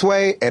this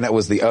way? And it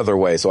was the other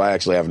way. So I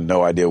actually have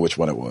no idea which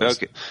one it was.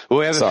 Okay. Well,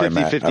 we have a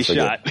 50-50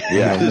 shot.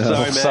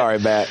 Yeah. Sorry,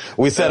 Matt.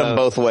 We said them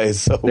both ways.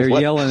 So they're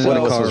yelling in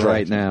the car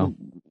right now.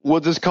 We'll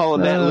just call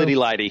him Matt Liddy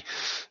Liddy.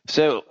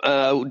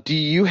 So, do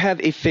you have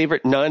a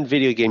favorite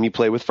non-video game you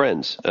play with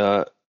friends?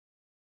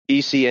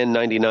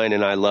 ECN99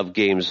 and I love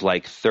games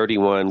like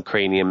 31,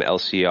 Cranium,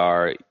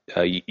 LCR,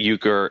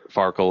 Euchre,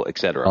 Farkle,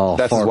 etc. Oh,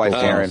 that's his wife,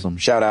 Aaron. Awesome.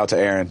 Shout out to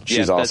Aaron.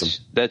 She's awesome.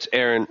 That's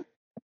Aaron.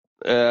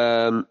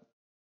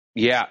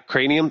 Yeah,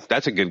 Cranium.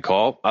 That's a good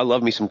call. I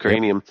love me some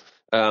Cranium.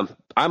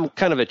 I'm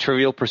kind of a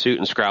Trivial Pursuit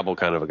and Scrabble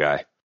kind of a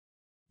guy.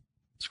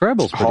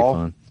 Scrabble's pretty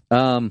fun.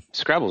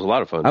 Scrabble's a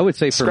lot of fun. I would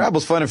say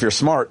Scrabble's fun if you're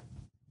smart.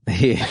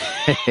 Yeah.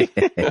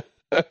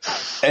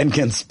 And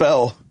can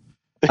spell.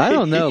 I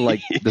don't know.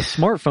 Like, the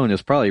smartphone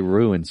has probably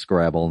ruined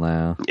Scrabble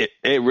now.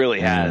 It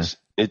really has.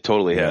 It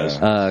totally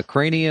has.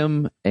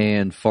 Cranium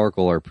and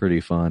Farkle are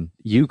pretty fun.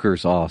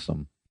 Euchre's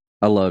awesome.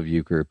 I love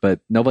Euchre, but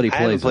nobody plays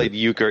it. I haven't played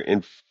Euchre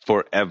in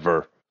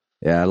forever.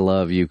 Yeah, I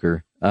love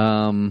Euchre.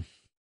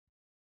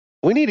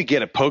 We need to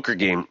get a poker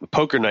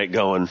night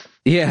going.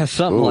 Yeah,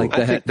 something like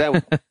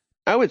that.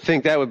 I would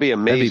think that would be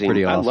amazing. That'd be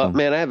pretty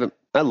awesome.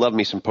 I love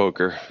me some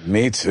poker.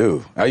 Me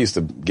too. I used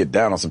to get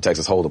down on some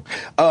Texas Hold'em.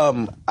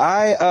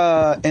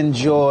 I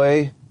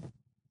enjoy,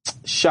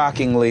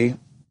 shockingly,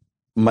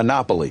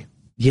 Monopoly.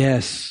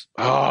 Yes.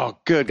 Oh,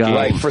 good game.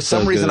 Like, for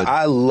some reason,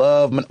 I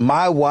love,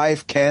 my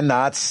wife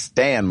cannot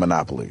stand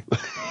Monopoly.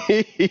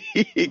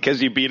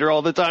 Because you beat her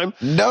all the time?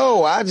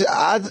 No,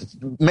 I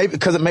maybe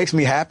because it makes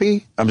me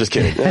happy. I'm just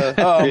kidding.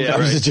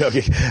 I'm just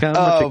joking.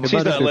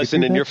 She's not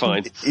listening. You're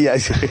fine. Yeah.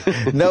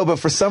 No, but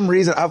for some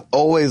reason, I've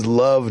always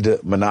loved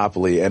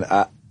Monopoly, and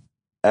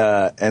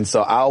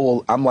so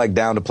I'm like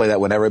down to play that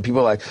whenever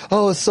people are like,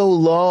 oh, it's so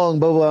long,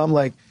 blah blah. I'm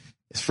like,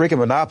 it's freaking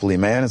Monopoly,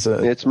 man.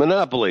 It's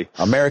Monopoly.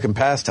 American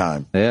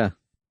pastime. Yeah.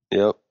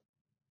 Yep.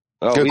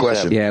 Good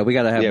question. We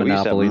got to have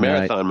Monopoly night.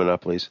 Marathon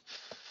Monopolies.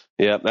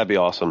 Yeah, that'd be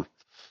awesome.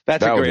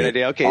 That's a great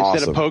idea. Okay, awesome.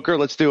 Instead of poker,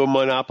 let's do a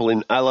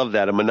Monopoly. I love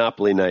that, a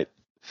Monopoly night.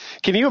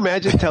 Can you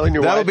imagine telling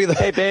your wife,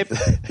 hey, babe.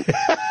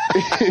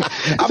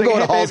 I'm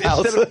going to Hall's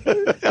house.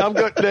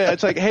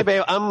 It's like, hey,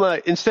 babe,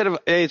 instead of,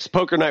 hey, it's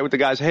poker night with the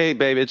guys, hey,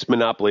 babe, it's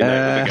Monopoly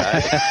night with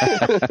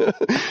the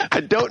guys.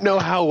 I don't know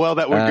how well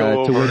that would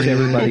go over. To which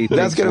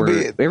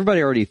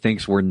everybody already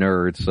thinks we're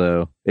nerds,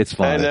 so it's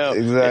fine. I know.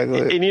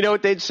 Exactly. And you know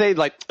what they'd say?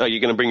 Like, oh,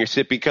 you're going to bring your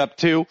sippy cup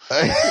too?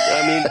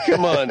 I mean,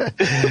 come on.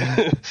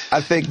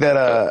 I think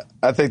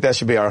that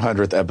should be our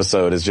 100th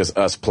episode, is just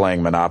us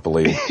playing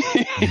Monopoly.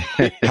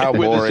 How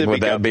boring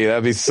would that be?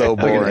 That'd be so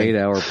boring. Like an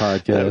 8-hour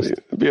podcast.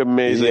 It'd be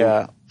amazing.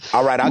 Yeah.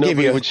 All right, I'll give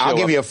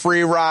you a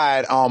free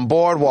ride on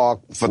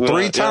Boardwalk for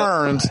 3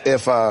 turns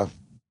if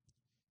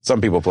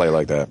some people play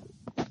like that.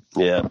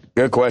 Yeah.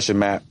 Good question,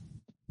 Matt.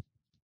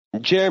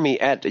 Jeremy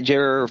at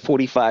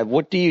Jer45.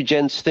 What do you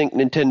gents think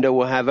Nintendo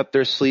will have up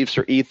their sleeves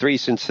for E3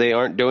 since they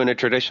aren't doing a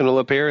traditional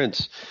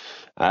appearance?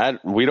 I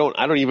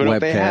don't even know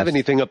if they have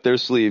anything up their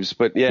sleeves,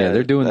 but yeah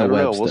they're doing the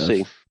web stuff. We'll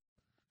see.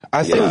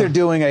 I think they're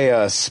doing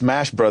a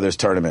Smash Brothers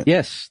tournament.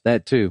 Yes,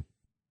 that too.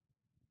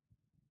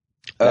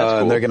 Cool.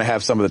 And they're going to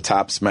have some of the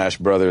top Smash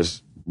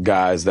Brothers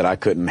guys that I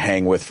couldn't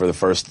hang with for the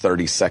first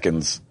 30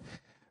 seconds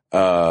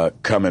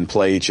come and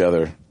play each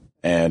other.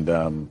 And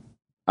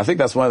I think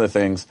that's one of the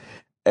things.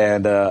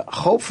 And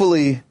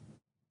hopefully,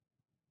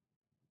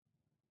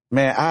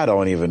 man, I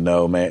don't even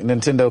know, man.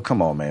 Nintendo,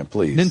 come on, man,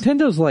 please.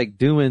 Nintendo's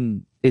like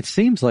it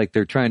seems like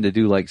they're trying to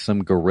do like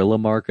some guerrilla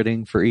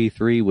marketing for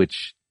E3,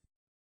 which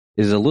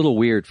is a little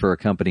weird for a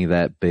company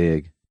that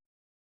big.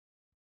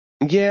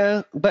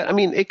 Yeah, but I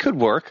mean, it could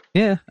work.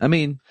 Yeah, I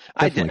mean,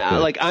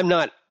 I'm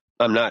not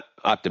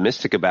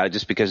optimistic about it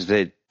just because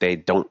they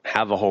don't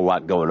have a whole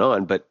lot going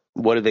on. But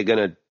what are they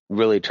going to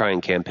really try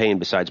and campaign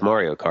besides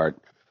Mario Kart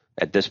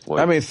at this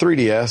point? I mean,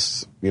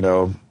 3DS,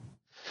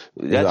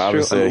 that's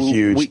obviously a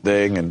huge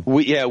thing, and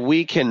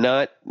we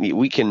cannot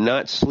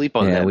sleep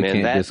on that. We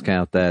man. can't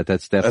discount that.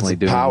 That's definitely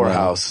doing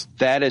powerhouse. Well.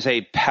 That is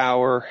a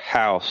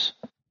powerhouse.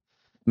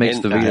 Makes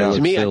the Vita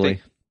look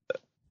silly.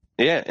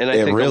 And I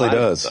think really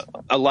does.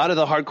 A lot of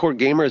the hardcore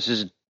gamers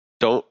just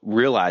don't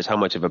realize how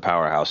much of a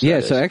powerhouse. Yeah.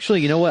 That is. So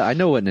actually, you know what? I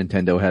know what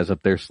Nintendo has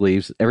up their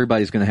sleeves.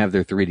 Everybody's going to have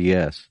their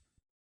 3DS,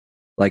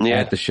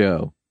 at the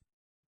show.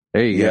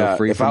 There you go.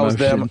 Free if promotion. I was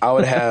them, I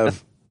would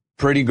have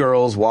pretty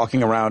girls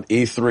walking around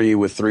E3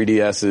 with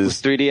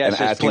 3DSs, and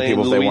asking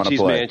people if they want to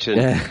play. Mansion.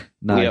 Yeah,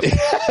 nice. Yep.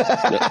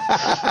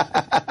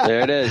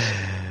 There it is.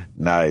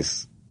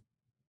 Nice.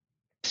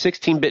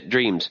 16-bit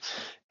dreams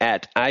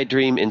at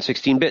iDream in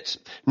 16 bits.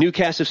 New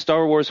cast of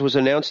Star Wars was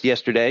announced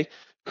yesterday.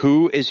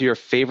 Who is your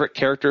favorite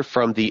character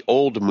from the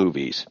old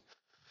movies?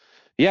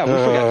 Yeah, we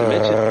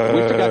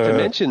forgot to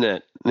mention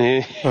that.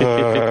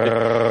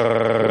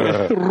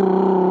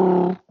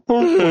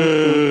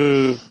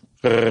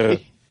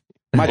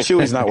 My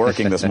Chewy's not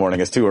working this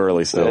morning. It's too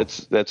early still.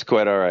 That's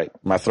quite all right.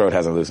 My throat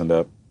hasn't loosened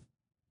up.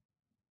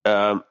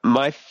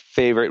 My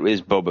favorite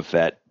is Boba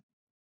Fett.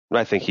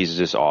 I think he's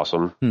just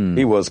awesome.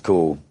 He was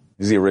cool.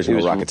 He's the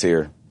original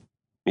Rocketeer.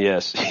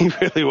 Yes, he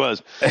really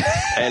was.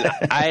 And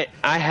I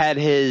had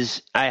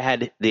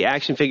the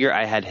action figure.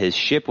 I had his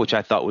ship, which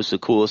I thought was the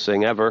coolest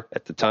thing ever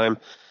at the time.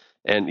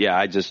 And yeah,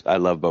 I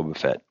love Boba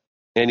Fett.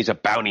 And he's a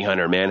bounty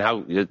hunter,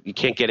 man. You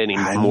can't get any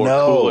more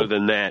cooler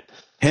than that.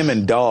 Him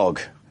and Dog.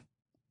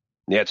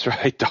 That's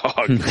right,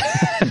 Dog.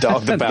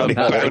 Dog the bounty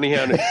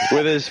hunter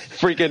with his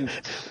freaking.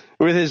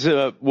 With his,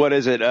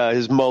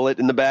 his mullet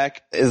in the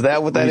back. Is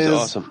that what that is?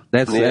 Awesome.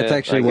 That's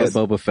actually what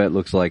Boba Fett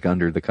looks like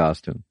under the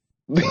costume.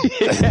 Boba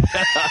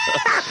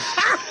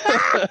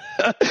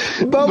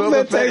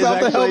Fett takes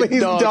off the helmet.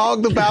 He's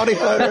Dog the bounty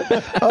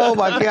hunter. Oh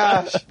my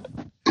gosh.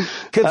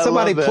 Could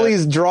somebody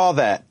please draw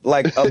that?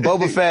 Like a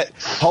Boba Fett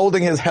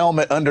holding his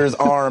helmet under his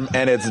arm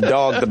and it's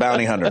Dog the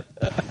bounty hunter.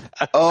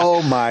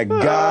 Oh my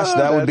gosh,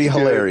 that would be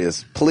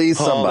hilarious. Please,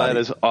 somebody. That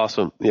is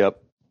awesome.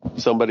 Yep.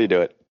 Somebody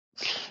do it.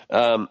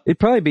 It'd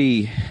probably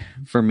be,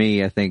 for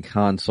me, I think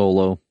Han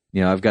Solo.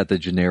 I've got the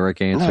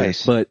generic answer,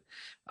 but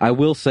I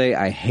will say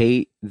I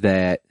hate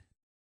that.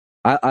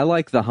 I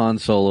like the Han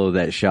Solo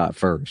that shot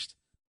first.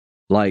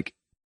 Like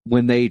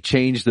when they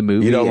changed the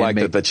movie. You don't like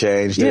that they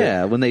changed it?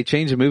 Yeah, when they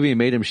changed the movie and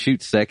made him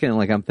shoot second,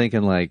 I'm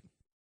thinking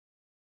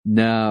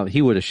no,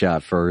 he would have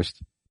shot first.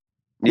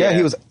 Yeah,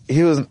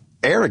 he was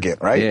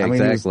arrogant, right? Yeah,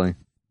 exactly.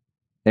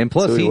 And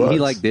plus he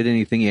did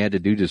anything he had to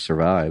do to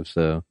survive,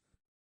 so.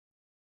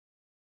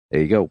 There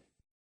you go.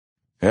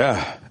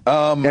 Yeah.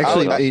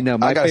 Actually,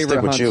 my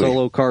favorite Han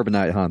Solo,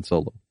 Carbonite Han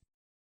Solo.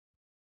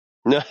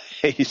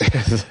 Nice.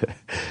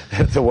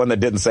 The one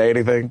that didn't say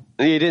anything?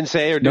 He didn't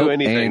say or do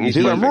anything.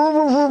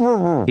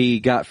 He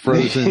got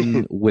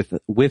frozen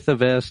with a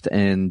vest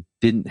and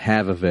didn't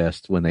have a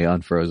vest when they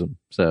unfroze him.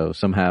 So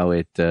somehow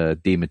it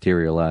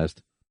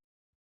dematerialized.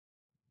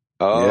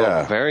 Oh,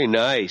 yeah. Very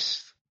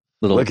nice.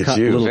 Look at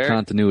you. Little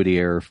continuity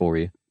error for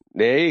you.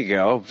 There you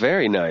go.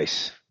 Very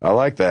nice. I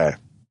like that.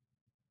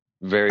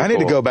 Very I need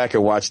to go back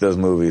and watch those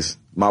movies.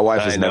 My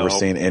wife has never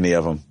seen any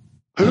of them.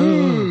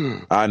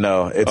 I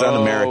know. It's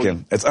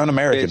un-American. It's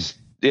un-American.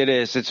 It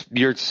is.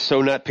 You're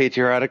so not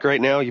patriotic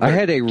right now. I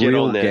had a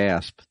real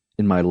gasp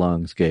in my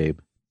lungs, Gabe.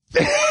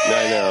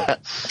 I know.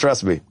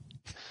 Trust me.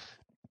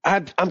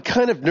 I'm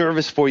kind of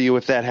nervous for you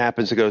if that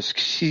happens. It goes,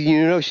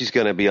 she's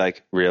going to be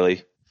like,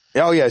 really?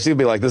 Oh, yeah. She'd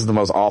be like, this is the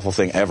most awful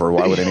thing ever.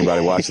 Why would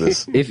anybody watch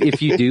this?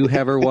 If you do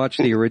have her watch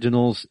the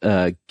originals,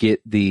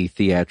 get the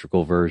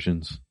theatrical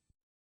versions.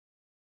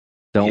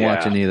 Don't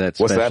watch any of that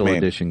special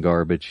edition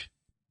garbage.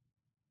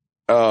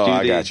 Oh,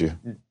 I got you.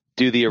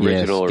 Do the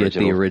original. Yes, get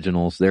the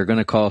originals. They're going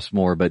to cost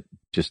more, but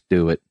just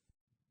do it.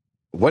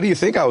 What do you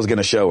think I was going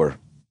to show her?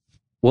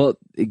 Well,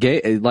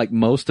 like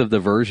most of the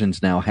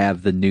versions now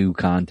have the new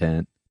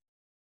content.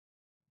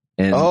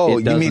 And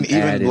you mean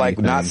even like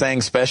not saying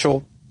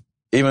special?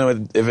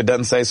 Even if it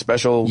doesn't say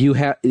special? You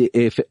have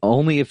if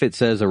it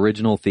says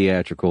original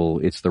theatrical,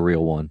 it's the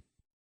real one.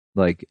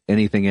 Like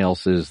anything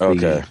else is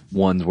the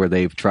ones where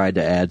they've tried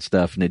to add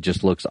stuff and it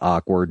just looks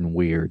awkward and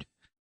weird.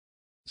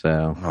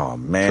 So, oh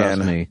man,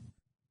 trust me.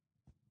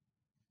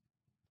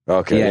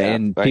 Okay, yeah,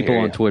 and people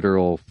on Twitter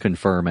will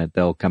confirm it.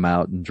 They'll come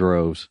out in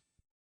droves.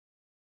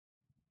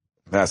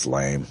 That's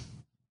lame.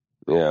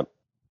 Yeah.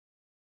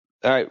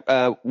 All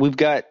right, we've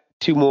got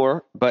two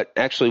more, but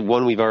actually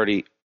one we've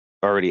already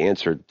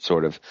answered,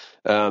 sort of.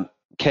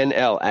 Ken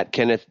L. at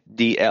Kenneth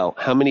DL.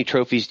 How many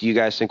trophies do you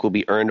guys think will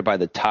be earned by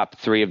the top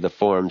 3 of the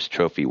forum's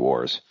trophy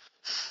wars?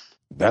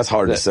 That's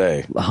hard to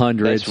say.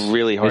 Hundreds. That's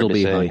really hard to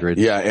say. It'll be hundreds.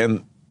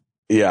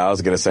 Yeah, I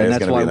was going to say and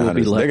it's going to be in the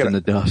hundreds. We'll be left in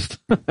the dust.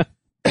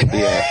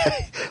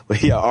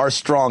 Yeah, our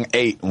strong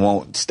 8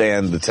 won't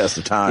stand the test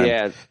of time.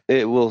 Yeah,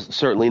 it will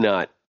certainly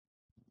not.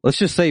 Let's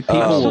just say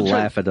people will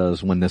laugh at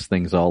us when this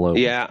thing's all over.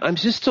 Yeah, I'm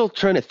just still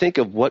trying to think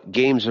of what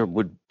games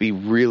would be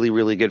really,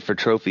 really good for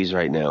trophies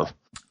right now.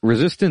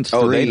 Resistance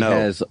 3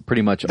 has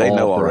pretty much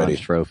all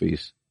bronze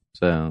trophies.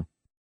 So,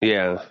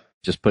 yeah,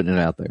 just putting it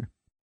out there.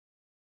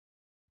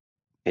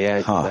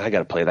 Yeah, I got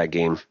to play that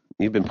game.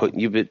 You've been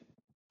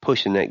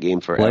pushing that game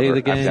forever. Play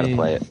the game. I've got to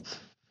play it.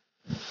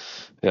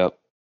 Yep.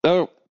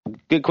 Oh,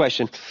 good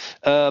question.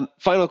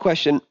 Final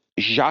question.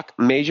 Jacques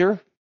Major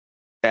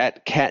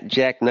at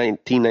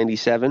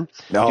CatJack1997.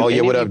 Oh,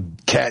 yeah, what up,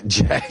 Cat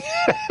Jack?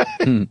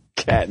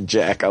 Cat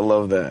Jack, I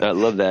love that. I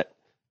love that.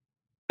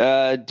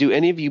 Do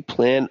any of you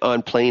plan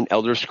on playing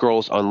Elder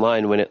Scrolls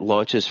Online when it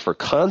launches for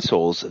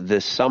consoles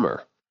this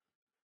summer?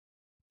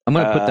 I'm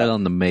going to put that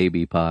on the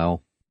maybe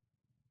pile.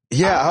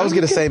 Yeah, I was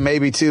going to say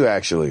maybe too,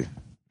 actually.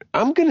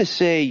 I'm going to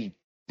say,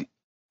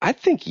 I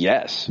think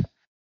yes.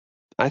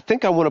 I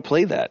think I want to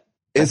play that.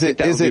 That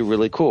would be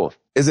really cool.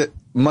 Is it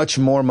much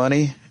more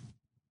money?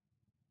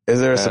 Is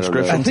there a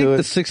subscription to it?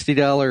 I think the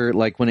 $60,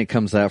 like when it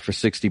comes out for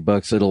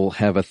 $60, it'll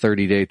have a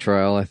 30-day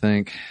trial, I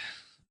think.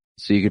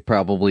 So you could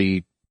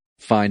probably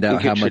find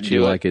out how much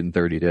you like it in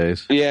 30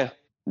 days. Yeah.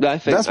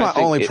 That's my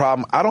only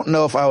problem. I don't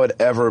know if I would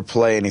ever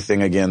play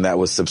anything again that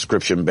was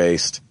subscription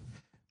based.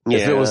 Yeah.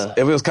 If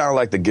it was kind of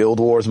like the Guild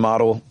Wars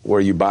model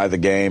where you buy the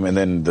game and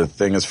then the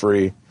thing is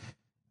free,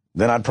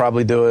 then I'd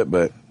probably do it.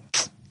 But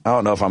I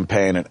don't know if I'm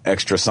paying an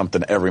extra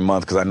something every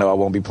month because I know I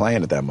won't be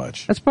playing it that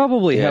much. That's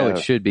probably how it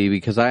should be,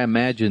 because I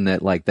imagine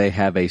that like they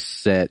have a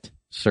set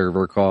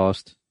server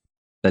cost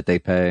that they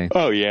pay.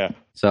 Oh yeah.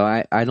 So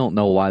I don't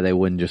know why they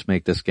wouldn't just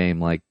make this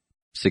game like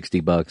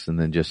 $60 and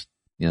then just,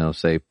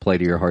 say play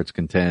to your heart's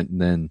content. And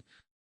then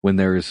when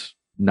there's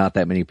not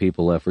that many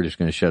people left, we're just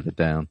going to shut it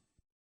down.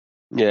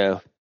 Yeah.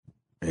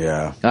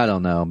 Yeah. I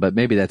don't know, but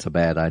maybe that's a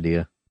bad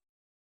idea.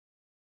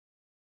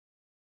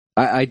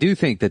 I do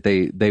think that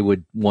they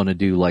would want to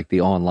do like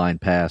the online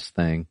pass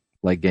thing,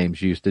 like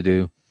games used to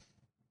do.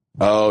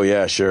 Oh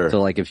yeah, sure.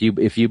 So like if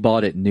you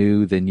bought it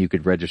new, then you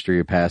could register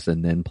your pass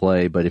and then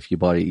play. But if you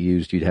bought it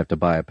used, you'd have to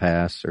buy a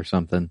pass or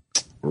something.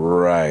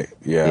 Right.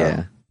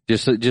 Yeah. Yeah.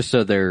 Just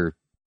so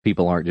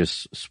people aren't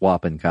just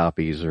swapping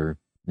copies or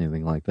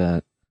anything like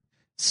that.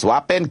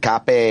 Swapping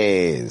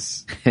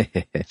copies.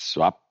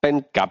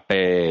 Swapping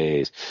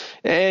copies.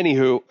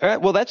 Anywho,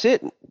 well, that's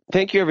it.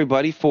 Thank you,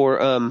 everybody, for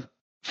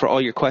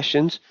all your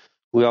questions.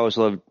 We always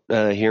love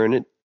hearing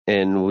it,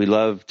 and we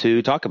love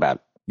to talk about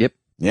it. Yep.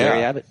 Yeah. There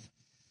you have it.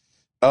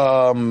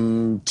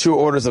 2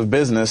 orders of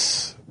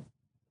business.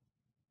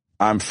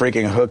 I'm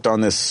freaking hooked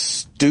on this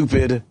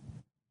stupid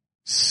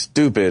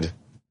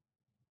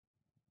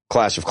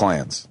Clash of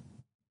Clans.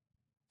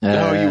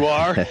 Oh, you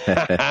are?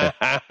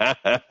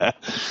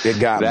 It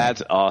got me.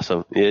 That's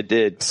awesome. It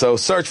did. So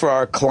search for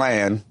our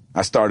clan.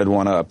 I started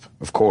one up,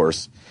 of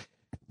course.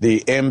 The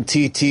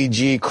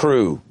MTTG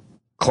Crew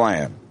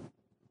clan.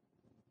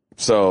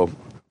 So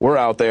we're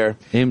out there.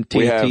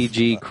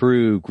 MTTG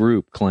Crew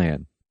Group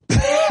Clan.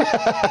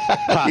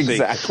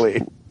 Exactly.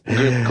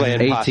 Group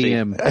Clan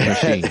ATM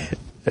machine.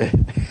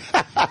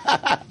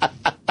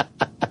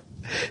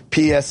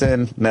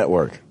 PSN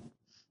network.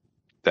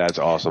 That's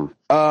awesome.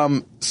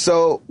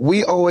 So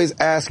we always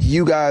ask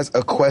you guys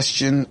a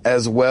question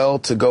as well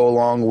to go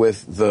along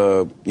with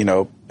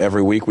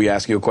every week we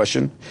ask you a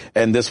question,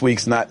 and this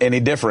week's not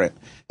any different.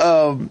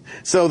 So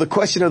the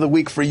question of the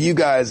week for you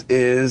guys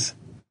is,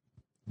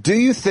 do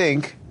you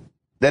think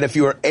that if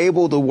you were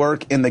able to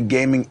work in the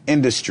gaming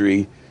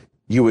industry,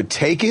 you would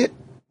take it,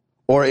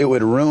 or it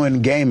would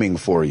ruin gaming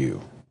for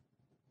you?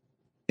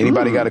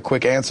 Anybody got a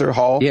quick answer,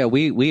 Hall? Yeah,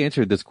 we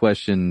answered this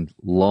question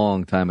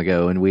long time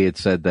ago, and we had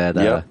said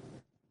that,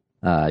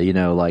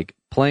 like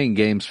playing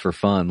games for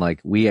fun,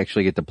 like we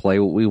actually get to play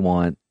what we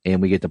want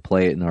and we get to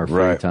play it in our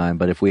free time.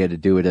 But if we had to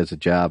do it as a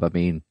job, I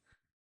mean,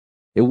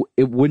 it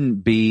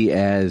wouldn't be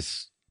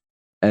as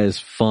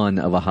fun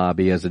of a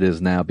hobby as it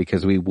is now,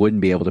 because we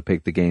wouldn't be able to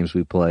pick the games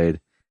we played,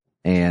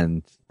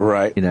 and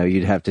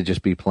you'd have to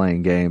just be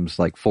playing games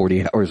like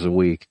 40 hours a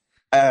week.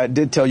 I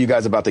did tell you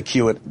guys about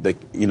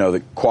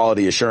the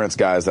quality assurance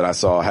guys that I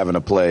saw having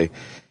to play,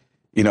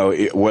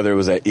 whether it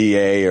was at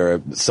EA or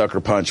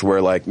Sucker Punch,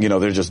 where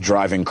they're just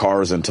driving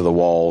cars into the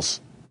walls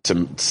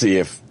to see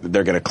if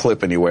they're going to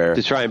clip anywhere.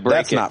 To try and break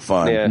That's not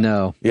fun. Yeah.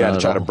 No. Yeah, to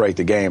try to break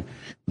the game.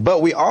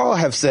 But we all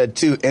have said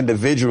too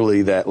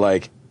individually that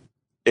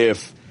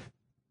if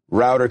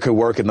Router could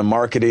work in the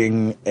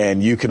marketing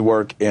and you could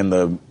work in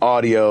the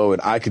audio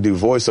and I could do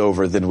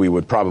voiceover, then we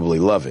would probably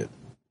love it.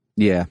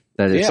 Yeah.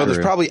 So there's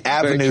probably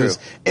avenues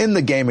in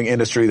the gaming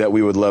industry that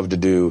we would love to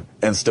do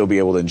and still be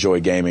able to enjoy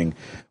gaming.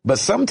 But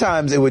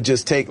sometimes it would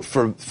just take,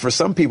 for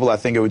some people, I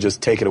think it would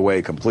just take it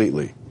away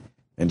completely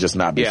and just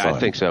not be fun. Yeah, I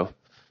think so.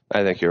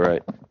 I think you're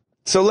right.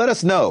 So let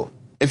us know.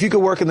 If you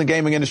could work in the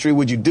gaming industry,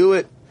 would you do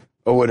it,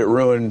 or would it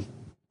ruin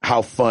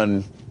how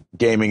fun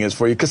gaming is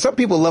for you? Because some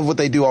people love what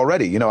they do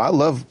already.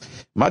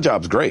 My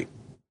job's great.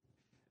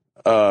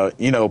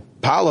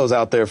 Paolo's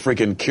out there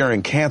freaking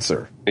curing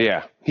cancer.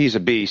 Yeah, he's a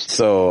beast.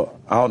 So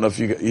I don't know if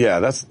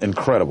that's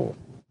incredible.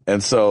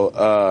 And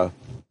so,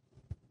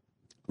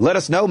 let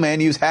us know,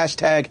 man. Use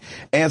hashtag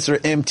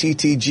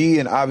AnswerMTTG,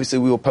 and obviously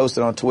we will post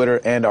it on Twitter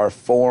and our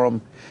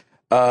forum,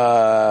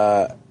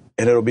 and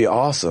it'll be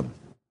awesome.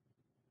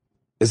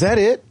 Is that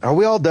it? Are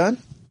we all done?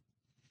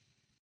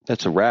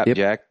 That's a wrap, yep.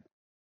 Jack.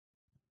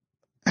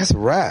 That's a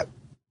wrap.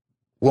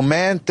 Well,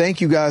 man,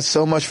 thank you guys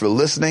so much for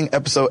listening.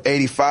 Episode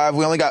 85.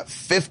 We only got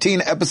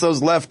 15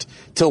 episodes left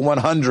till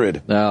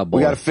 100. Oh, boy.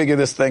 We got to figure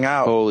this thing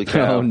out. Holy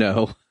cow. Oh,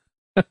 no.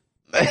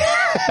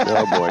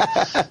 Oh, boy.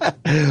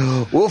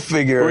 We'll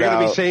figure it out. We're going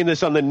to be saying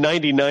this on the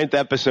 99th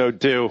episode,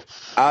 too.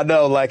 I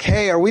know. Like,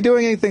 hey, are we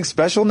doing anything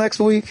special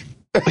next week?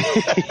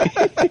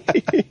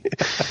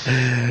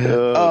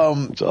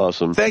 It's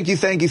awesome. Thank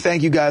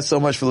you guys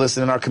so much for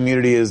listening. Our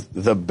community is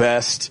the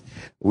best.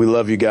 We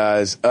love you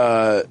guys.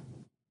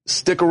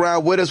 Stick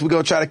around with us. We're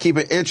going to try to keep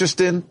it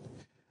interesting.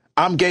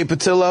 I'm Gabe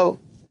Patillo.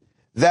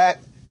 That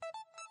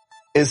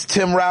is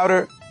Tim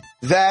Router.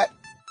 That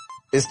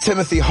is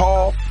Timothy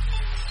Hall.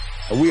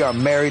 And we are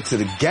married to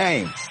the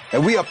games.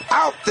 And we up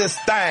out this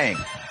thing.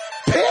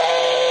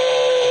 Peace!